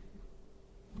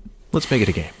 Let's make it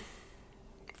a game.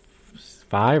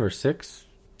 5 or 6?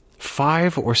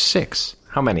 5 or 6.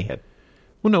 How many hit?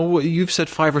 Well, no, you've said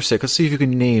 5 or 6. Let's see if you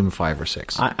can name 5 or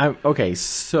 6. Okay,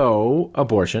 so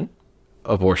abortion.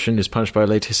 Abortion is punished by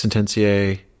lates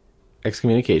intentiae.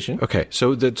 Excommunication. Okay,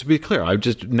 so to be clear,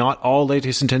 not all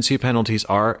lates intentiae penalties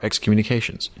are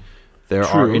excommunications. There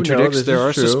are interdicts, there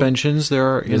are suspensions, there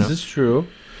are, This is true.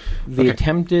 The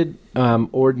attempted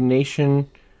ordination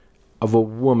of a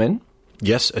woman.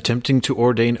 Yes, attempting to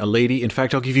ordain a lady. In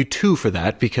fact, I'll give you 2 for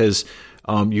that because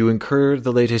you incur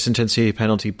the lates intentiae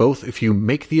penalty both if you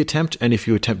make the attempt and if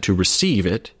you attempt to receive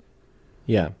it.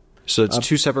 Yeah. So it's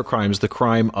 2 separate crimes. The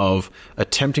crime of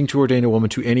attempting to ordain a woman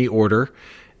to any order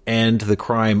and the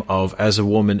crime of, as a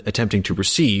woman, attempting to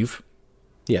receive.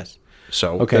 Yes.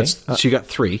 So, so you got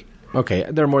 3. Okay,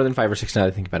 there are more than 5 or 6 now that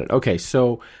I think about it. Okay,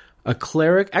 so a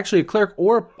cleric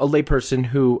or a layperson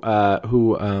who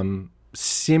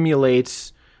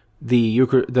simulates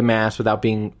the mass without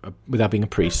being a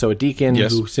priest. So a deacon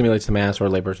who simulates the mass, or a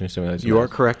layperson who simulates the mass. You are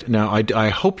correct. Now, I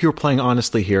hope you're playing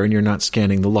honestly here and you're not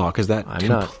scanning the law, because that... I'm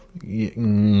not.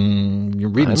 You're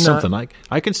reading something.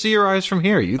 I can see your eyes from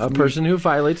here. A person who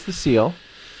violates the seal.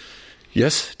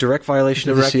 Yes, direct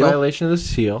violation of the seal. Direct violation of the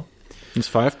seal. It's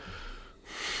 5.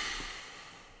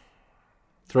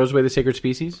 Throws away the sacred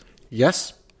species?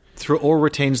 Yes. Or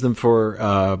retains them for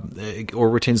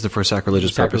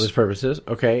sacrilegious purposes.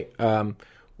 Okay.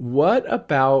 What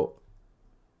about?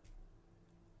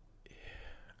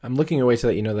 I'm looking away so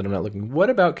that you know that I'm not looking. What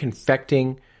about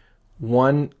confecting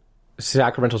one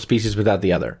sacramental species without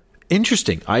the other?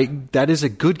 Interesting. That is a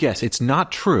good guess. It's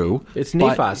not true. It's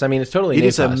nephos. I mean, it's totally nephos. It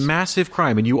is a massive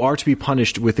crime, and you are to be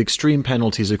punished with extreme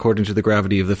penalties according to the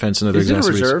gravity of the offense and other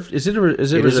exacerbations. Is it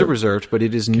reserved? It is reserved, but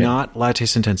it is not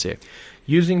lates intentiae.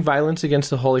 Using violence against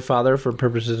the Holy Father for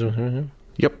purposes of...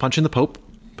 Yep, punching the Pope.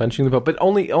 But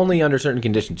only under certain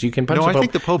conditions. You can punch the Pope. I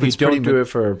think the Pope is don't do it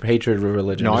for hatred of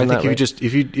religion. No, Isn't I think right?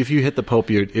 if you hit the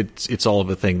Pope, it's all of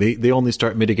a thing. They only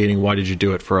start mitigating why did you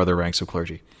do it for other ranks of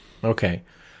clergy. Okay.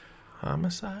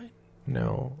 Homicide?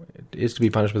 No. It is to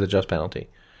be punished with a just penalty.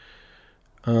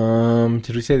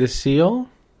 Did we say the seal?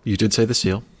 You did say the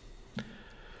seal.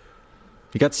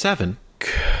 You got 7.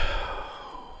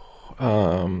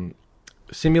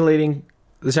 Simulating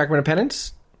the sacrament of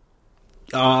penance?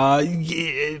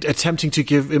 Attempting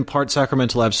to impart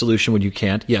sacramental absolution when you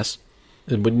can't, yes.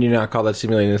 And wouldn't you not call that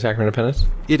simulating the sacrament of penance?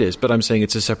 It is, but I'm saying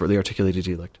it's a separately articulated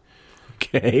delict.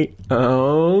 Okay.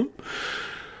 The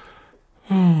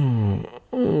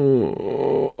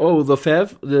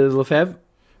Lefebvre?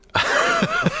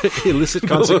 Illicit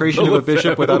consecration of a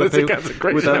bishop without a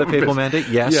papal mandate,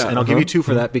 yes. Yeah, and I'll give you 2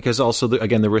 for that because also,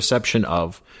 again, the reception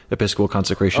of episcopal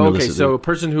consecration. Okay, so a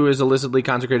person who is illicitly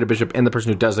consecrated bishop and the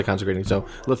person who does the consecrating. So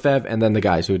Lefebvre and then the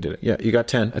guys who did it. Yeah, you got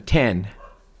 10. A 10.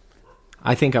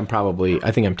 I think I'm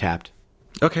tapped.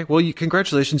 Okay, well,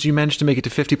 congratulations. You managed to make it to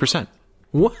 50%.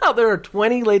 Wow, there are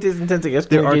 20 late sentencia excommunications.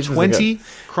 There are 20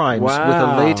 crimes with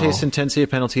a late sentencia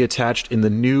penalty attached in the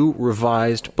new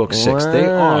revised Book 6. They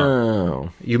are.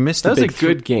 You missed the big 3. That was a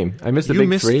good game. I missed the big 3. You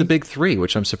missed the big 3,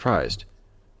 which I'm surprised.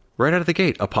 Right out of the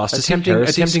gate. Apostasy,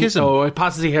 heresy, schism. Oh,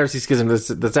 apostasy, heresy, schism, the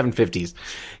 750s.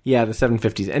 Yeah, the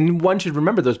 750s. And one should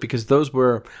remember those because those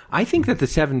were, I think that the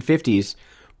 750s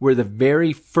were the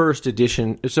very first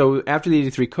edition. So after the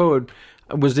 83 Code,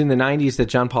 was in the 90s that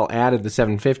John Paul added the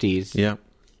 750s. Yeah.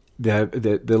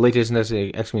 The latest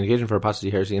excommunication for apostasy,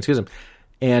 heresy, and schism.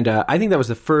 And I think that was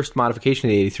the first modification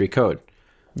of the 83 Code.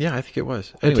 Yeah, I think it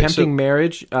was. Anyway, Attempting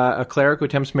marriage, a cleric who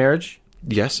attempts marriage.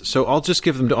 Yes. So I'll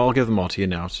give them all to you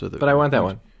now. But I want that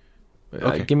one.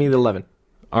 Okay. Give me the 11.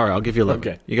 All right, I'll give you 11.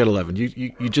 Okay. You got 11.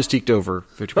 You just eked over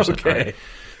 50%. Okay. Right.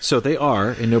 So they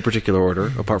are, in no particular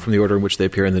order, apart from the order in which they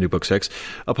appear in the new Book 6,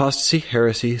 apostasy,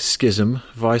 heresy, schism,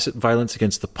 violence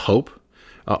against the Pope,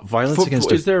 violence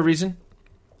against... Is there a reason?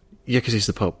 Yeah, because he's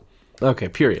the Pope. Okay,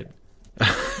 period.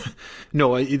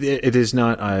 No, it is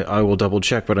not. I will double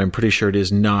check, but I'm pretty sure it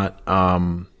is not...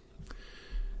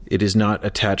 It is not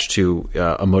attached to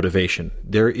a motivation.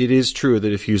 It is true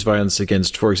that if you use violence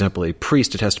against, for example, a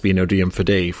priest, it has to be an odium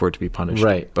fidei for it to be punished.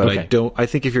 Right. But okay. I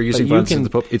think if you're using violence against the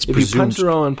Pope, it's presumed... If you punch the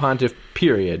Roman pontiff,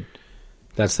 period,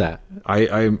 that's that.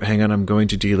 Hang on, I'm going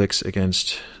to delicts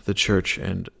against the church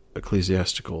and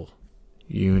ecclesiastical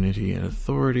unity and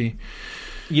authority.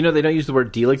 You know, they don't use the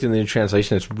word delict in the new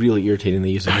translation. It's really irritating. They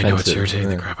use offensive. I know, it's irritating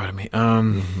the crap out of me.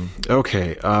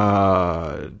 Okay.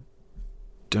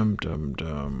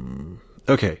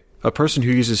 Okay. A person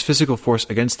who uses physical force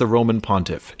against the Roman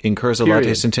pontiff incurs a late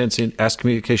sentencia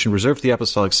excommunication reserved to the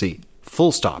apostolic see.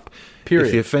 Full stop. Period.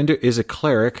 If the offender is a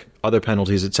cleric, other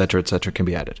penalties, etc., can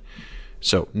be added.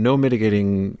 So, no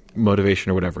mitigating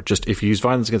motivation or whatever. Just if you use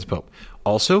violence against the Pope.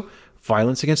 Also,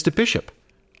 violence against a bishop.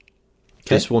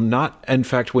 Okay. This will not, in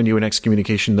fact, win you an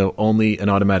excommunication, though only an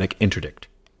automatic interdict.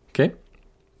 Okay.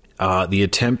 The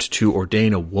attempt to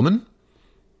ordain a woman.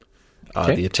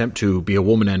 The attempt to be a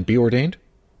woman and be ordained.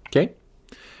 Okay.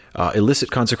 Illicit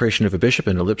consecration of a bishop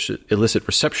and illicit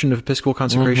reception of episcopal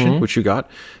consecration, which you got.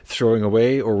 Throwing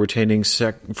away or retaining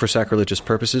for sacrilegious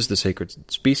purposes the sacred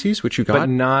species, which you got. But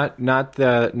not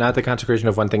the consecration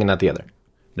of one thing and not the other.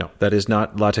 No, that is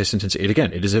not late sentencia.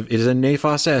 Again, it is a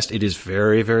nefas est. It is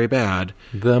very, very bad.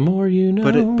 The more you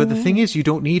know. But the thing is, you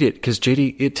don't need it because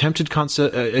JD attempted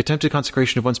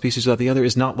consecration of one species without the other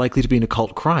is not likely to be an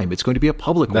occult crime. It's going to be a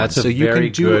public one. That's a very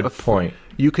good point.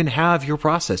 You can have your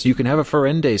process. You can have a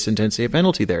ferende sentencia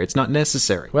penalty there. It's not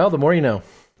necessary. Well, the more you know.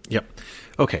 Yep.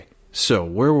 Okay. So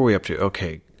where were we up to?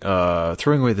 Okay.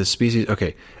 Throwing away the species.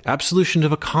 Okay. Absolution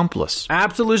of accomplice.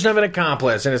 Absolution of an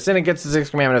accomplice in a sin against the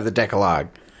sixth commandment of the Decalogue.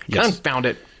 Yes. Confound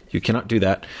it. You cannot do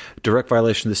that. Direct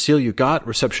violation of the seal you got.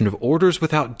 Reception of orders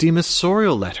without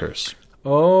demissorial letters.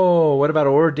 Oh, what about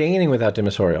ordaining without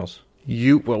demissorials?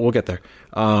 Well, we'll get there.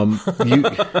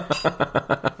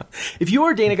 If you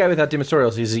ordain a guy without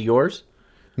demissorials, is he yours?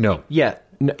 No. Yeah.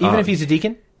 No, even if he's a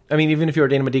deacon? I mean, even if you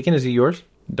ordain him a deacon, is he yours?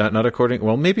 Not according...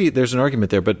 Well, maybe there's an argument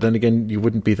there, but then again, you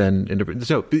wouldn't be then...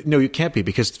 No, you can't be,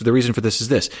 because the reason for this is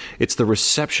this. It's the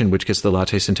reception which gets the late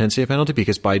sentencia penalty,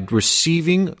 because by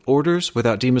receiving orders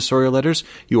without demissorial letters,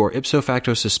 you are ipso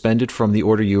facto suspended from the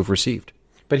order you have received.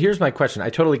 But here's my question. I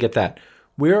totally get that.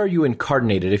 Where are you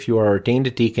incarnated if you are ordained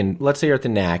a deacon? Let's say you're at the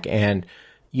NAC and,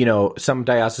 some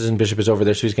diocesan bishop is over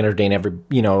there, so he's going to ordain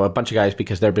a bunch of guys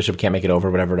because their bishop can't make it over,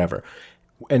 whatever.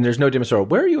 And there's no demissorial.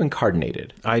 Where are you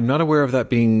incarnated? I'm not aware of that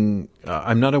being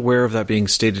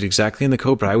stated exactly in the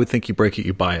code, but I would think you break it,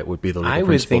 you buy it would be the legal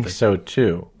principle. I would think so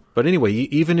too. But anyway,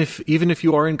 even if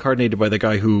you are incarnated by the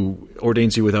guy who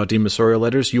ordains you without demissorial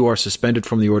letters, you are suspended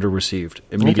from the order received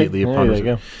immediately upon there you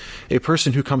go. A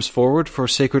person who comes forward for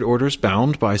sacred orders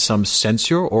bound by some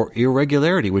censure or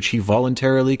irregularity which he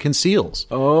voluntarily conceals.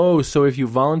 Oh, so if you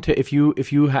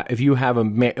have a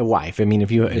wife, I mean,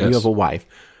 if you have a wife,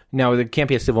 now there can't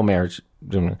be a civil marriage.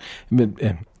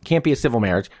 Can't be a civil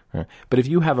marriage, but if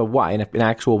you have an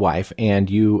actual wife, and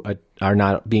you are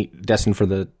not destined for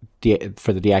the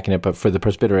diaconate, but for the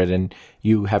presbyterate, and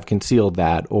you have concealed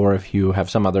that, or if you have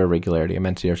some other irregularity,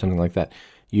 immensity, or something like that,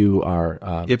 you are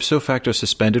ipso facto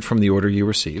suspended from the order you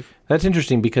receive. That's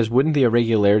interesting, because wouldn't the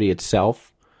irregularity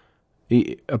itself,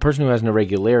 a person who has an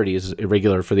irregularity is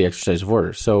irregular for the exercise of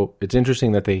orders. So it's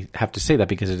interesting that they have to say that,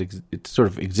 because it sort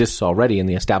of exists already in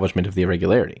the establishment of the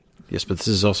irregularity. Yes, but this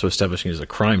is also establishing it as a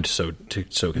crime to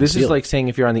conceal. This is like saying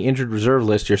if you're on the injured reserve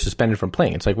list, you're suspended from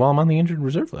playing. It's like, well, I'm on the injured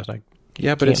reserve list.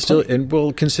 Yeah, but it's still, and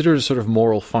we'll consider it a sort of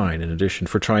moral fine in addition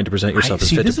for trying to present yourself as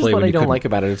fit to play. This is what I don't like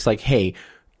about it. It's like, hey,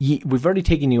 we've already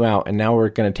taken you out, and now we're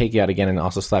going to take you out again and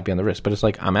also slap you on the wrist. But it's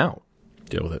like, I'm out.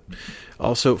 Deal with it.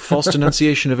 Also, false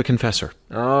denunciation of a confessor.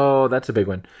 Oh, that's a big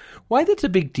one. Why that's a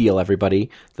big deal, everybody?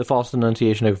 The false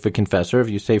denunciation of a confessor. If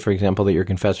you say, for example, that your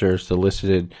confessor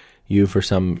solicited you for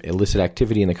some illicit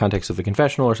activity in the context of the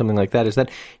confessional or something like that, is that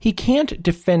he can't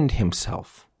defend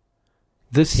himself.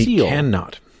 The seal. He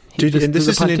cannot. And this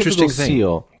is an interesting thing.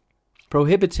 Seal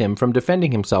prohibits him from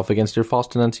defending himself against your false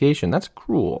denunciation. That's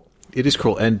cruel. It is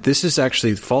cruel. And this is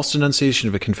actually false denunciation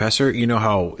of a confessor. You know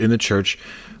how in the church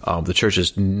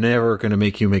is never going to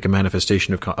make you make a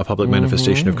manifestation of a public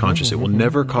manifestation of conscience. It will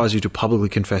never cause you to publicly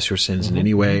confess your sins in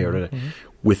any way.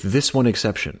 With this one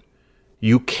exception,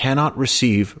 you cannot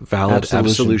receive valid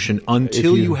absolution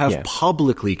until you have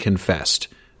publicly confessed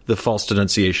the false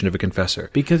denunciation of a confessor.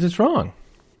 Because it's wrong.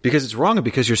 Because it's wrong, and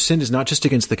because your sin is not just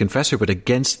against the confessor, but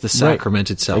against the sacrament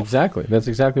itself. Exactly. That's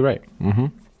exactly right. Mm-hmm.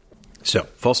 So,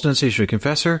 false denunciation of a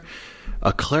confessor,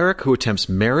 a cleric who attempts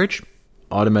marriage,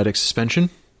 automatic suspension.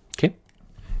 Okay.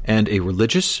 And a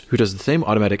religious who does the same,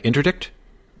 automatic interdict.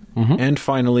 And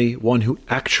finally, one who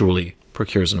actually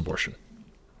procures an abortion.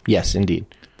 Yes, indeed.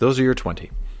 Those are your 20.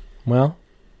 Well,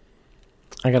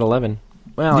 I got 11.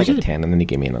 Well, I got 10, and then you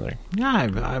gave me another.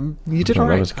 Yeah, you did all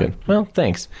right. That was good. Well,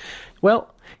 thanks.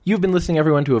 Well, you've been listening,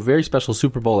 everyone, to a very special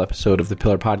Super Bowl episode of the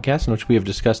Pillar Podcast, in which we have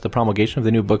discussed the promulgation of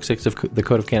the new Book 6 of the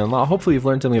Code of Canon Law. Hopefully you've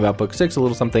learned something about Book 6, a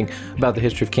little something about the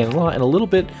history of canon law, and a little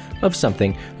bit of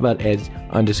something about Ed's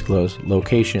undisclosed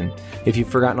location. If you've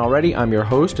forgotten already, I'm your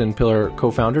host and Pillar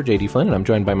co-founder, J.D. Flynn, and I'm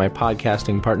joined by my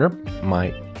podcasting partner,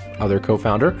 my other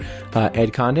co-founder,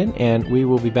 Ed Condon, and we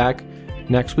will be back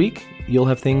next week. You'll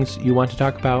have things you want to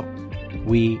talk about.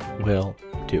 We will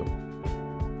do.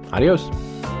 Adios.